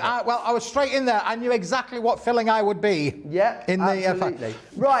hesitation. Well, I was straight in there. I knew exactly what filling I would be. Yeah, absolutely.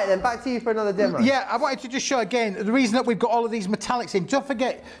 Right, then, back to you for another demo. Yeah, I wanted to just show again the reason that we've got all of these metallics in. Don't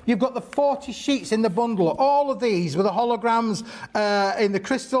forget, you've got the 40 sheets in the bundle. All of these with the holograms in the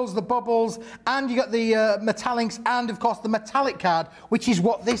crystals, the bubbles, and you got the metallics and, of course, the metallic card, which is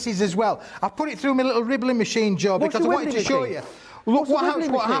what this is as well. I've put it through my little ribbling machine, Joe, because I wanted to show you. Look what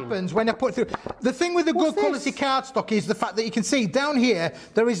happens when I put it through. The thing with the good quality cardstock is the fact that you can see down here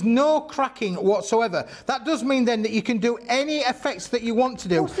there is no cracking whatsoever. That does mean then that you can do any effects that you want to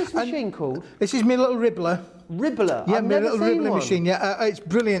do. What's this machine called? This is my little ribbler. Ribbler? Yeah, my little ribbling machine. Yeah, it's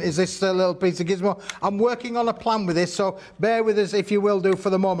brilliant. Is this little piece of gizmo? I'm working on a plan with this, so bear with us if you will do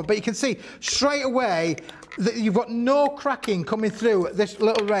for the moment. But you can see straight away that you've got no cracking coming through this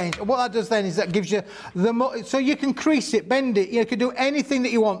little range. And what that does then is that gives you the so you can crease it, bend it. You can do anything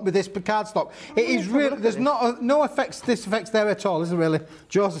that you want with this cardstock. It is really there's no effects. This effects there at all, isn't it? Really?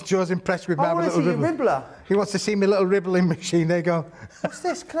 Joe's impressed with my little ribbler. He wants to see my little ribbling machine. There you go. What's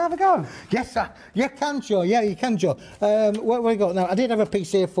this? Can I have a go? Yes, sir. You can, Joe. Yeah, you can, Joe. What have we got now? I did have a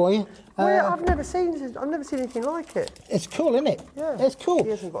piece here for you. Well, I've never seen anything like it. It's cool, isn't it? Yeah. It's cool. He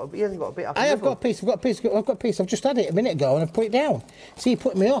hasn't got a bit. I have got a piece. I've got a piece. I've just had it a minute ago and I've put it down. See, you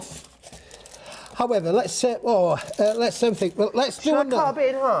put me off. However, let's think. Well, let's do another. Cut a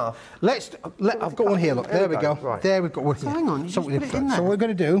bit in half. I've got one here. Look, there we go. Right. There we've got one. So hang on. So what we're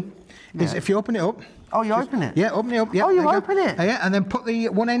going to do is, if you open it up. Oh, you open it? Yeah, open it up. Yeah, oh, you open it? Yeah, and then put the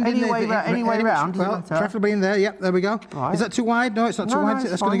one end in there. Any way round? Well, preferably in there. Yeah, there we go. Right. Is that too wide? No, it's not too wide.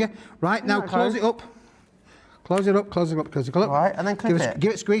 That's going to get right now. Close it up. Close it up. Close it up. Close it up. Right, and then clip it.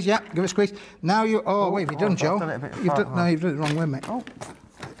 Give it a squeeze. Yeah, give it a squeeze. Now you. Oh, wait, have you done, Joe? You've done. No, you've done it the wrong way, mate. Oh.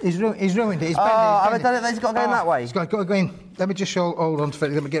 He's ruined it. He's have I done it? He's got to go in that way. He's got to go in. Let me just hold on to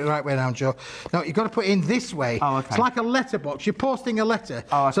it. Let me get it the right way around, Joe. No, you've got to put it in this way. Oh, okay. It's like a letterbox. You're posting a letter.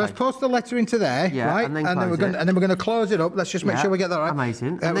 Oh, okay. So let's post the letter into there, right? And then we're going to close it up. Let's just make sure we get that right.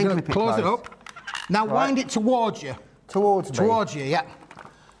 Amazing. And then clip it close it up. Now wind it towards you. Towards me. Towards you, yeah.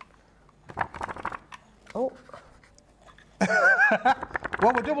 Oh.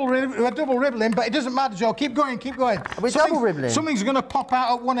 Well, we're double ribbling, but it doesn't matter, Joe. Keep going, keep going. Are we double ribbling? Something's going to pop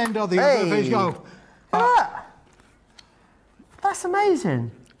out at one end or the other. There you go. That's amazing.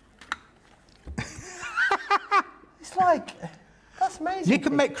 It's like, that's amazing. You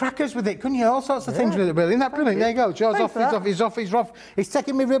can make crackers with it, couldn't you? All sorts of things with it, really. Isn't that brilliant? There you go. Joe's off, he's off. He's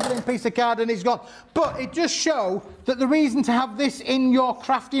taking me ribbling piece of card and he's gone. But it does show that the reason to have this in your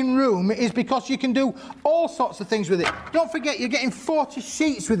crafting room is because you can do all sorts of things with it. Don't forget, you're getting 40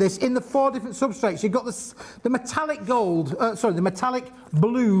 sheets with this in the 4 different substrates. You've got the metallic gold, the metallic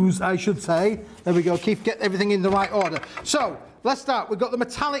blues, I should say. There we go. Get everything in the right order. So, let's start. We've got the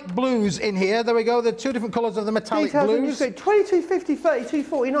metallic blues in here. There we go. The 2 different colours of the metallic blues. 22.50,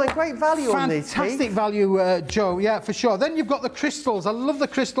 32.49. Great value on these. Fantastic value, Joe. Yeah, for sure. Then you've got the crystals. I love the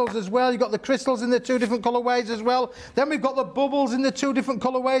crystals as well. You've got the crystals in the 2 different colourways as well. Then we've got the bubbles in the 2 different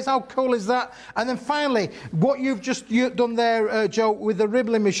colourways. How cool is that? And then finally, what you've just done there, Joe, with the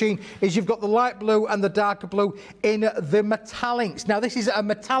ribbling machine is you've got the light blue and the darker blue in the metallics. Now, this is a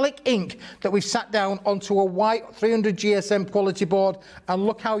metallic ink that we've sat down onto a white 300 GSM quality board, and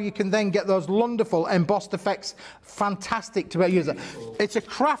look how you can then get those wonderful embossed effects. Fantastic to use it. It's a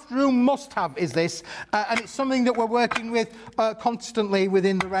craft room must-have, is this, and it's something that we're working with constantly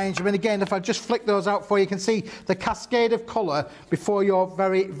within the range. I mean, again, if I just flick those out for you, you can see the cascade of colour before your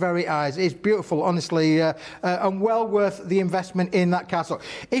very, very eyes. It's beautiful, honestly, and well worth the investment in that cardstock.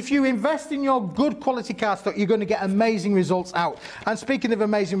 If you invest in your good quality cardstock, you're going to get amazing results out. And speaking of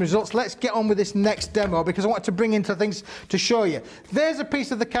amazing results, let's get on with this next demo, because I want to bring into things to show you. There's a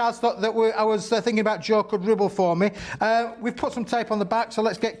piece of the cardstock that I was thinking about Joe could ribble for me. We've put some tape on the back, so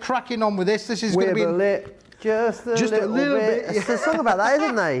let's get cracking on with this. This is going to be... Just a little bit. There's a song about that,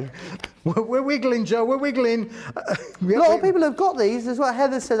 isn't there? We're wiggling, Joe, we're wiggling. A lot of people have got these. That's what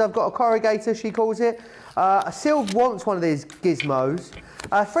Heather says. I've got a corrugator, she calls it. Sylv wants one of these gizmos.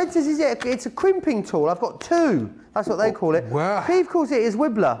 Fred says it's a crimping tool. I've got 2. That's what they call it. Wow. Steve calls it his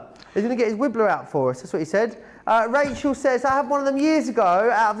wibbler. He's going to get his wibbler out for us. That's what he said. Rachel says, I had one of them years ago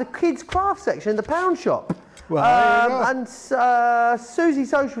out of the kids' craft section in the pound shop. Well, and Susie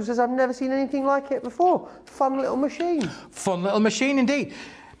Social says, I've never seen anything like it before. Fun little machine. Fun little machine indeed.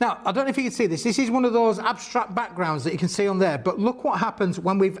 Now, I don't know if you can see this. This is one of those abstract backgrounds that you can see on there. But look what happens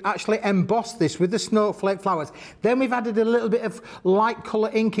when we've actually embossed this with the snowflake flowers. Then we've added a little bit of light colour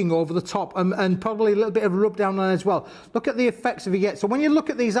inking over the top and probably a little bit of rub down on it as well. Look at the effects that you get. So when you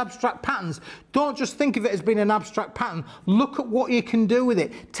look at these abstract patterns, don't just think of it as being an abstract pattern. Look at what you can do with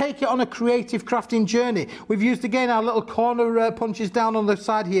it. Take it on a creative crafting journey. We've used, again, our little corner punches down on the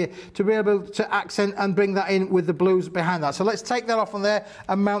side here to be able to accent and bring that in with the blues behind that. So let's take that off on there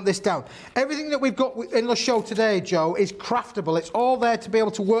and mount this down. Everything that we've got in the show today, Joe, is craftable. It's all there to be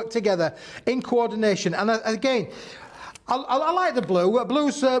able to work together in coordination. And again, I like the blue.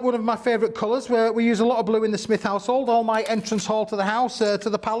 Blue's one of my favourite colours. We use a lot of blue in the Smith household. All my entrance hall to the house, to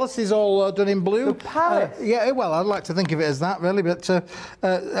the palace, is all done in blue. The palace? Yeah, well, I'd like to think of it as that, really. But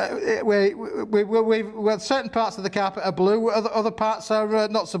certain parts of the carpet are blue. Other parts are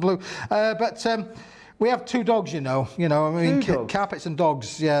not so blue. We have 2 dogs, you know. I mean, carpets and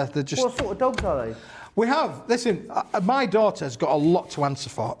dogs. Yeah, they're just. What sort of dogs are they? We have. Listen, my daughter's got a lot to answer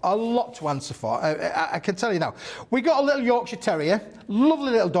for. A lot to answer for. I can tell you now. We got a little Yorkshire Terrier,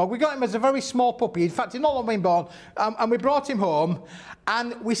 lovely little dog. We got him as a very small puppy. In fact, he'd not long been born, and we brought him home,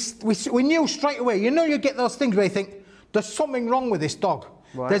 and we knew straight away. You know, you get those things where you think there's something wrong with this dog.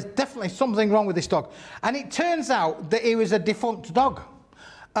 Right. There's definitely something wrong with this dog, and it turns out that he was a defunct dog,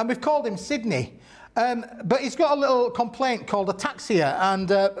 and we've called him Sydney. But he's got a little complaint called ataxia,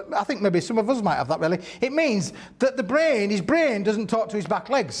 and I think maybe some of us might have that, really. It means that his brain doesn't talk to his back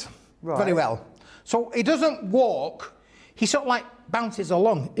legs. very well. So he doesn't walk, he sort of like bounces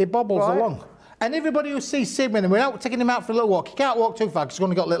along, he bobbles along. And everybody who sees Sid when we're out taking him out for a little walk, he can't walk too far because he's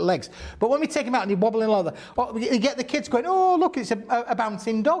only got little legs. But when we take him out and he's wobbling like that, you get the kids going, oh, look, it's a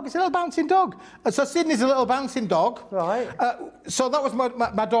bouncing dog. It's a little bouncing dog. And so Sydney's a little bouncing dog. Right. So that was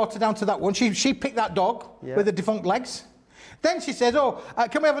my daughter down to that one. She picked that dog with the defunct legs. Then she says, oh,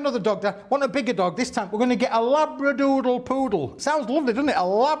 can we have another dog, Dad? Want a bigger dog this time? We're going to get a Labradoodle poodle. Sounds lovely, doesn't it? A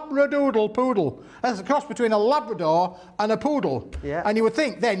Labradoodle poodle. That's a cross between a Labrador and a poodle. Yeah. And you would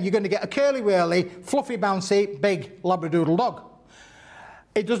think then you're going to get a curly-whirly, fluffy, bouncy, big Labradoodle dog.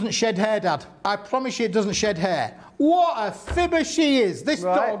 It doesn't shed hair, Dad. I promise you it doesn't shed hair. What a fibber she is. This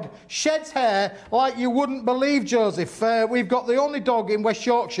dog sheds hair like you wouldn't believe, Joseph. We've got the only dog in West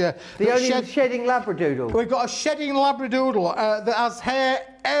Yorkshire. The only shedding Labradoodle? We've got a shedding Labradoodle that has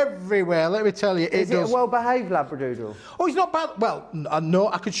hair everywhere, let me tell you. Is it a well-behaved Labradoodle? Oh, he's not bad. Well, no,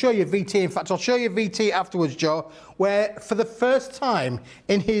 I could show you VT. In fact, I'll show you VT afterwards, Joe, where for the first time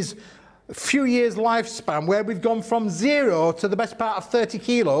in his few years lifespan, where we've gone from 0 to the best part of 30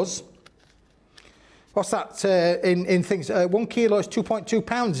 kilos. What's that in things? 1 kilo is 2.2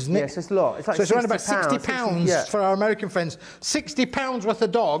 pounds, isn't it? Yes, it's a lot. It's like so it's around about 60 pounds for our American friends. 60 pounds worth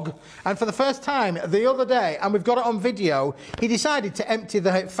of dog. And for the first time the other day, and we've got it on video, he decided to empty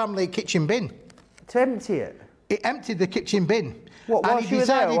the family kitchen bin. To empty it? He emptied the kitchen bin. What, while she was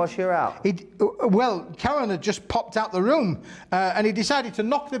there or while she was out? Well, Karen had just popped out the room and he decided to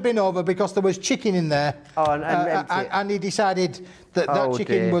knock the bin over because there was chicken in there. Oh, and empty it. And he decided that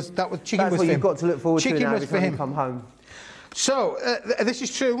chicken was for him. That's what you've got to look forward to now every time you come home. So, this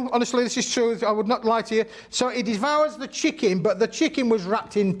is true. Honestly, this is true. I would not lie to you. So, he devours the chicken, but the chicken was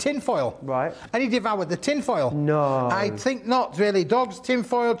wrapped in tin foil. Right. And he devoured the tin foil. No. I think not, really. Dogs, tin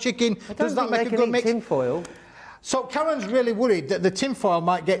foil, chicken. Does that make a good mix? Tin foil. So Karen's really worried that the tinfoil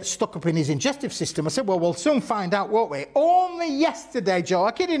might get stuck up in his digestive system. I said, well, we'll soon find out, won't we? Only yesterday, Joe,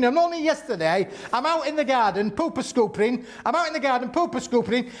 I'm kidding him, only yesterday, I'm out in the garden pooper scoopering,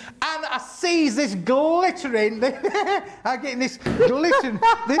 and I sees this glittering, I'm getting this glittering,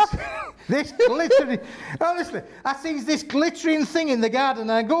 this glittering, honestly, I sees this glittering thing in the garden,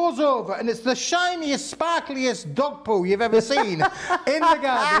 and I goes over, and it's the shiniest, sparkliest dog poo you've ever seen in the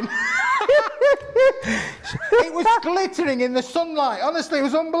garden. It was glittering in the sunlight. Honestly, it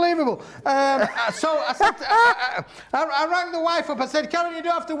was unbelievable. So I said, I rang the wife up. I said, Karen, you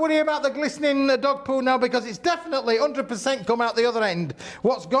don't have to worry about the glistening dog poo now because it's definitely 100% come out the other end.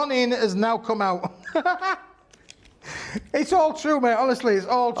 What's gone in has now come out. It's all true, mate. Honestly, it's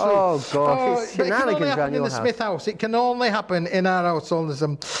all true. Oh, gosh. It's shenanigans around your house. It can only happen in the Smith house. It can only happen in our household.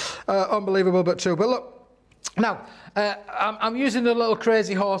 Unbelievable, but true. But look, now, I'm using the little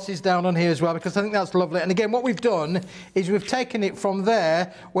crazy horses down on here as well because I think that's lovely. And again, what we've done is we've taken it from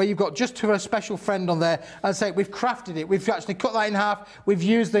there where you've got just to a special friend on there and say we've crafted it. We've actually cut that in half. We've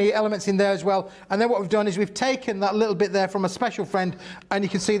used the elements in there as well. And then what we've done is we've taken that little bit there from a special friend and you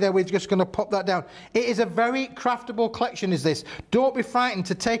can see there we're just going to pop that down. It is a very craftable collection, is this. Don't be frightened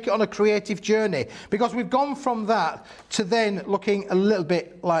to take it on a creative journey because we've gone from that to then looking a little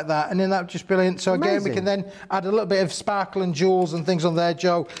bit like that. And then that's just brilliant. So again, we can then add a little bit of sparkle and jewels and things on there,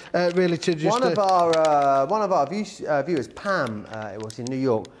 Joe, really to just... One of our viewers, Pam, it was in New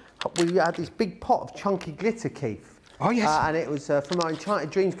York, we had this big pot of chunky glitter, Keith. Oh, yes. And it was from our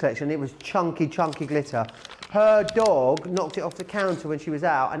Enchanted Dreams collection. It was chunky glitter. Her dog knocked it off the counter when she was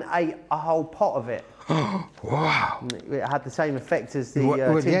out and ate a whole pot of it. Wow. It had the same effect as the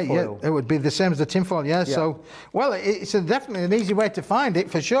tinfoil. Yeah, it would be the same as the tinfoil, yeah. So, well, it's definitely an easy way to find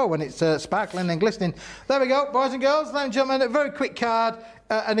it, for sure, when it's sparkling and glistening. There we go, boys and girls, ladies and gentlemen, a very quick card.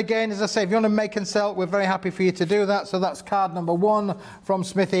 And again, as I say, if you want to make and sell, we're very happy for you to do that. So that's card number 1 from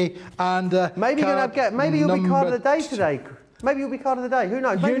Smithy. And maybe you'll be card of the day today. Maybe you'll be card of the day. Who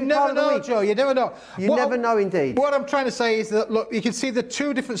knows? Maybe you never know, Joe. You never know. You never know, indeed. What I'm trying to say is that, look, you can see the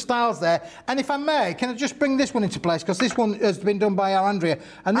 2 different styles there. And if I may, can I just bring this one into place? Because this one has been done by our Andrea.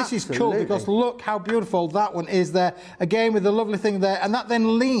 And this is cool because look how beautiful that one is there. Again, with the lovely thing there. And that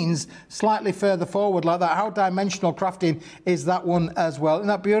then leans slightly further forward like that. How dimensional crafting is that one as well? Isn't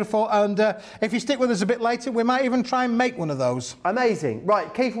that beautiful? And if you stick with us a bit later, we might even try and make one of those. Amazing.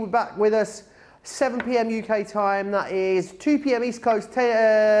 Right, Keith will be back with us 7 p.m. UK time, that is 2 p.m. East Coast,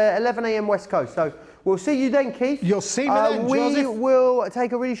 11 a.m. West Coast. So we'll see you then, Keith. You'll see me then, Joseph. We will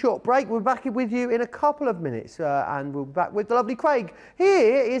take a really short break. We'll be back with you in a couple of minutes and we'll be back with the lovely Craig.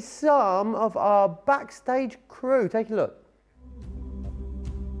 Here is some of our backstage crew. Take a look.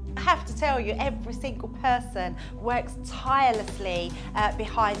 I have to tell you, every single person works tirelessly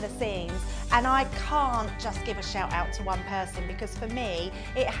behind the scenes, and I can't just give a shout out to one person, because for me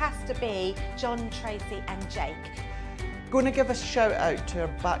it has to be John, Tracy and Jake. Going to give a shout out to our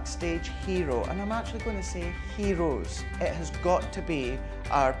backstage hero, and I'm actually going to say heroes. It has got to be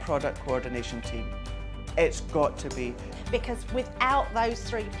our product coordination team. It's got to be. Because without those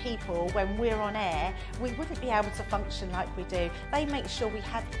three people, when we're on air, we wouldn't be able to function like we do. They make sure we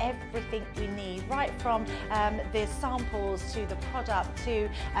have everything we need, right from the samples to the product to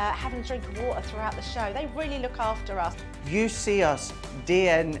having a drink of water throughout the show. They really look after us. You see us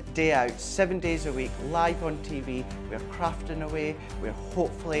day in, day out, 7 days a week, live on TV. We're crafting away, we're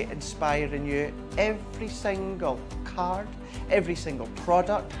hopefully inspiring you. Every single card, every single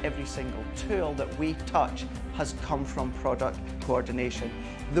product, every single tool that we touch has come from product coordination.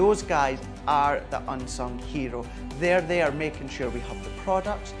 Those guys are the unsung hero. They're there making sure we have the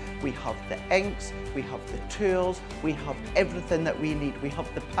products, we have the inks, we have the tools, we have everything that we need. We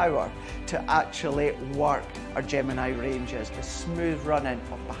have the power to actually work our Gemini ranges. The smooth running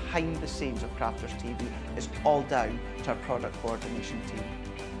of behind the scenes of Crafters TV is all down to our product coordination team.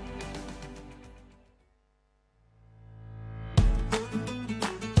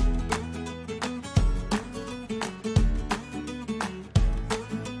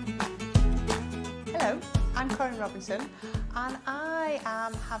 Robinson, and I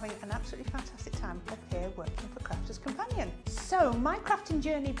am having an absolutely fantastic time up here working for Crafters Companion. So my crafting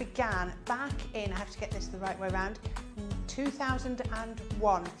journey began back in, I have to get this the right way around,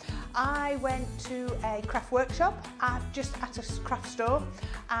 2001. I went to a craft workshop just at a craft store,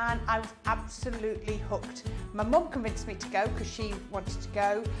 and I was absolutely hooked. My mum convinced me to go because she wanted to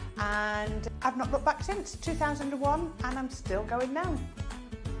go, and I've not looked back since 2001, and I'm still going now.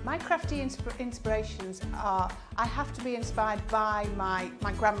 My crafty inspirations are, I have to be inspired by my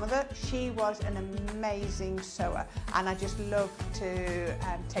grandmother. She was an amazing sewer, and I just love to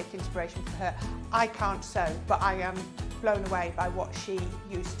take inspiration from her. I can't sew, but I am blown away by what she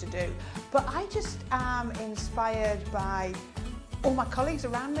used to do. But I just am inspired by all my colleagues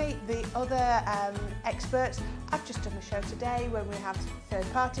around me, the other experts. I've just done a show today where we have third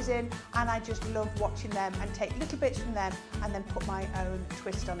parties in, and I just love watching them and take little bits from them and then put my own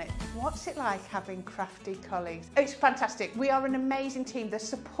twist on it. What's it like having crafty colleagues? It's fantastic. We are an amazing team. The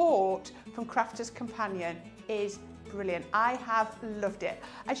support from Crafters Companion is brilliant. I have loved it.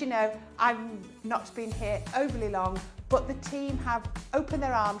 As you know, I've not been here overly long, but the team have opened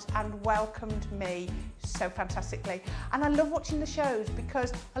their arms and welcomed me so fantastically. And I love watching the shows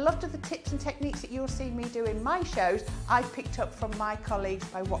because a lot of the tips and techniques that you'll see me do in my shows, I picked up from my colleagues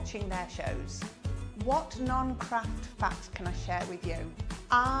by watching their shows. What non-craft facts can I share with you?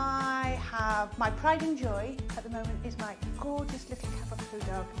 I have my pride and joy at the moment is my gorgeous little Cavapoo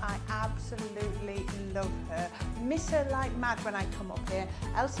dog. I absolutely love her. Miss her like mad when I come up here.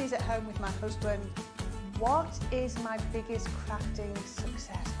 Elsie's at home with my husband. What is my biggest crafting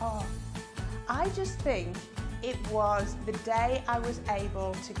success? Oh, I just think it was the day I was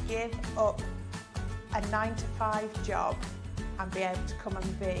able to give up a 9-to-5 job and be able to come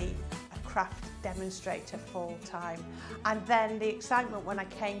and be a craft demonstrator full time. And then the excitement when I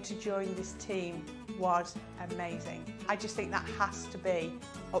came to join this team was amazing. I just think that has to be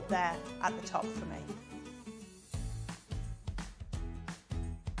up there at the top for me.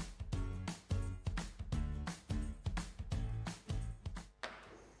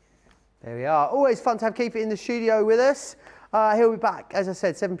 There we are. Always fun to have Keith in the studio with us. He'll be back, as I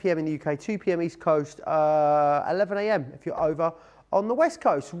said, 7 p.m. in the UK, 2 p.m. East Coast, 11 a.m. if you're over on the West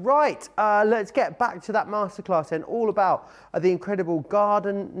Coast. Right, let's get back to that masterclass then, all about the incredible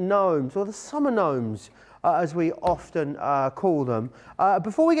garden gnomes, or the summer gnomes, as we often call them.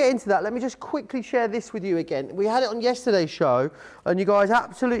 Before we get into that, let me just quickly share this with you again. We had it on yesterday's show, and you guys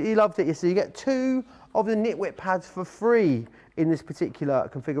absolutely loved it yesterday. You get 2 of the Knitwit pads for free in this particular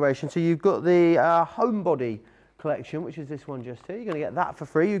configuration. So you've got the Homebody collection, which is this one just here. You're going to get that for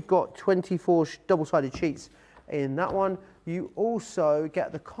free. You've got 24 double-sided sheets in that one. You also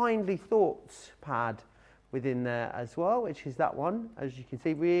get the Kindly Thoughts pad within there as well, which is that one. As you can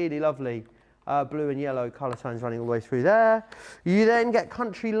see, really lovely blue and yellow colour tones running all the way through there. You then get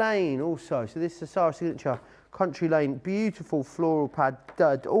Country Lane also. So this is the Sarah Signature Country Lane, beautiful floral pad,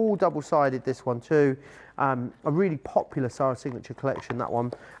 all double-sided, this one too. A really popular Sarah Signature collection, that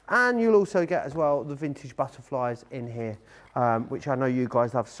one. And you'll also get as well the vintage butterflies in here, which I know you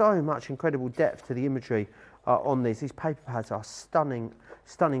guys love so much, incredible depth to the imagery on these. These paper pads are stunning,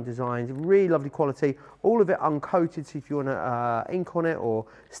 stunning designs, really lovely quality, all of it uncoated, so if you want to ink on it or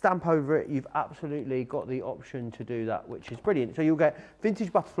stamp over it, you've absolutely got the option to do that, which is brilliant. So you'll get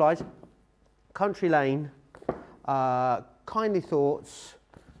Vintage Butterflies, Country Lane, Kindly Thoughts,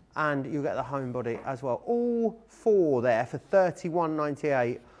 and you'll get the Homebody as well. All 4 there for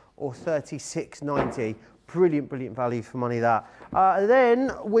 £31.98 or £36.90. Brilliant, brilliant value for money that.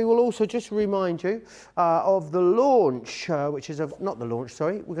 Then we will also just remind you of the launch, which is not the launch,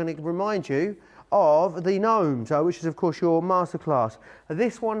 sorry. We're going to remind you of the Gnomes, which is of course your masterclass.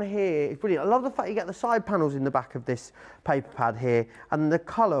 This one here is brilliant. I love the fact you get the side panels in the back of this paper pad here, and the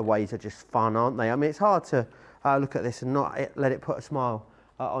colourways are just fun, aren't they? I mean, it's hard to look at this and not let it put a smile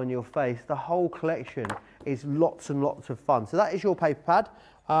on your face. The whole collection is lots and lots of fun. So that is your paper pad.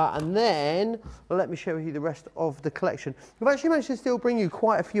 And then let me show you the rest of the collection. We've actually managed to still bring you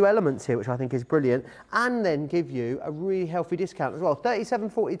quite a few elements here, which I think is brilliant, and then give you a really healthy discount as well.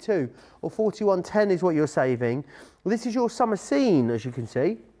 £37.42 or £41.10 is what you're saving. This is your summer scene, as you can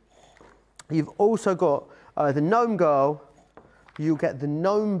see. You've also got the Gnome Girl. You'll get the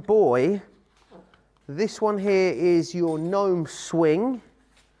Gnome Boy. This one here is your Gnome Swing.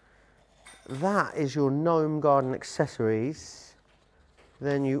 That is your Gnome Garden Accessories.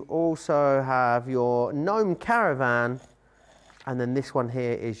 Then you also have your Gnome Caravan, and then this one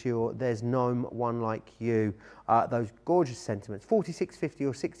here is your There's Gnome One Like You. Those gorgeous sentiments. £46.50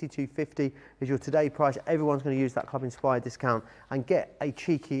 or £62.50 is your today price. Everyone's going to use that Club Inspired discount and get a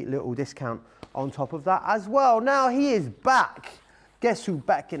cheeky little discount on top of that as well. Now he is back. Guess who's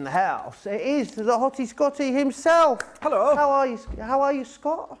back in the house? It is the Hottie Scotty himself. Hello. How are you? How are you,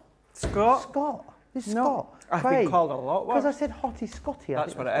 Scott? Scott. Scott. This is No. Scott. I've been called a lot. Because I said Hottie Scotty.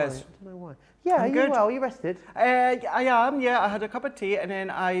 That's what it is. I don't know why. Yeah, are you well? Are you rested? I am, yeah. I had a cup of tea and then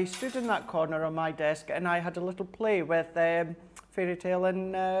I stood in that corner on my desk and I had a little play with Fairy Tale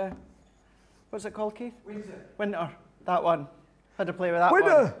and, what's it called, Keith? Winter. That one. Had to play with that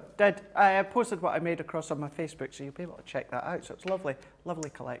one. Did. I posted what I made across on my Facebook, so you'll be able to check that out. So it's lovely, lovely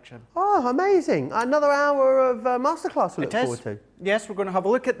collection. Oh, amazing. Another hour of masterclass to look forward to. Yes, we're going to have a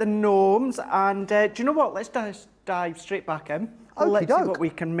look at the gnomes. And do you know what? Let's dive straight back in. Let's see what we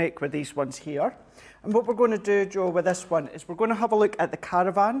can make with these ones here. And what we're going to do, Joe, with this one is we're going to have a look at the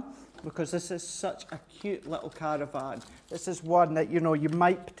caravan, because this is such a cute little caravan. This is one that, you know, you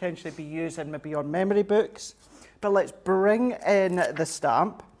might potentially be using maybe on memory books. But let's bring in the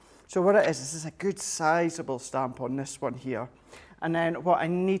stamp. So what it is, this is a good sizable stamp on this one here. And then what I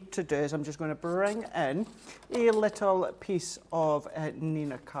need to do is I'm just going to bring in a little piece of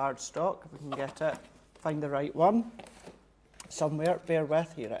Nina cardstock, if we can get it, find the right one somewhere, bear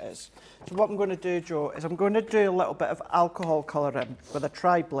with, here it is. So what I'm going to do, Joe, is I'm going to do a little bit of alcohol colouring with a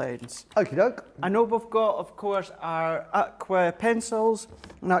tri-blends. Okie doke. I know we've got, of course, our aqua pencils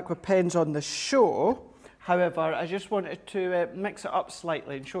and aqua pens on the show. However, I just wanted to mix it up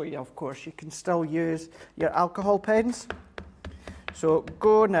slightly and show you, of course, you can still use your alcohol pens. So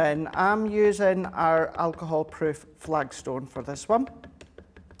going in, I'm using our alcohol-proof flagstone for this one.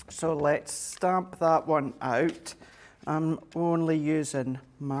 So let's stamp that one out. I'm only using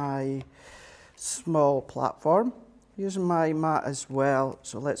my small platform, using my mat as well.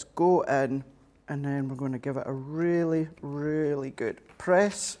 So let's go in and then we're going to give it a really, really good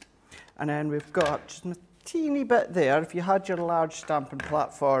press. And then we've got just a teeny bit there. If you had your large stamping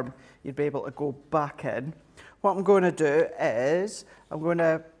platform, you'd be able to go back in. What I'm going to do is I'm going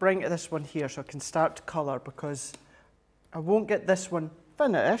to bring this one here so I can start to colour, because I won't get this one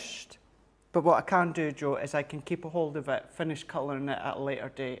finished. But what I can do, Joe, is I can keep a hold of it, finish colouring it at a later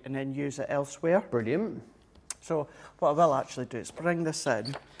date, and then use it elsewhere. Brilliant. So what I will actually do is bring this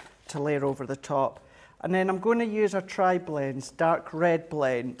in to layer over the top. And then I'm going to use our tri-blends, dark red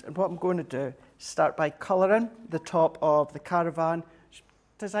blend. And what I'm going to do is start by colouring the top of the caravan,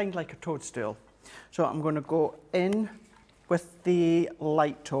 designed like a toadstool. So I'm going to go in with the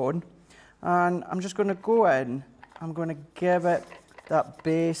light tone. And I'm just going to go in, I'm going to give it that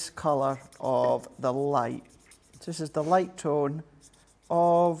base colour of the light. So this is the light tone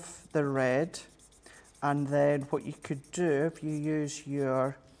of the red. And then what you could do, if you use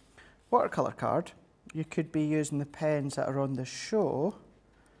your watercolour card, you could be using the pens that are on the show.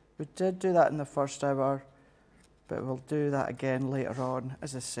 We did do that in the first hour, but we'll do that again later on.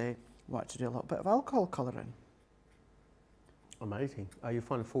 As I say, we want to do a little bit of alcohol colouring. Amazing. You'll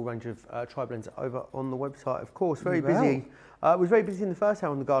find a full range of tri-blends over on the website, of course. Very busy. Was very busy in the first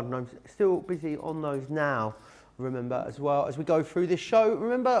hour on the Garden Gnomes. Still busy on those now. remember as well as we go through this show.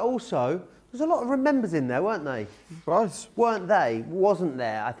 Remember also, there's a lot of remembers in there, weren't they? Weren't they? Wasn't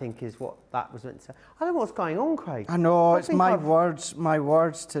there, I think is what that was meant to say. I don't know what's going on, Craig. I know, it's my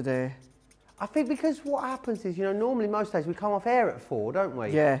words today. I think because what happens is, you know, normally most days we come off air at 4, don't we?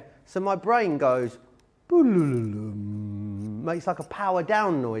 Yeah. So my brain goes, makes like a power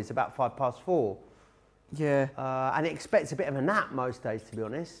down noise about 4:05. Yeah. And it expects a bit of a nap most days, to be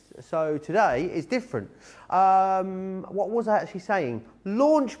honest. So today is different. What was I actually saying?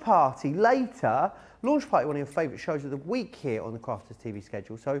 Launch party later. Launch party, one of your favourite shows of the week here on the Crafters TV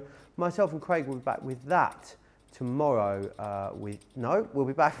schedule. So myself and Craig will be back with that tomorrow. We'll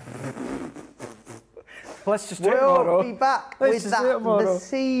be back. Let's just do it tomorrow. We'll be back with that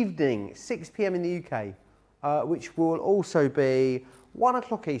this evening, 6 p.m. in the UK, which will also be 1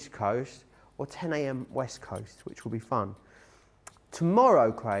 o'clock East Coast or 10 a.m. West Coast, which will be fun.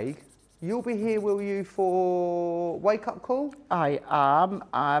 Tomorrow, Craig, you'll be here, will you, for Wake Up Call? I am.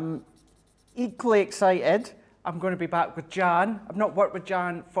 I'm equally excited. I'm going to be back with Jan. I've not worked with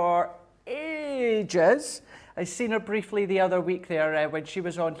Jan for ages. I seen her briefly the other week there when she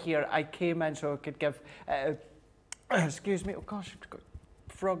was on here. I came in so I could give, excuse me, oh gosh, I've got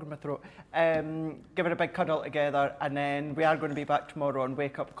a frog in my throat. Give her a big cuddle together, and then we are going to be back tomorrow on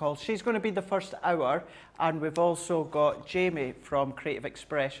Wake Up Call. She's going to be the first hour, and we've also got Jamie from Creative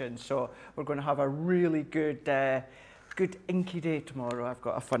Expression, so we're going to have a really good, good inky day tomorrow. I've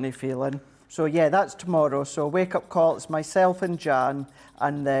got a funny feeling. So yeah, that's tomorrow. So Wake Up Call, it's myself and Jan,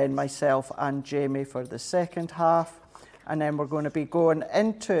 and then myself and Jamie for the second half. And then we're going to be going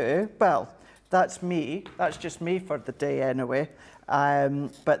into, well, that's me. That's just me for the day anyway.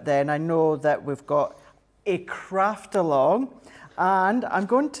 But then I know that we've got a craft along, and I'm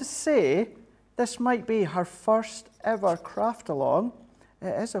going to say this might be her first ever craft along.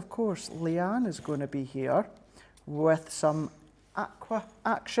 It is, of course, Leanne is going to be here with some aqua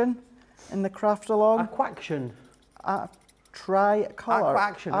action in the craft along. Aquaction. Tri-colour.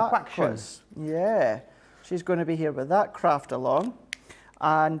 Aquaction. Yeah. She's going to be here with that craft along.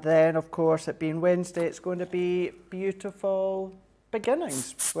 And then, of course, it being Wednesday, it's going to be beautiful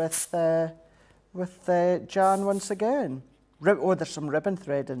beginnings with Jan once again. Oh, there's some ribbon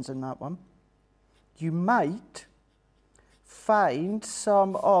threadings in that one. You might find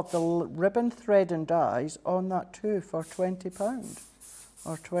some of the ribbon threading dies on that too for £20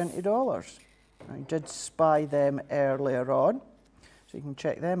 or $20. I did spy them earlier on, so you can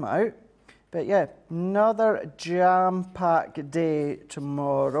check them out. But yeah, another jam-packed day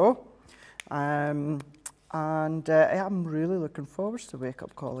tomorrow. And I'm really looking forward to Wake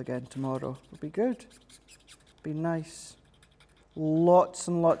Up Call again tomorrow. It'll be good. Be nice. Lots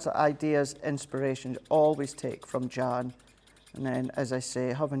and lots of ideas, inspirations, always take from Jan. And then, as I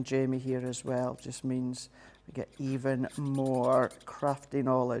say, having Jamie here as well just means we get even more crafty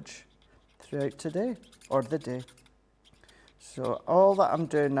knowledge throughout today, or the day. So all that I'm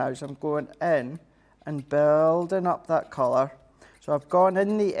doing now is I'm going in and building up that colour. So I've gone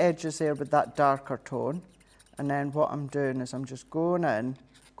in the edges there with that darker tone, and then what I'm doing is I'm just going in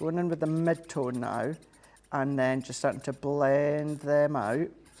with the mid-tone now, and then just starting to blend them out.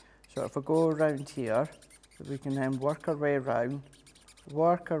 So if I go around here, we can then work our way around,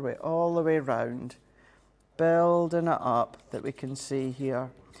 work our way all the way around, building it up that we can see here.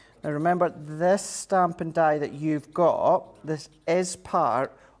 Now remember, this stamp and die that you've got, this is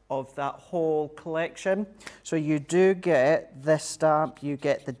part of that whole collection. So you do get this stamp, you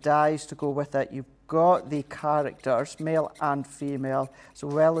get the dies to go with it, you've got the characters, male and female, as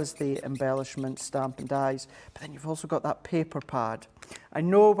well as the embellishment stamp and dies. But then you've also got that paper pad. I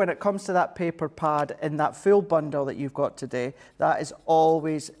know when it comes to that paper pad in that full bundle that you've got today, that is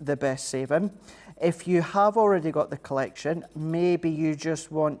always the best saving. If you have already got the collection, maybe you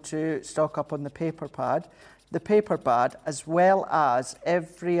just want to stock up on the paper pad. The paper pad, as well as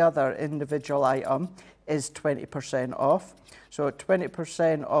every other individual item, is 20% off. So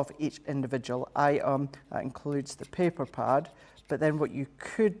 20% off each individual item, that includes the paper pad. But then what you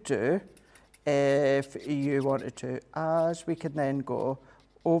could do, if you wanted to, as we can then go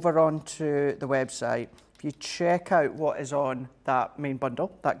over onto the website, if you check out what is on that main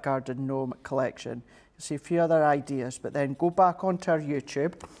bundle, that Garden Gnome collection, you'll see a few other ideas, but then go back onto our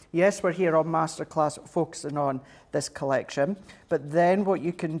YouTube. Yes, we're here on Masterclass focusing on this collection, but then what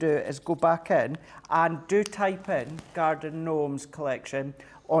you can do is go back in and do type in Garden Gnomes collection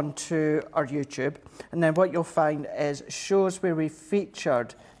onto our YouTube, and then what you'll find is shows where we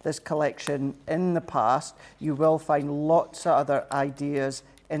featured this collection in the past. You will find lots of other ideas,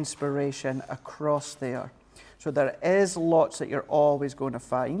 inspiration across there. So there is lots that you're always going to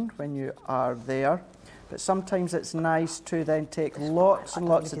find when you are there. but sometimes it's nice to then take lots and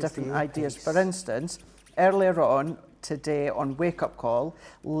lots of different ideas. For instance, earlier on today on Wake Up Call,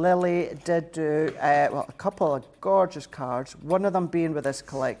 Lily did do well, a couple of gorgeous cards, one of them being with this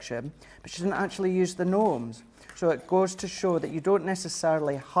collection, but she didn't actually use the gnomes. So it goes to show that you don't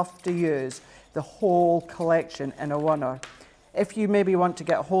necessarily have to use the whole collection in a oneer. If you maybe want to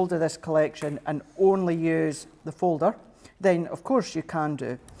get a hold of this collection and only use the folder, then of course you can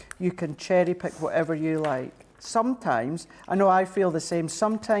do. You can cherry pick whatever you like. Sometimes, I know I feel the same,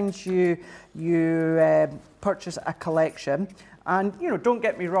 sometimes you purchase a collection and, you know, don't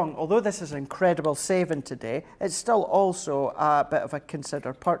get me wrong, although this is an incredible saving today, it's still also a bit of a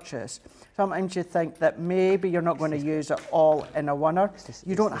considered purchase. Sometimes you think that maybe you're not going to use it all in a oneer.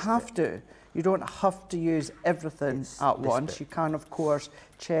 You don't have to. You don't have to use everything at once. You can, of course,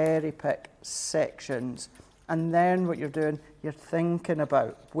 cherry pick sections. And then what you're doing, you're thinking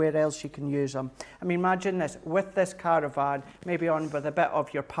about where else you can use them. I mean, imagine this, with this caravan, maybe on with a bit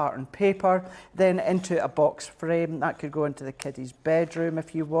of your pattern paper, then into a box frame. That could go into the kiddie's bedroom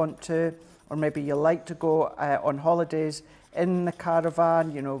if you want to, or maybe you like to go on holidays in the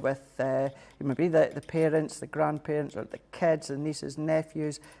caravan, you know, with maybe the parents, the grandparents, or the kids, the nieces,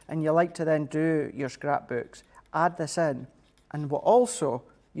 nephews, and you like to then do your scrapbooks. Add this in. And what also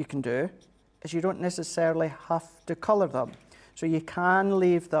you can do is you don't necessarily have to colour them. So you can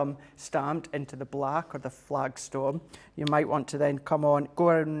leave them stamped into the black or the flagstone. You might want to then go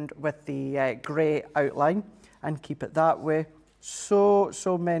around with the grey outline and keep it that way. So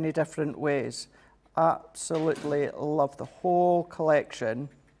many different ways. Absolutely love the whole collection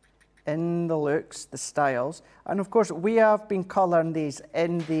in the looks, the styles. And of course, we have been colouring these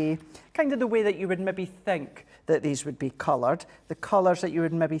in the kind of the way that you would maybe think that these would be coloured. The colours that you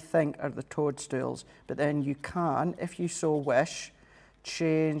would maybe think are the toadstools, but then you can, if you so wish,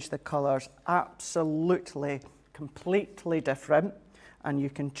 change the colours absolutely, completely different, and you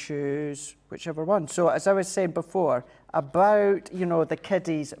can choose whichever one. So as I was saying before, about, you know, the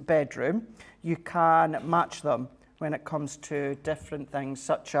kiddie's bedroom, you can match them when it comes to different things,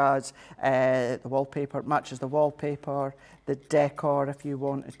 such as the wallpaper matches the wallpaper, the decor if you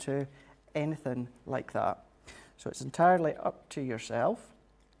wanted to, anything like that. So it's entirely up to yourself.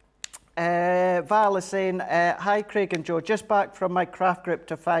 Val is saying, hi Craig and Joe, just back from my craft group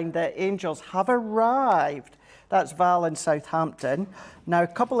to find that angels have arrived. That's Val in Southampton. Now, a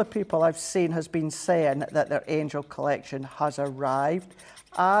couple of people I've seen has been saying that their angel collection has arrived.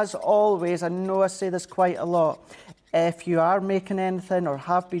 As always, I know I say this quite a lot, if you are making anything or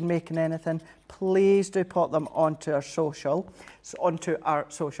have been making anything, please do put them onto our social.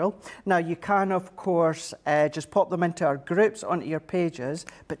 Now, you can, of course, just pop them into our groups, onto your pages,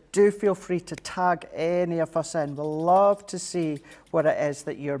 but do feel free to tag any of us in. We'll love to see what it is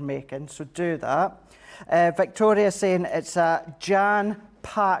that you're making, so do that. Victoria saying it's a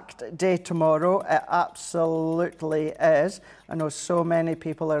jam-packed day tomorrow. It absolutely is. I know so many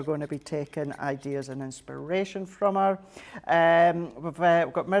people are going to be taking ideas and inspiration from her.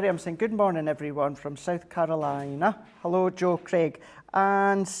 We've got Miriam saying, good morning everyone from South Carolina. Hello Joe, Craig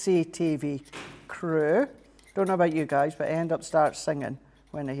and CTV crew. Don't know about you guys, but I end up start singing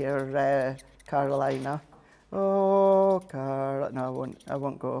when I hear Carolina. Oh, no, I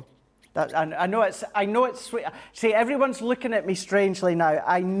won't go. I know it's sweet. See, everyone's looking at me strangely now.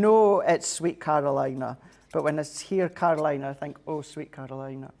 I know it's Sweet Carolina, but when I hear Carolina, I think, oh, Sweet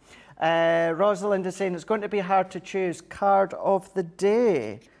Carolina. Rosalind is saying it's going to be hard to choose card of the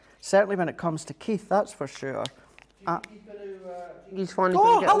day. Certainly when it comes to Keith, that's for sure. He's finally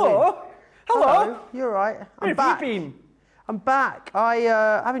going to get hello. Hello. You're right. I'm back. Where have you been? I'm back.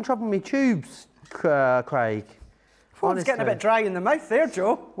 Having trouble with my tubes, Craig. It's getting a bit dry in the mouth there,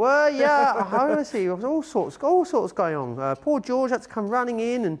 Joe. Well, yeah, honestly, there was all sorts going on. Poor George had to come running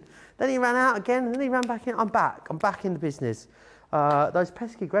in, and then he ran out again, and then he ran back in. I'm back in the business. Those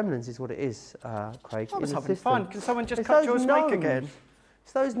pesky gremlins is what it is, Craig. I was having fun. Can someone just cut Joe's mic again?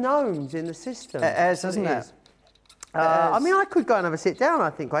 It's those gnomes in the system. It is, isn't it? I mean, I could go and have a sit down, I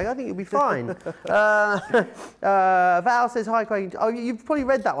think, Craig. I think it'll be fine. Val says, hi, Craig. Oh, you've probably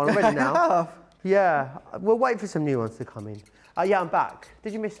read that one already now. I have. Yeah, we'll wait for some new ones to come in. Yeah, I'm back.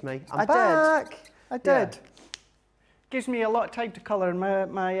 Did you miss me? I'm back. I did. Gives me a lot of time to colour in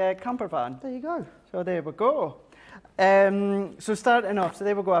my camper van. There you go. So there we go. So starting off, so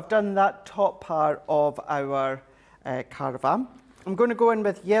there we go. I've done that top part of our caravan. I'm going to go in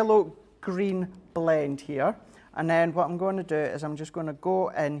with yellow-green blend here. And then what I'm going to do is I'm just going to go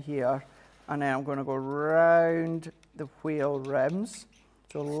in here and then I'm going to go round the wheel rims.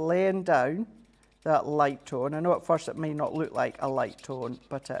 So laying down that light tone. I know at first it may not look like a light tone,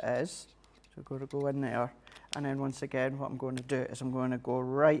 but it is. So we're going to go in there. And then once again, what I'm going to do is I'm going to go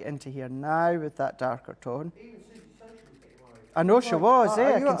right into here now with that darker tone. I know she was,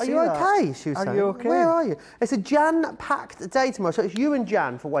 are you okay? She was are saying. you okay? Where are you? It's a Jan-packed day tomorrow, so it's you and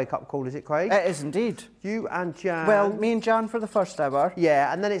Jan for Wake Up Call, is it, Craig? It is indeed. You and Jan. Well, me and Jan for the first hour.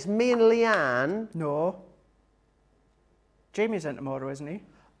 Yeah, and then it's me and Leanne. No. Jamie's in tomorrow, isn't he?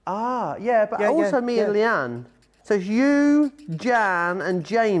 Ah, yeah, but also me and Leanne. So it's you, Jan, and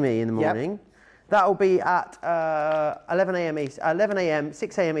Jamie in the morning. Yep. That will be at 11 a.m. East, 11 a.m.,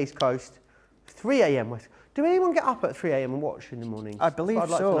 6 a.m. East Coast, 3 a.m. West. Do anyone get up at 3 a.m. and watch in the morning? I believe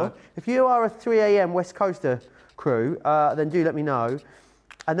so. If you are a 3 a.m. West Coaster crew, then do let me know.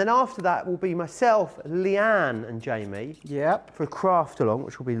 And then after that will be myself, Leanne, and Jamie. Yep. For a craft along,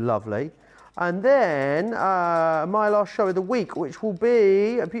 which will be lovely. And then my last show of the week, which will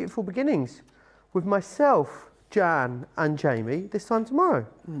be A Beautiful Beginnings, with myself, Jan, and Jamie, this time tomorrow.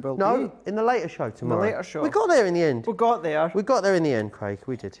 In the later show tomorrow. In the later show. We got there in the end. We got there. We got there in the end, Craig.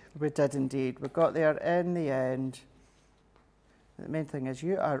 We did. We did indeed. We got there in the end. The main thing is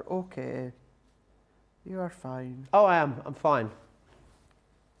you are okay. You are fine. Oh, I am. I'm fine.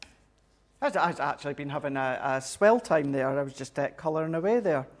 I've actually been having a swell time there. I was just colouring away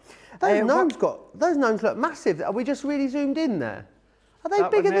there. Those gnomes look massive. Are we just really zoomed in there? Are they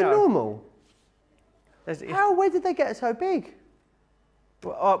bigger than normal? Where did they get so big?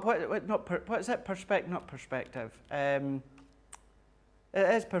 What is it? Not perspective. It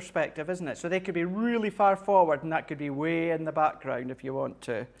is perspective, isn't it? So they could be really far forward and that could be way in the background if you want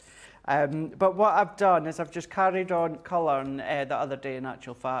to. But what I've done is I've just carried on colouring the other day, in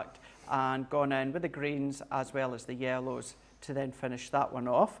actual fact, and gone in with the greens as well as the yellows to then finish that one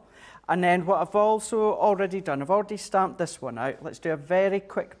off. And then what I've also already done, I've already stamped this one out. Let's do a very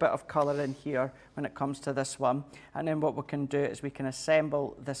quick bit of colour in here when it comes to this one. And then what we can do is we can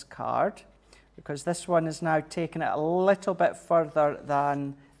assemble this card, because this one is now taking it a little bit further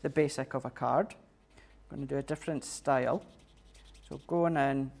than the basic of a card. I'm going to do a different style. So going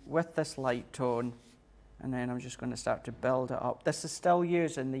in with this light tone, and then I'm just going to start to build it up. This is still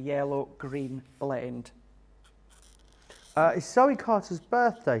using the yellow-green blend. It's Zoe Carter's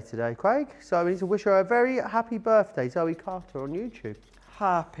birthday today, Craig. So I need to wish her a very happy birthday, Zoe Carter, on YouTube.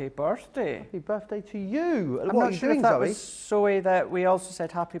 Happy birthday. Happy birthday to you. I'm not sure if that was Zoe that we also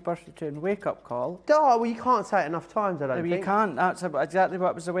said happy birthday to in Wake Up Call. Oh, well, you can't say it enough times, I don't think. You can't. That's exactly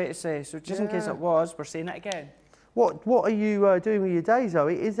what was the way to say. So just in case it was, we're saying it again. What are you doing with your day,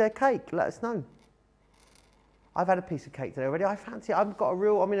 Zoe? Is there cake? Let us know. I've had a piece of cake today already. I fancy it.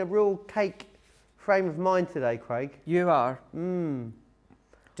 I'm in a real cake frame of mind today, Craig. You are.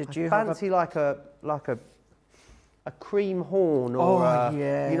 Did you fancy like a cream horn, or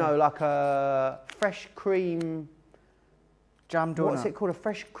you know, like a fresh cream jam donut? What's it called? A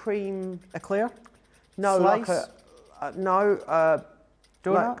fresh cream eclair? No, slice? like a donut.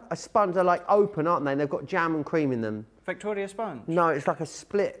 Like a sponge. They're like open, aren't they? And they've got jam and cream in them. Victoria sponge? No, it's like a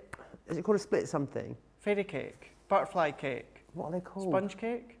split. Is it called a split something? Fairy cake, butterfly cake. What are they called? Sponge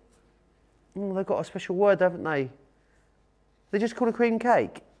cake? Oh, they've got a special word, haven't they? They're just called a cream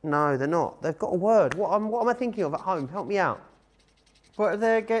cake? No, they're not. They've got a word. What am I thinking of at home? Help me out. What are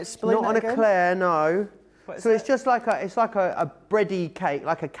they? Get split? Not an eclair, no. So it's just like a bready cake,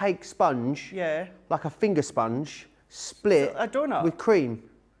 like a cake sponge. Yeah. Like a finger sponge, split. So a donut with cream.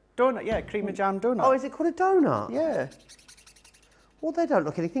 Donut, yeah, cream and jam donut. Oh, is it called a donut? Yeah. Well, they don't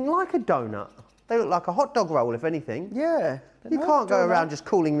look anything like a donut. They look like a hot dog roll, if anything. Yeah. You can't go around just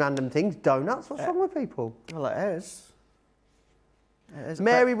calling random things donuts. What's wrong with people? Well, it is.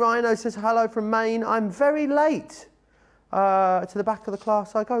 Mary Rhino says, hello from Maine. I'm very late. To the back of the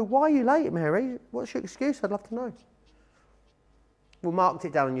class I go. Why are you late, Mary? What's your excuse? I'd love to know. We'll mark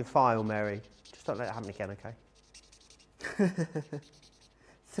it down on your file, Mary. Just don't let it happen again, okay?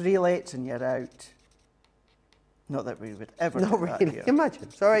 3 lates and you're out. Not that we would ever. Not really. Here. Imagine.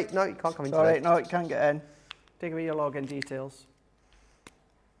 Sorry, no, you can't come in. Sorry, no, you can't get in. Take away your login details.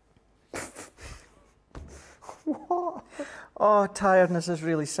 What? Oh, tiredness is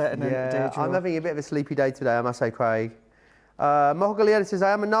really setting in today, Joe. I'm having a bit of a sleepy day today, I must say, Craig. Mahogany says,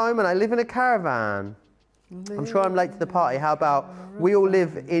 I am a gnome and I live in a caravan. I'm sure I'm late to the party. How about we all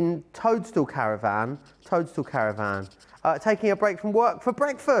live in Toadstool Caravan? Toadstool Caravan. Taking a break from work for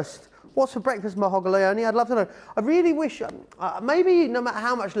breakfast. What's for breakfast, Mahogany? I'd love to know. I really wish, maybe no matter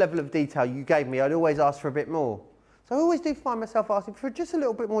how much level of detail you gave me, I'd always ask for a bit more. So I always do find myself asking for just a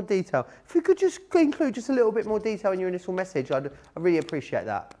little bit more detail. If you could just include just a little bit more detail in your initial message, I'd really appreciate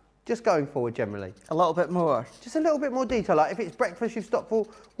that. Just going forward generally. A little bit more? Just a little bit more detail. Like if it's breakfast you've stopped for,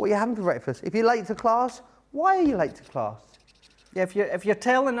 what are you having for breakfast? If you're late to class, why are you late to class? Yeah, if you're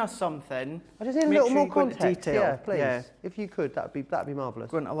telling us something, I just need a make little sure more you go into context. detail. Yeah, please. Yeah. If you could, that'd be marvellous.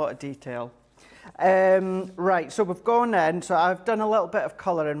 Go into a lot of detail. Right, so we've gone in. So I've done a little bit of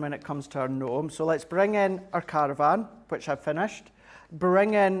colouring when it comes to our gnome. So let's bring in our caravan, which I've finished.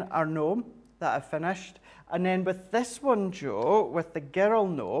 Bring in our gnome that I've finished. And then with this one, Joe, with the girl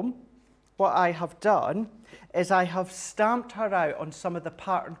gnome, what I have done is I have stamped her out on some of the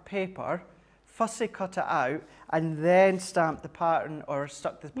patterned paper, fussy cut it out, and then stamped the pattern or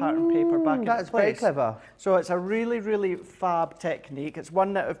stuck the pattern paper back into place. That's very clever. So it's a really, really fab technique. It's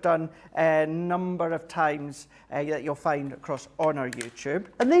one that I've done a number of times that you'll find across on our YouTube.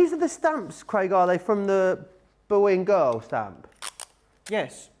 And these are the stamps, Craig, are they, from the boy and girl stamp?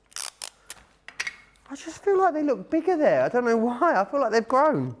 Yes. I just feel like they look bigger there. I don't know why. I feel like they've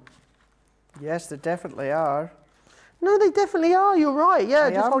grown. Yes, they definitely are. No, they definitely are. You're right. Yeah,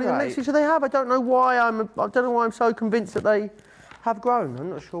 They just are holding them right. next to each other. They have. I don't know why I'm so convinced that they have grown. I'm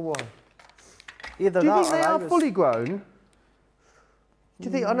not sure why. Either do you that think or they I are was- fully grown? Do you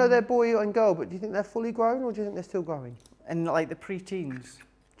think, I know they're boy and girl, but do you think they're fully grown or do you think they're still growing? In like the pre-teens.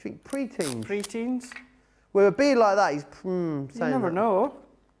 Do you think pre-teens? Pre-teens? With a beard like that, he's You saying never that. know.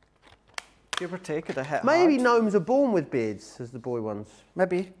 Give or take it a hit Maybe hard. gnomes are born with beards, as the boy ones.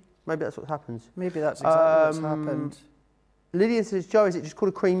 Maybe. Maybe that's what happens. Maybe that's exactly what's happened. Lillian says, Joe, is it just called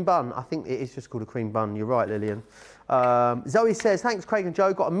a cream bun? I think it is just called a cream bun. You're right, Lillian. Zoe says, thanks, Craig and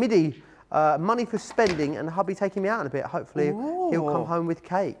Joe. Got a MIDI, money for spending, and hubby taking me out in a bit. Hopefully, he'll come home with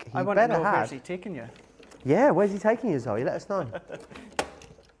cake. He I want to better know have. where's he taking you. Yeah, where's he taking you, Zoe? Let us know.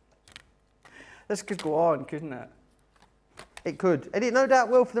 This could go on, couldn't it? It could. And it no doubt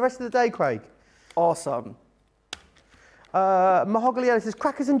will for the rest of the day, Craig. Awesome. Mahogany says,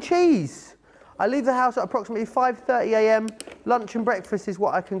 crackers and cheese. I leave the house at approximately 5:30 a.m. Lunch and breakfast is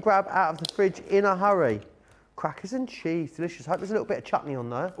what I can grab out of the fridge in a hurry. Crackers and cheese, delicious. I hope there's a little bit of chutney on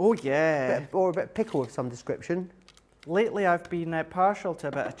there. Oh, yeah. Or a bit of pickle of some description. Lately, I've been partial to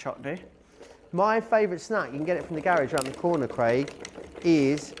a bit of chutney. My favourite snack, you can get it from the garage around the corner, Craig,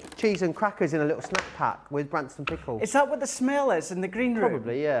 is cheese and crackers in a little snack pack with Branston pickle. Is that what the smell is in the green room?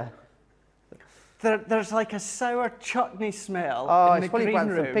 Probably, yeah. There's like a sour chutney smell Oh, in it's the probably green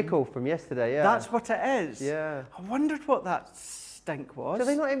Branston room. pickle from yesterday, yeah. That's what it is? Yeah. I wondered what that stink was. Do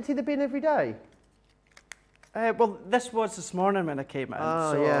they not empty the bin every day? Well, this was this morning when I came in.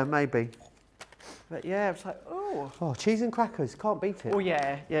 Oh, so, yeah, maybe. But yeah, I was like, oh. Oh, cheese and crackers, can't beat it. Oh,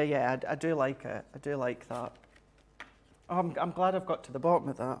 yeah, I do like it. I do like that. Oh, I'm glad I've got to the bottom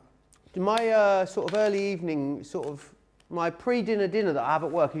of that. My sort of early evening, my pre-dinner dinner that I have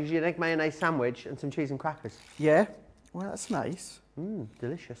at work is usually an egg mayonnaise sandwich and some cheese and crackers. Yeah? Well, that's nice.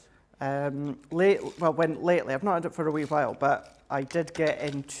 Delicious. Lately, I've not had it for a wee while, but I did get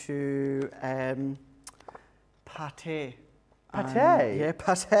into pâté. Pâté? Yeah,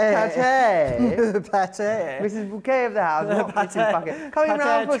 pâté. Pâté? Pâté. Mrs. Bouquet of the house, not Mrs. Bucket. Coming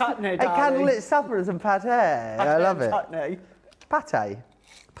round for a candlelit supper and some pâté. I love it. Chutney. Pâté?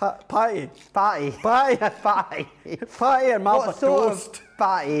 Pie. Pie. Pie. Pie. Pie and Melba What sort toast. of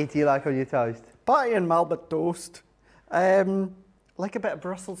pie do you like on your toast? Pie and Melba toast. Like a bit of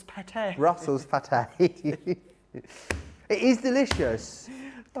Brussels pâté. Brussels pâté. It is delicious.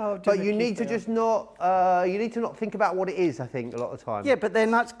 Oh, but you need to just not, you need to not think about what it is, I think, a lot of the time. Yeah, but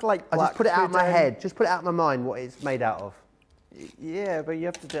then that's like I just put it out of my pudding. head, just put it out of my mind what it's made out of. Yeah, but you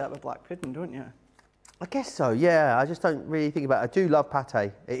have to do that with black pudding, don't you? I guess so, yeah. I just don't really think about it. I do love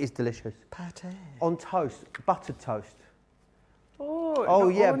pâté. It is delicious. Pâté. On toast, buttered toast. Oh,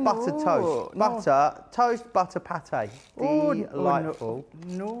 Yeah, buttered toast. Butter, toast, butter pâté. Delightful.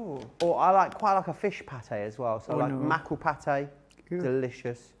 No. Or I quite like a fish pâté as well. So like no. mackerel pâté,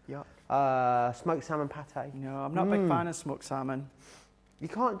 delicious. Yeah. Smoked salmon pâté. No, I'm not a big fan of smoked salmon. You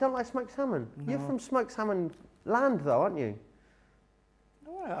don't like smoked salmon? No. You're from smoked salmon land though, aren't you?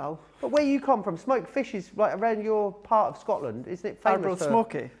 Well. But where you come from, smoked fish is like around your part of Scotland, isn't it famous Arbroath for...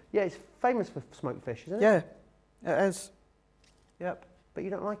 smoky. Yeah, it's famous for smoked fish, isn't it? Yeah, it is. Yep. But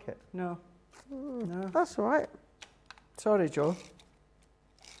you don't like it? No. No. That's all right. Sorry, Joe.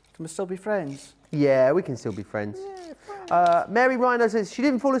 Can we still be friends? Yeah, we can still be friends. Yeah, Mary Rhino says she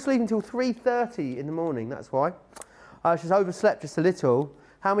didn't fall asleep until 3:30 in the morning, that's why. She's overslept just a little.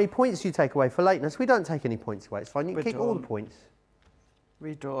 How many points do you take away for lateness? We don't take any points away, it's fine. You can keep all the points.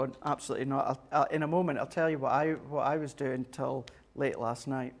 We don't, absolutely not. In a moment, I'll tell you what I was doing till late last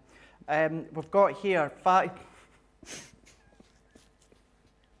night. We've got here 5...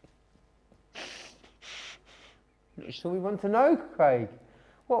 So we want to know, Craig,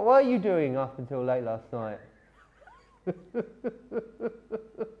 what were you doing up until late last night?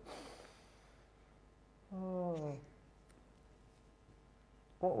 Oh.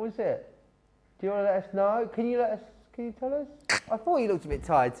 What was it? Do you want to let us know? Can you tell us? I thought you looked a bit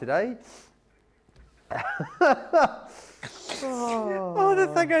tired today. Oh, the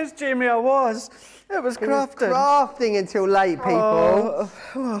thing is, Jamie, it was crafting. Crafting until late, people.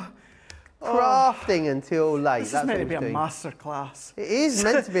 Crafting until late. This is meant to be a masterclass. It is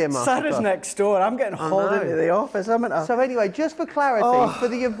meant to be a masterclass. Sarah's next door. I'm getting hauled into the office, haven't I? So anyway, just for clarity, for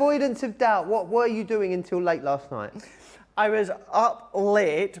the avoidance of doubt, what were you doing until late last night? I was up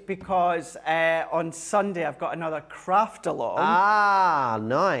late because on Sunday I've got another craft along. Ah,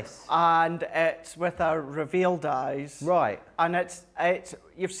 nice. And it's with our reveal dies. Right. And it's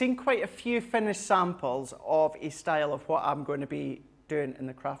you've seen quite a few finished samples of a style of what I'm going to be doing in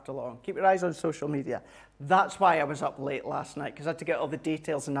the craft along. Keep your eyes on social media. That's why I was up late last night, because I had to get all the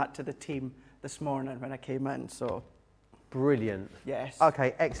details and that to the team this morning when I came in, so. Brilliant. Yes.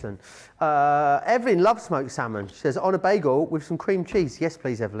 Okay, excellent. Evelyn loves smoked salmon. She says, on a bagel with some cream cheese. Yes,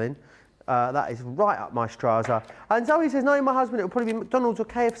 please, Evelyn. That is right up my straza. And Zoe says, knowing my husband, it'll probably be McDonald's or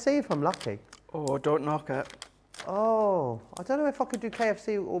KFC if I'm lucky. Oh, don't knock it. Oh, I don't know if I could do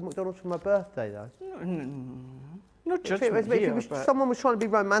KFC or McDonald's for my birthday, though. No judgment here, if someone was trying to be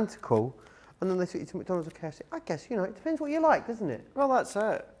romantical and then they took you to McDonald's or KFC, I guess, you know, it depends what you like, doesn't it? Well, that's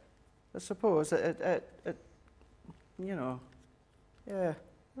it. I suppose it you know, yeah.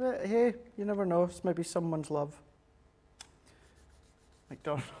 Hey, you never know. It's maybe someone's love.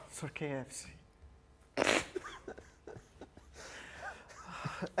 McDonald's or KFC.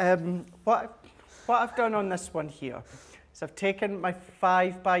 What I've done on this one here is I've taken my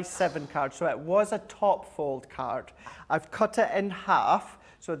 5x7 card. So it was a top fold card. I've cut it in half.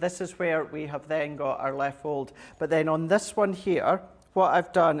 So this is where we have then got our left fold. But then on this one here, what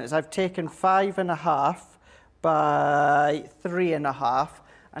I've done is I've taken 5.5 by 3.5,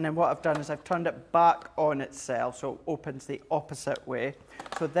 and then what I've done is I've turned it back on itself, so it opens the opposite way.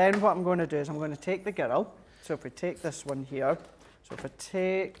 So then what I'm going to do is I'm going to take the girdle. So if we take this one here, so if I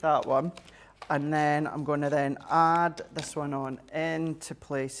take that one, and then I'm going to then add this one on into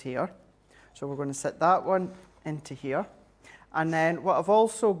place here. So we're going to set that one into here. And then what I've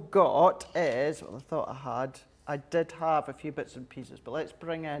also got is, well, I thought I did have a few bits and pieces, but let's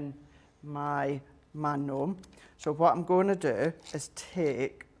bring in my gnome. So what I'm going to do is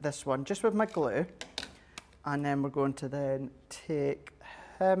take this one just with my glue, and then we're going to then take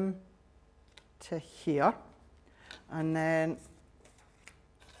him to here, and then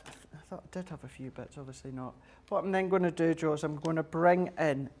I thought I did have a few bits, obviously not. What I'm then going to do, Joe, is I'm going to bring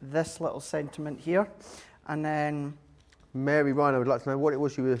in this little sentiment here, and then Mary Rhino would like to know what it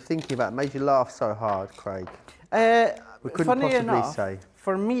was you were thinking about. It made you laugh so hard, Craig. We couldn't funny possibly enough, say.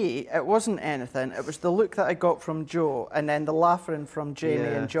 For me, it wasn't anything. It was the look that I got from Joe, and then the laughing from Jamie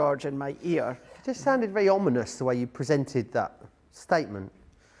and George in my ear. It just sounded very ominous the way you presented that statement.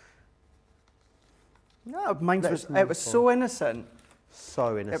 No, mine was so innocent.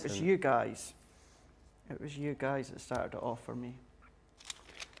 So innocent. It was you guys. It was you guys that started it off for me.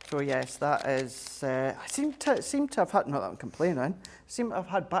 So yes, that is. I seem to have had, not that I'm complaining, I seem to have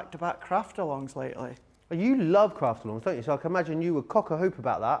had back-to-back craft-alongs lately. You love craft-alongs, don't you? So I can imagine you were cock-a-hoop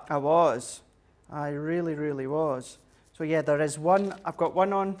about that. I was. I really, really was. So yeah, there is one. I've got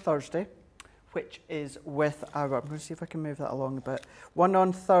one on Thursday, which is with our. I'm going to see if I can move that along a bit. One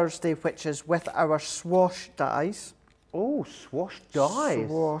on Thursday, which is with our swash dies. Oh, swash dies.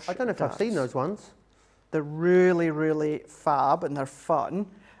 Swash I don't know if I've seen those ones. They're really, really fab and they're fun.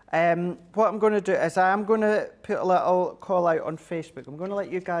 What I'm going to do is I am going to put a little call out on Facebook. I'm going to let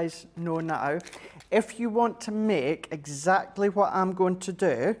you guys know now. If you want to make exactly what I'm going to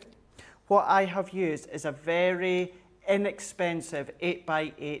do, what I have used is a very inexpensive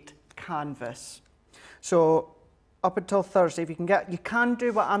 8x8 canvas. So up until Thursday, if you can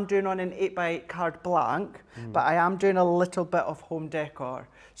do what I'm doing on an 8x8 card blank, but I am doing a little bit of home decor.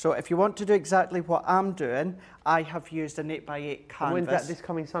 So if you want to do exactly what I'm doing, I have used an 8x8 canvas. And when's that, this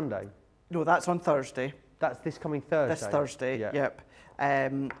coming Sunday? No, that's on Thursday. That's this coming Thursday? This Thursday, yeah. Yep.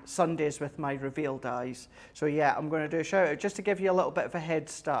 Sundays with my reveal dies. So yeah, I'm going to do a shout out just to give you a little bit of a head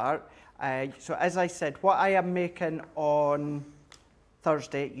start. So as I said, what I am making on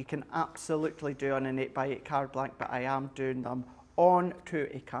Thursday, you can absolutely do on an 8x8 card blank, but I am doing them onto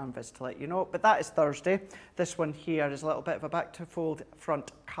a canvas to let you know. But that is Thursday. This one here is a little bit of a back to fold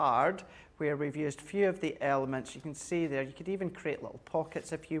front card where we've used a few of the elements. You can see there, you could even create little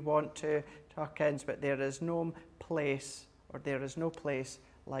pockets if you want to, tuck-ins, but there is no place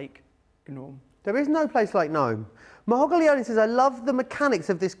like gnome. There is no place like gnome. Mahogany only says, I love the mechanics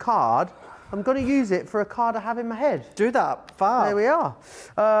of this card, I'm going to use it for a card I have in my head. Do that. Fab. There we are.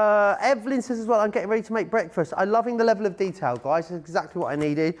 Evelyn says as well, I'm getting ready to make breakfast. I'm loving the level of detail, guys. That's exactly what I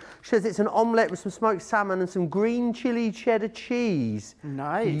needed. She says it's an omelette with some smoked salmon and some green chili cheddar cheese.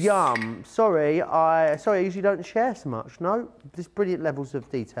 Nice. Yum. Sorry, I usually don't share so much. No, just brilliant levels of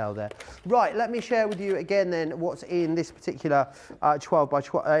detail there. Right, let me share with you again then what's in this particular 12 by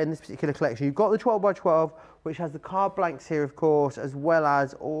 12 in this particular collection. You've got the 12 by 12, which has the card blanks here, of course, as well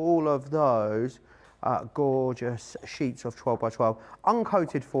as all of those gorgeous sheets of 12 by 12,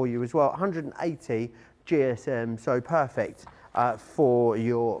 uncoated for you as well, 180 GSM, so perfect for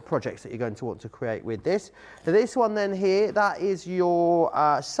your projects that you're going to want to create with this. This one then here, that is your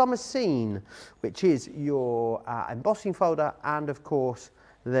summer scene, which is your embossing folder, and of course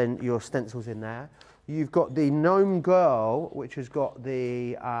then your stencils in there. You've got the Gnome Girl, which has got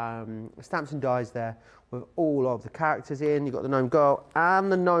the stamps and dies there with all of the characters in. You've got the Gnome Girl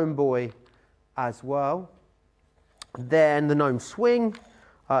and the Gnome Boy as well. Then the Gnome Swing.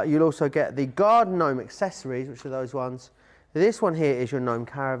 You'll also get the Garden Gnome accessories, which are those ones. This one here is your Gnome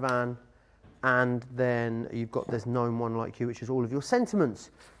Caravan. And then you've got this Gnome One Like You, which is all of your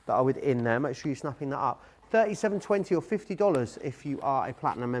sentiments that are within there. Make sure you're snapping that up. $37.20 or $50 if you are a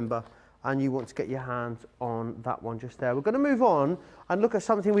Platinum member and you want to get your hands on that one just there. We're going to move on and look at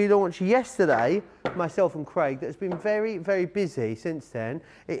something we launched yesterday, myself and Craig, that's been very, very busy since then.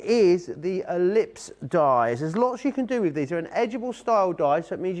 It is the ellipse dies. There's lots you can do with these. They're an edgeable style die,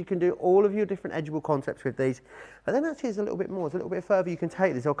 so it means you can do all of your different edgeable concepts with these. But then actually there's a little bit more. There's a little bit further you can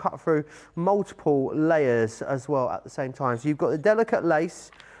take these. They'll cut through multiple layers as well at the same time. So you've got the delicate lace.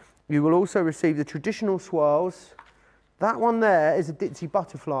 You will also receive the traditional swirls. That one there is a ditzy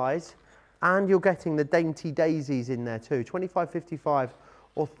butterflies. And you're getting the dainty daisies in there too. $25.55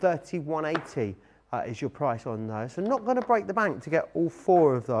 or $31.80 is your price on those. So not going to break the bank to get all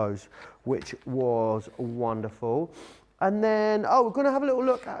 4 of those, which was wonderful. And then, we're going to have a little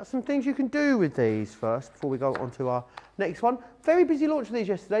look at some things you can do with these first before we go on to our next one. Very busy launch of these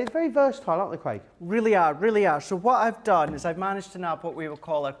yesterday. They're very versatile, aren't they, Craig? Really are, really are. So what I've done is I've managed to nab what we will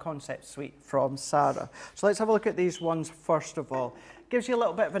call our concept suite from Sarah. So let's have a look at these ones first of all. Gives you a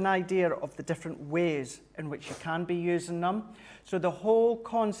little bit of an idea of the different ways in which you can be using them. So the whole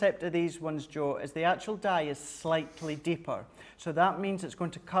concept of these ones, Joe, is the actual die is slightly deeper. So that means it's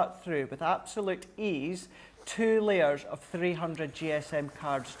going to cut through with absolute ease 2 layers of 300 GSM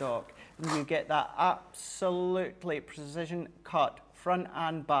cardstock. And you get that absolutely precision cut front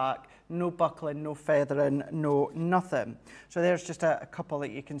and back, no buckling, no feathering, no nothing. So there's just a couple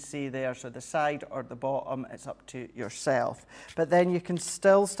that you can see there. So the side or the bottom, it's up to yourself. But then you can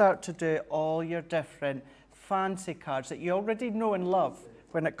still start to do all your different fancy cards that you already know and love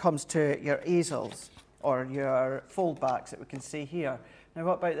when it comes to your easels or your foldbacks that we can see here. Now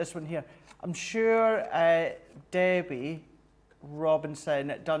what about this one here? I'm sure Debbie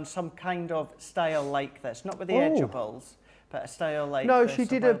Robinson done some kind of style like this, not with the edgeables, but a style like no, this. No, she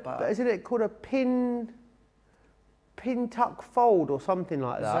did isn't it called a pin tuck fold or something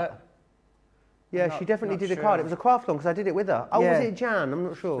like that? Yeah, she definitely did a card. It was a craft long because I did it with her. Oh, was it Jan? I'm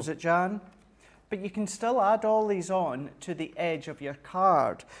not sure. Was it Jan? But you can still add all these on to the edge of your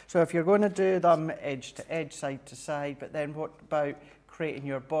card. So if you're going to do them edge to edge, side to side, but then what about creating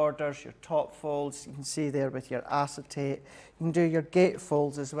your borders, your top folds? You can see there with your acetate. You can do your gate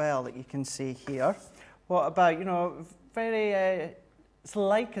folds as well that you can see here. What about, you know, it's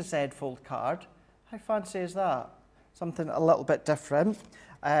like a Z fold card. How fancy is that? Something a little bit different.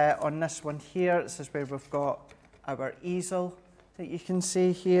 On this one here, this is where we've got our easel that you can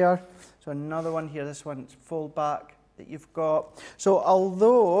see here. So another one here, this one's fold back that you've got. So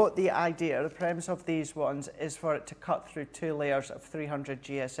although the idea, the premise of these ones is for it to cut through 2 layers of 300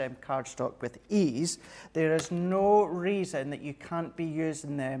 GSM cardstock with ease, there is no reason that you can't be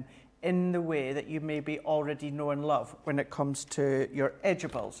using them in the way that you maybe already know and love when it comes to your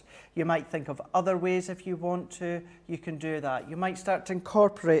edgeables. You might think of other ways if you want to, you can do that. You might start to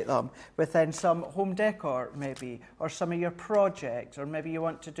incorporate them within some home decor maybe, or some of your projects, or maybe you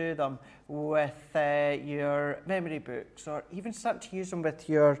want to do them with your memory books, or even start to use them with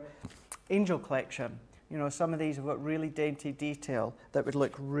your angel collection. You know, some of these have got really dainty detail that would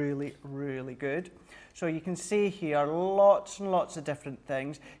look really, really good. So you can see here lots and lots of different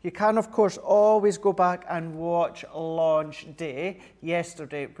things. You can, of course, always go back and watch launch day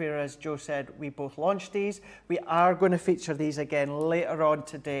yesterday, whereas Joe said we both launched these. We are going to feature these again later on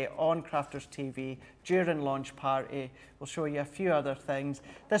today on Crafters TV during launch party. We'll show you a few other things.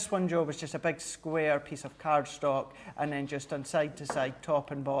 This one, Joe, was just a big square piece of cardstock and then just on side to side,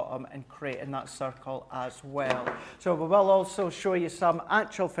 top and bottom, and creating that circle as well. So we will also show you some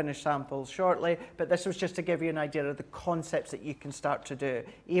actual finished samples shortly, but this was just to give you an idea of the concepts that you can start to do.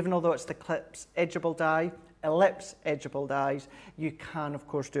 Even although it's the clips edgeable die, ellipse edgeable dies, you can of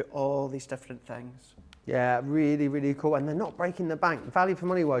course do all these different things. Yeah, really, really cool. And they're not breaking the bank. Value for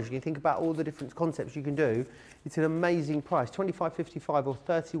money wise, you can think about all the different concepts you can do. It's an amazing price, $25.55 or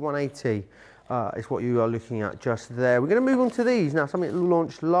 $31.80 is what you are looking at just there. We're going to move on to these now, something that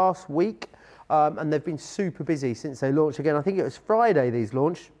launched last week, and they've been super busy since they launched again. I think it was Friday these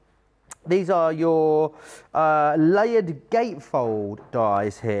launched. These are your layered gatefold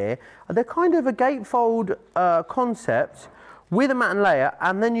dies here. They're kind of a gatefold concept with a matte and layer,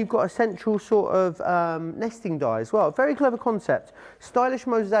 and then you've got a central sort of nesting die as well. Very clever concept. Stylish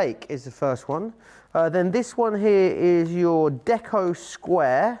Mosaic is the first one. Then this one here is your Deco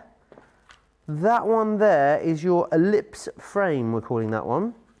Square. That one there is your Ellipse Frame, we're calling that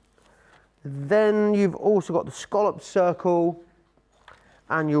one. Then you've also got the Scalloped Circle,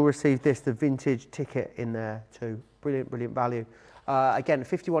 and you'll receive this, the Vintage Ticket in there too. Brilliant, brilliant value. Again,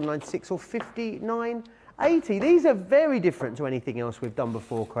 $51.96 or $59.80. These are very different to anything else we've done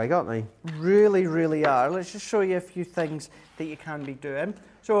before, Craig, aren't they? Really, really are. Let's just show you a few things that you can be doing.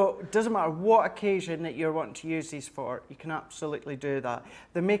 So it doesn't matter what occasion that you're wanting to use these for, you can absolutely do that.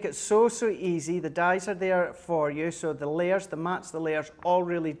 They make it so easy. The dies are there for you, so the layers, the mats, the layers, all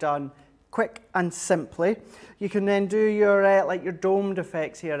really done quick and simply. You can then do your like your domed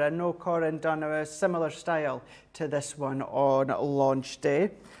effects here. I know Corin done a similar style to this one on launch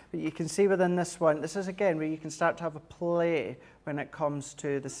day. But you can see within this one, this is again where you can start to have a play when it comes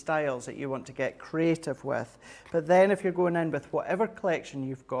to the styles that you want to get creative with. But then if you're going in with whatever collection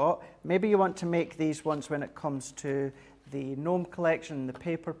you've got, maybe you want to make these ones when it comes to the gnome collection, the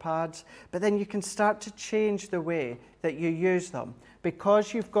paper pads, but then you can start to change the way that you use them.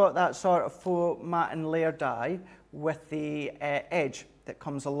 Because you've got that sort of faux matte and layer die with the edge that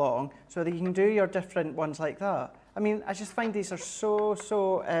comes along, so that you can do your different ones like that. I mean, I just find these are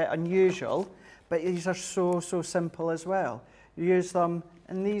so unusual, but these are so simple as well. You use them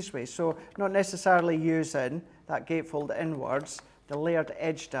in these ways, so not necessarily using that gatefold inwards, the layered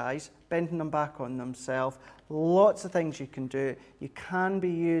edge dies, bending them back on themselves. Lots of things you can do. You can be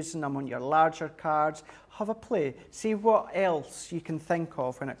using them on your larger cards. Have a play. See what else you can think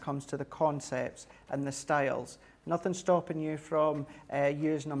of when it comes to the concepts and the styles. Nothing stopping you from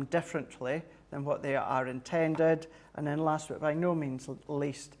using them differently than what they are intended. And then last but by no means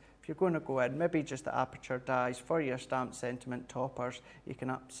least, if you're going to go in, maybe just the aperture dies for your stamp sentiment toppers, you can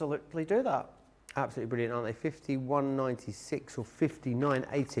absolutely do that. Absolutely brilliant, aren't they? $51.96 or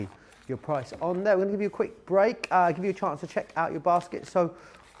 $59.80 your price on there. We're going to give you a quick break, give you a chance to check out your basket. So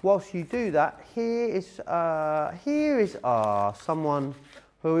whilst you do that, here is someone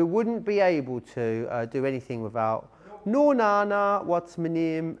who we wouldn't be able to do anything without. No, Nana, what's my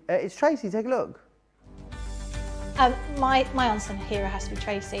name? It's Tracy, take a look. My unsung hero has to be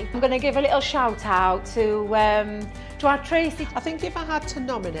Tracy. I'm going to give a little shout out to our Tracy. I think if I had to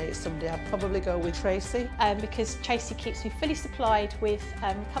nominate somebody, I'd probably go with Tracy. Because Tracy keeps me fully supplied with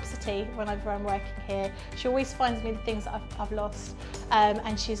cups of tea whenever I'm working here. She always finds me the things that I've lost,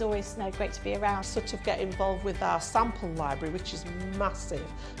 and she's always great to be around. Sort of get involved with our sample library, which is massive.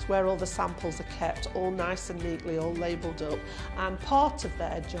 It's where all the samples are kept, all nice and neatly, all labelled up. And part of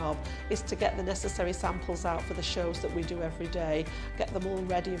their job is to get the necessary samples out for the shows that we do every day, get them all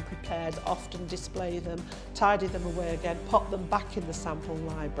ready and prepared, often display them, tidy them away again, pop them back in the sample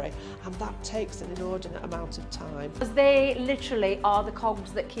library, and that takes an inordinate amount of time. Because they literally are the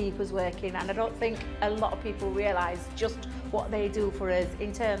cogs that keep us working, and I don't think a lot of people realise just what they do for us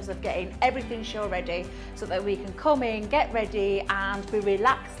in terms of getting everything show ready so that we can come in, get ready and be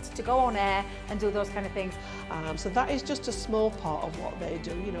relaxed to go on air and do those kind of things. So that is just a small part of what they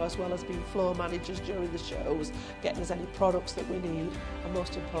do, you know, as well as being floor managers during the shows, getting us any products that we need, and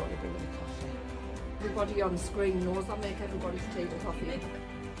most importantly, bringing the coffee. Everybody on screen knows I make everybody's tea and coffee.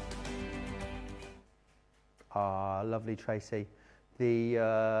 Ah, lovely Tracy.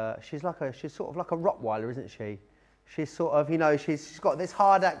 She's sort of like a Rottweiler, isn't she? She's sort of, you know, she's got this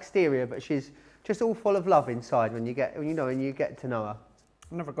hard exterior, but she's just all full of love inside when you get to know her.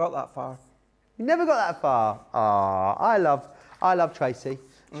 I never got that far. You never got that far? Ah, I love Tracy.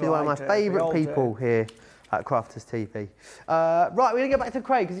 She's one of my favourite people here at Crafters TV. Right, we're going to go back to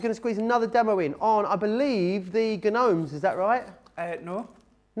Craig because he's going to squeeze another demo in on, I believe, the gnomes. Is that right? No.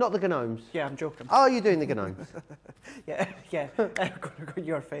 Not the gnomes? Yeah, I'm joking. Oh, you're doing the gnomes? yeah. Got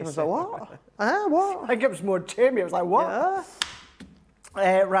your face. I was like, what? What? I think it was more Jamie. I was like, what? Yeah.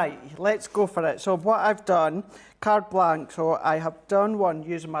 Right, let's go for it. So what I've done, card blank, so I have done one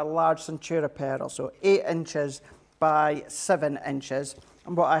using my large Centura pearl, so 8 inches by 7 inches.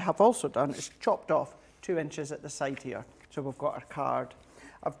 And what I have also done is chopped off 2 inches at the side here. So we've got our card.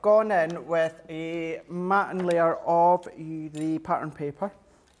 I've gone in with a matting layer of the pattern paper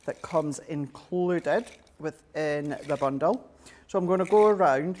that comes included within the bundle. So I'm going to go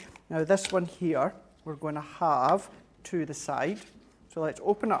around. Now this one here, we're going to have to the side. So let's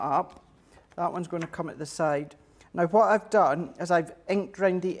open it up. That one's going to come at the side. Now what I've done is I've inked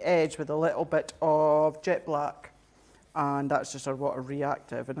round the edge with a little bit of jet black, and that's just our water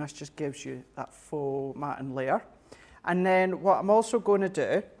reactive, and this just gives you that faux matting layer. And then what I'm also going to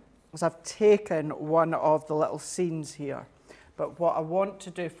do is I've taken one of the little scenes here. But what I want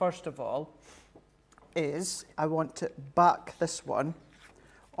to do first of all is I want to back this one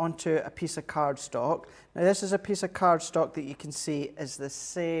onto a piece of cardstock. Now this is a piece of cardstock that you can see is the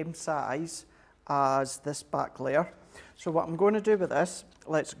same size as this back layer. So what I'm going to do with this,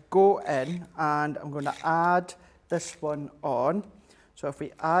 let's go in and I'm going to add this one on. So if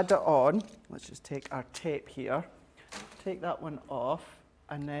we add it on, let's just take our tape here, take that one off,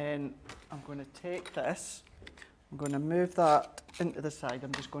 and then I'm going to take this, I'm going to move that into the side.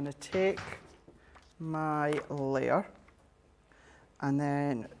 I'm just going to take my layer, and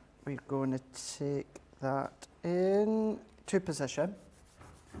then we're going to take that into position.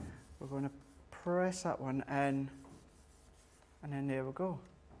 We're going to press that one in, and then there we go.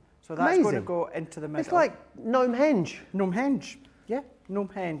 So that's Amazing. going to go into the middle. It's like gnome henge. Gnome henge, yeah, gnome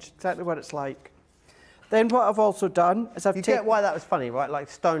henge, exactly what it's like. Then what I've also done is I've taken... You get why that was funny, right? Like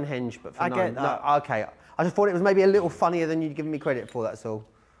Stonehenge, but for I gnome. get that. No, okay. I just thought it was maybe a little funnier than you'd given me credit for, that's all.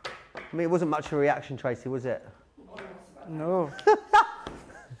 I mean, it wasn't much of a reaction, Tracy, was it? No.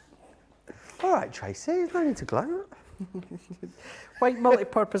 All right, Tracy, there's no need to gloat. White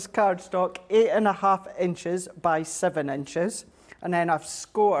multi-purpose cardstock, 8.5 inches by 7 inches. And then I've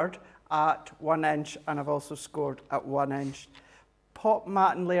scored at 1 inch, and I've also scored at 1 inch. Pop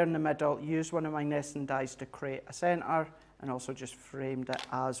matting layer in the middle, used one of my nesting dies to create a centre, and also just framed it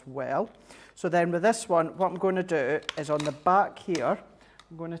as well. So then with this one, what I'm going to do is on the back here,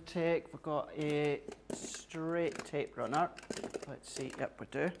 I'm going to take, we've got a straight tape runner. Let's see, yep, we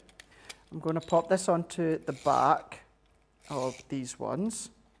do. I'm going to pop this onto the back of these ones.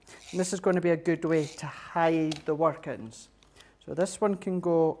 And this is going to be a good way to hide the workings. So this one can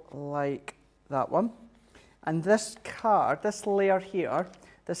go like that one. And this card, this layer here,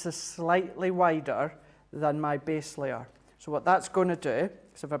 this is slightly wider than my base layer. So what that's going to do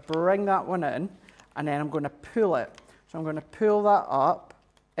is if I bring that one in, and then I'm going to pull it. So I'm going to pull that up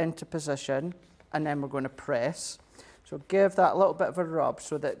into position, and then we're going to press. So give that a little bit of a rub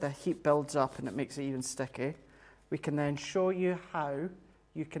so that the heat builds up and it makes it even sticky. We can then show you how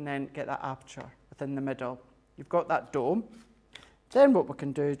you can then get that aperture within the middle. You've got that dome. Then what we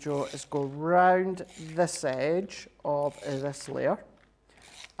can do, Joe, is go round this edge of this layer,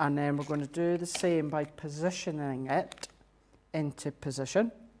 and then we're going to do the same by positioning it into position.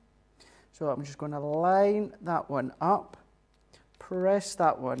 So I'm just going to line that one up, press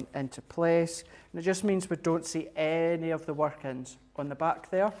that one into place, and it just means we don't see any of the workings on the back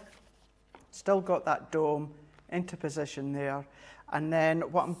there. Still got that dome into position there. And then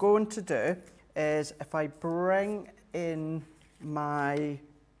what I'm going to do is if I bring in my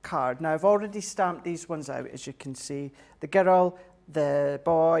card. Now I've already stamped these ones out, as you can see, the girl, the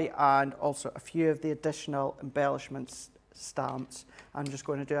boy, and also a few of the additional embellishments stamps. I'm just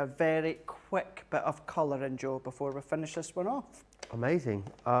going to do a very quick bit of colouring, Joe, before we finish this one off. Amazing.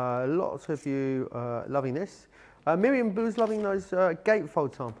 Lots of you loving this. Miriam Blue's loving those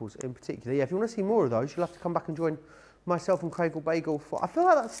gatefold samples in particular. Yeah, if you want to see more of those, you'll have to come back and join myself and Craigle Bagel for... I feel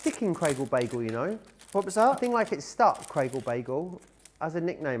like that's sticking Craigle Bagel, you know. What was that? I think like it's stuck, Craigle Bagel. As a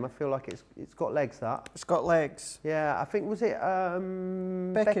nickname, I feel like it's got legs, that. It's got legs. Yeah, I think, was it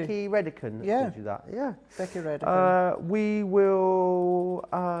Becky Redican that told you that? Yeah. Becky Redican. We will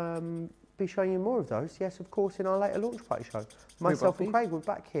be showing you more of those, yes, of course, in our later launch party show. Myself and Craig will be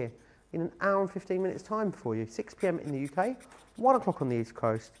back here in an hour and 15 minutes time for you. 6 p.m. in the UK, 1 o'clock on the East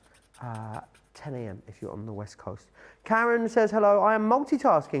Coast, 10 a.m. if you're on the West Coast. Karen says, hello, I am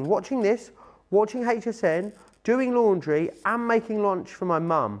multitasking, watching this, watching HSN, doing laundry and making lunch for my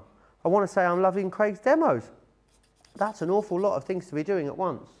mum. I want to say I'm loving Craig's demos. That's an awful lot of things to be doing at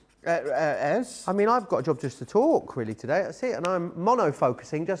once. Is? I mean, I've got a job just to talk, really, today. That's it, and I'm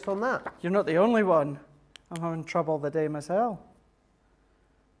mono-focusing just on that. You're not the only one. I'm having trouble the day myself.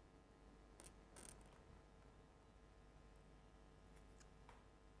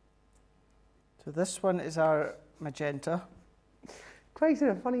 So this one is our magenta. Craig's in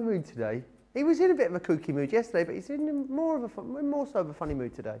a funny mood today. He was in a bit of a kooky mood yesterday, but he's in more so of a funny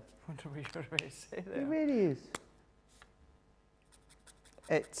mood today. I wonder what you're going to say there. He really is.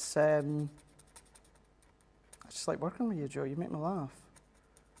 It's just like working with you, Joe. You make me laugh.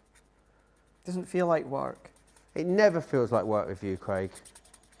 Doesn't feel like work. It never feels like work with you, Craig.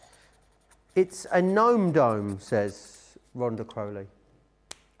 It's a gnome dome, says Rhonda Crowley.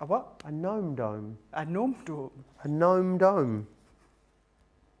 A what? A gnome dome. A gnome dome? A gnome dome.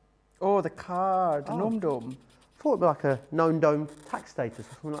 Oh, the card, a gnome dome. I thought it'd be like a gnome dome tax status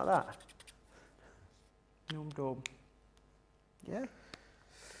or something like that. Gnome dome. Yeah.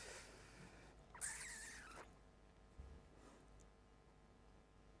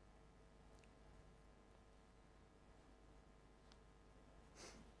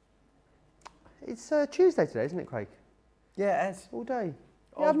 It's Tuesday today, isn't it, Craig? Yeah, it is. All day.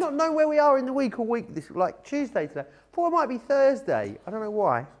 Yeah, I've not known where we are in the week all week. This like Tuesday today. Thought it might be Thursday. I don't know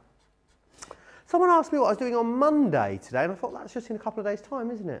why. Someone asked me what I was doing on Monday today, and I thought that's just in a couple of days' time,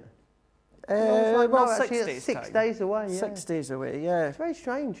 isn't it? Well, no, 6 actually, days. 6 days away. Yeah. 6 days away. Yeah. It's very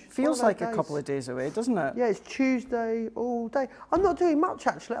strange. Feels like a couple of days away, doesn't it? Yeah, it's Tuesday all day. I'm not doing much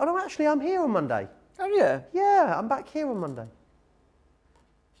actually. Oh no, actually, I'm here on Monday. Oh yeah. Yeah, I'm back here on Monday.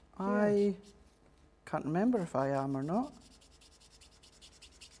 I can't remember if I am or not.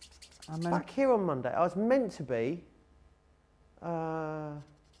 I'm back here on Monday. I was meant to be.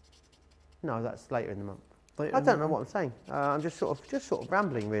 No, that's later in the month. I don't know what I'm saying. I'm just sort of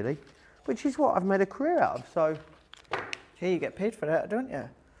rambling really, which is what I've made a career out of. So, hey, you get paid for it, don't you?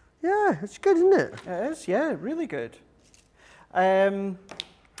 Yeah, it's good, isn't it? It is. Yeah, really good. No,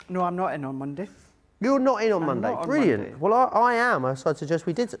 I'm not in on Monday. You're not in on Monday. Not on Brilliant. Monday. Well, I am. So I'd suggest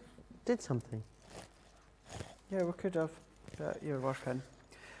we did something. Yeah, we could have. You're working.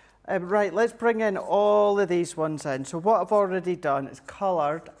 Right, let's bring in all of these ones in. So what I've already done is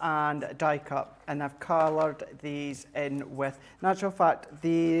coloured and die cut, and I've coloured these in with, in actual fact,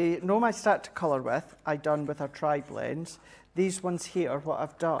 the gnome I start to colour with, I done with our tri-blends. These ones here, what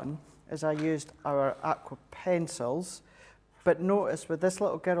I've done is I used our aqua pencils, but notice with this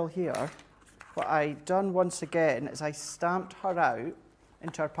little girl here, what I done once again is I stamped her out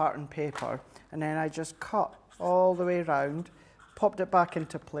into our pattern paper, and then I just cut all the way around, popped it back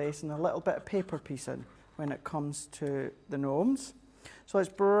into place, and a little bit of paper piecing when it comes to the gnomes. So let's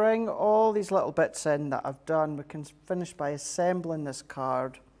bring all these little bits in that I've done. We can finish by assembling this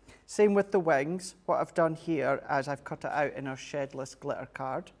card. Same with the wings. What I've done here is I've cut it out in our shedless glitter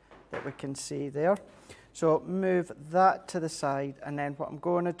card that we can see there. So move that to the side, and then what I'm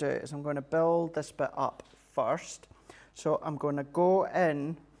going to do is I'm going to build this bit up first. So I'm going to go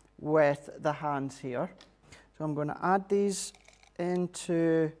in with the hands here. So I'm going to add these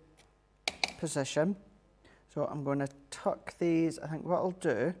into position. So I'm going to tuck these. I think what I'll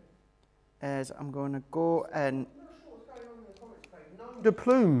do is I'm going to go in. De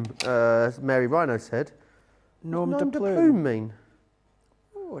plume, Mary Rhino said. Gnome de de plume. plume mean?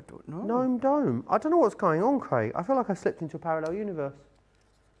 Oh, I don't know. Gnome dome. I don't know what's going on, Craig. I feel like I slipped into a parallel universe.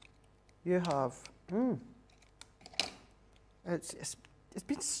 You have. It's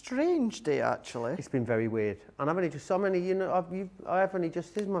been a strange day, actually. It's been very weird. And I've only just, I've only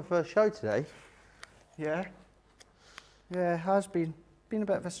just, this is my first show today. Yeah. Yeah, it has been. Been a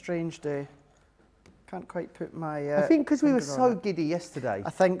bit of a strange day. Can't quite put my I think because we were so giddy yesterday. I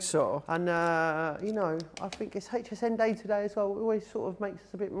think so. And, you know, I think it's HSN Day today as well. It always sort of makes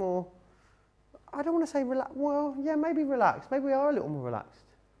us a bit more, I don't want to say relaxed. Well, yeah, maybe relaxed. Maybe we are a little more relaxed.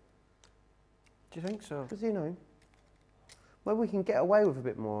 Do you think so? Because, you know, maybe we can get away with a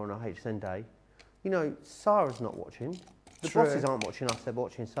bit more on our HSN Day. You know, Sarah's not watching. The bosses aren't watching us, they're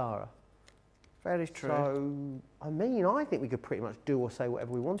watching Sarah. Very true. So, I mean, I think we could pretty much do or say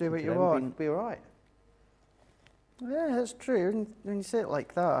whatever we want. Do what you want. Be all right. Yeah, that's true. When you say it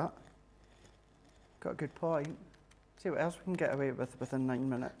like that, got a good point. See what else we can get away with within 9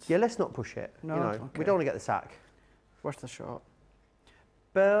 minutes. Yeah, let's not push it. No, you know, okay. We don't want to get the sack. Worth a shot.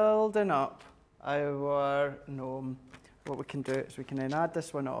 Building up our gnome. What we can do is we can then add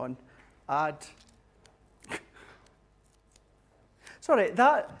this one on. Add. Sorry,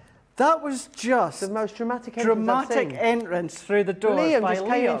 that was just the most dramatic entrance through the door. Liam just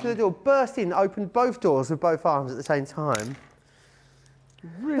came in through the door, burst in, opened both doors with both arms at the same time.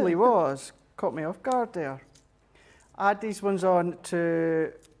 Really was. Caught me off guard there. Add these ones on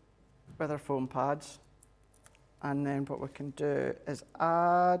to with our foam pads. And then what we can do is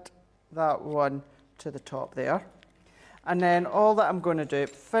add that one to the top there. And then all that I'm going to do,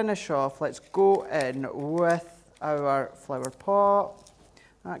 finish off, let's go in with our flower pot.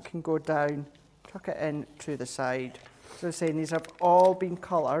 That can go down, tuck it in to the side. So I'm saying these have all been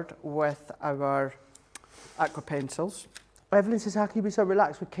coloured with our aqua pencils. Evelyn says, how can you be so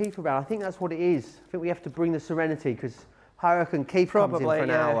relaxed with Keith around? I think that's what it is. I think we have to bring the serenity, because I reckon Keith comes in for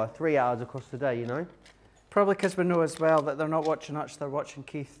an hour, 3 hours across the day, you know? Probably because we know as well that they're not watching us, they're watching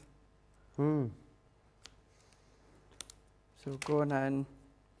Keith. So going in,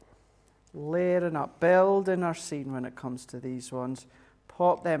 layering up, building our scene when it comes to these ones,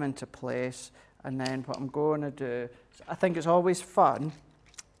 pop them into place, and then what I'm going to do, I think it's always fun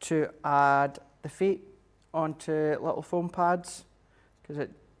to add the feet onto little foam pads, because it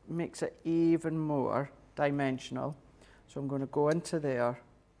makes it even more dimensional. So I'm going to go into there,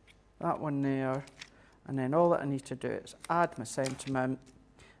 that one there, and then all that I need to do is add my sentiment,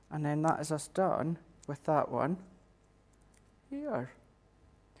 and then that is us done with that one here.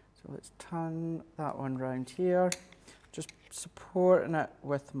 So let's turn that one round here, just supporting it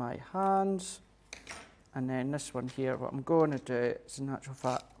with my hands. And then this one here, what I'm going to do is, in actual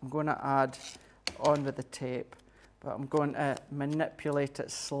fact, I'm going to add on with the tape, but I'm going to manipulate it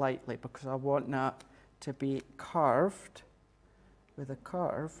slightly because I want that to be curved with a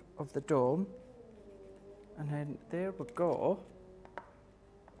curve of the dome. And then there we go.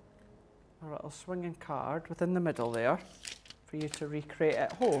 A little swinging card within the middle there for you to recreate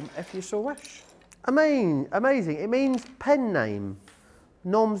at home if you so wish. Amazing. It means pen name.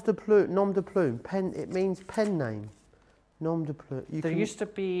 Nom de plume. Pen. It means pen name. Nom de plume. There used to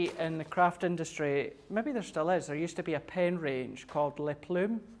be in the craft industry, maybe there still is, there used to be a pen range called Le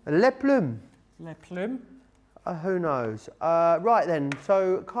Plume. Le Plume. Le Plume. Who knows? Right then,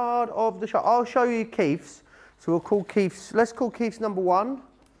 so card of the show. I'll show you Keith's. So we'll call Keith's, let's call Keith's number 1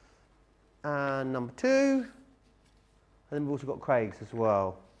 and number 2. And then we've also got Craig's as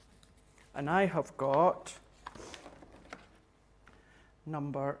well. And I have got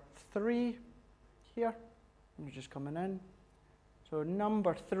number 3 here. You're just coming in. So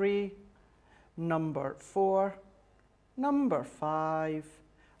number 3, number 4, number 5,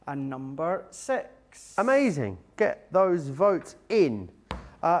 and number 6. Amazing. Get those votes in.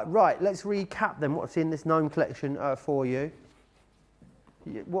 Right, let's recap then what's in this gnome collection for you.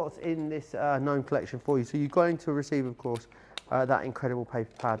 What's in this gnome collection for you? So you're going to receive, of course, that incredible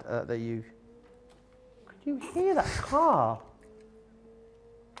paper pad that you... Could you hear that car?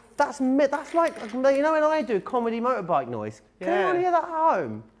 That's like, you know when I do comedy motorbike noise? Can anyone hear that at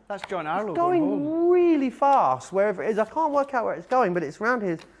home? That's John Arlo It's going really fast, wherever it is. I can't work out where it's going, but it's around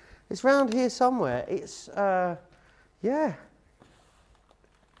here. It's around here somewhere. It's, yeah.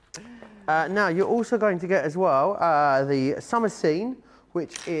 Now, you're also going to get as well the summer scene,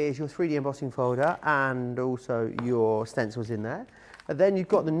 which is your 3D embossing folder, and also your stencils in there. And then you've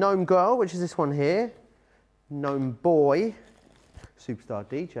got the gnome girl, which is this one here. Gnome boy. Superstar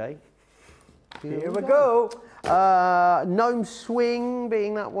DJ. Here we go. Gnome swing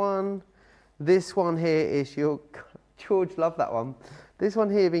being that one. This one here is your, George loved that one. This one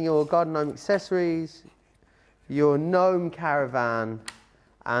here being your garden gnome accessories, your gnome caravan,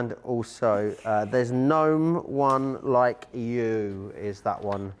 and also there's gnome one like you is that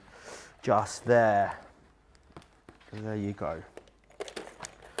one just there. There you go.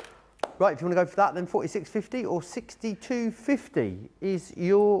 Right, if you want to go for that, then $46.50 or $62.50 is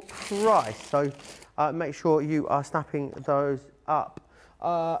your price. So make sure you are snapping those up.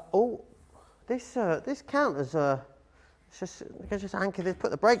 Oh, this count as just anchor this. Put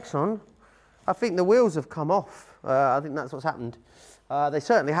the brakes on. I think the wheels have come off. I think that's what's happened. They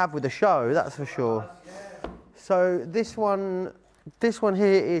certainly have with the show, that's for sure. So this one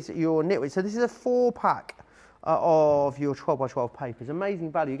here is your Knitwit. So this is a 4-pack. Of your 12x12 papers.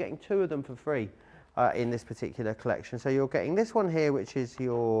 Amazing value. You're getting 2 of them for free in this particular collection. So you're getting this one here, which is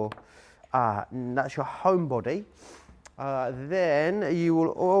your, that's your home body. Then you will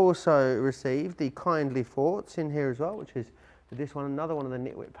also receive the Kindly Thoughts in here as well, which is this one, another one of the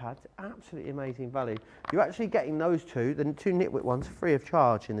Knitwit pads. Absolutely amazing value. You're actually getting those 2, the 2 Knitwit ones, free of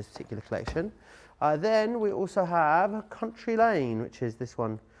charge in this particular collection. Then we also have Country Lane, which is this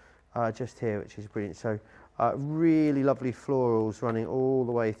one just here, which is brilliant. So really lovely florals running all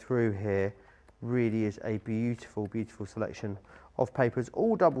the way through here. Really is a beautiful, beautiful selection of papers,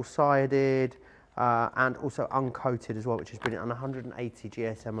 all double-sided and also uncoated as well, which is brilliant, and 180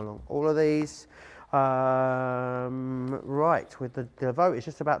 GSM along all of these. Right, with the vote is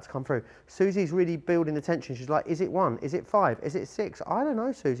just about to come through. Susie's really building the tension. She's like, is it 1? Is it 5? Is it 6? I don't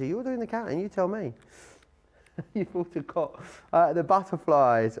know, Susie. You're doing the counting. You tell me. You've also got the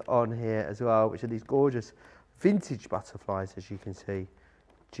butterflies on here as well, which are these gorgeous vintage butterflies, as you can see,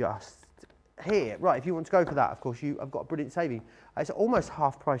 just here. Right, if you want to go for that, of course, I've got a brilliant saving. It's almost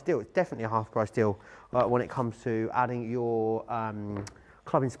half price deal. It's definitely a half price deal when it comes to adding your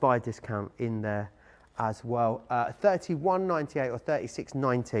Club Inspired discount in there as well. $31.98 or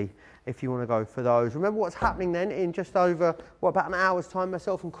 $36.90 if you want to go for those. Remember what's happening then in just over, about an hour's time.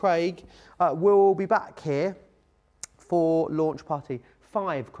 Myself and Craig will be back here for launch party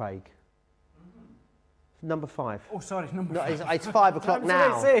 5, Craig. Number 5. Oh, sorry, number 5. It's 5 o'clock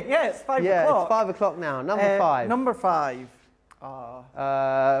now. Say, yeah, it's 5 o'clock. Yeah, it's 5 o'clock now. Number 5. Number 5.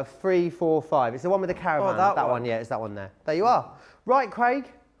 3, 4, 5. It's the one with the caravan. Oh, that one. Yeah, it's that one there. There you are. Right, Craig.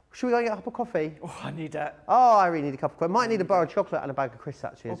 Should we go get a cup of coffee? Oh, I need it. Oh, I really need a cup of coffee. Might need a bar of chocolate and a bag of crisps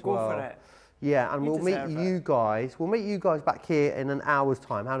actually as well. Go for it. Yeah, and we'll meet you guys. We'll meet you guys back here in an hour's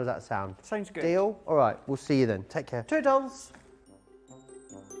time. How does that sound? Sounds good. Deal? All right. We'll see you then. Take care. Toodles.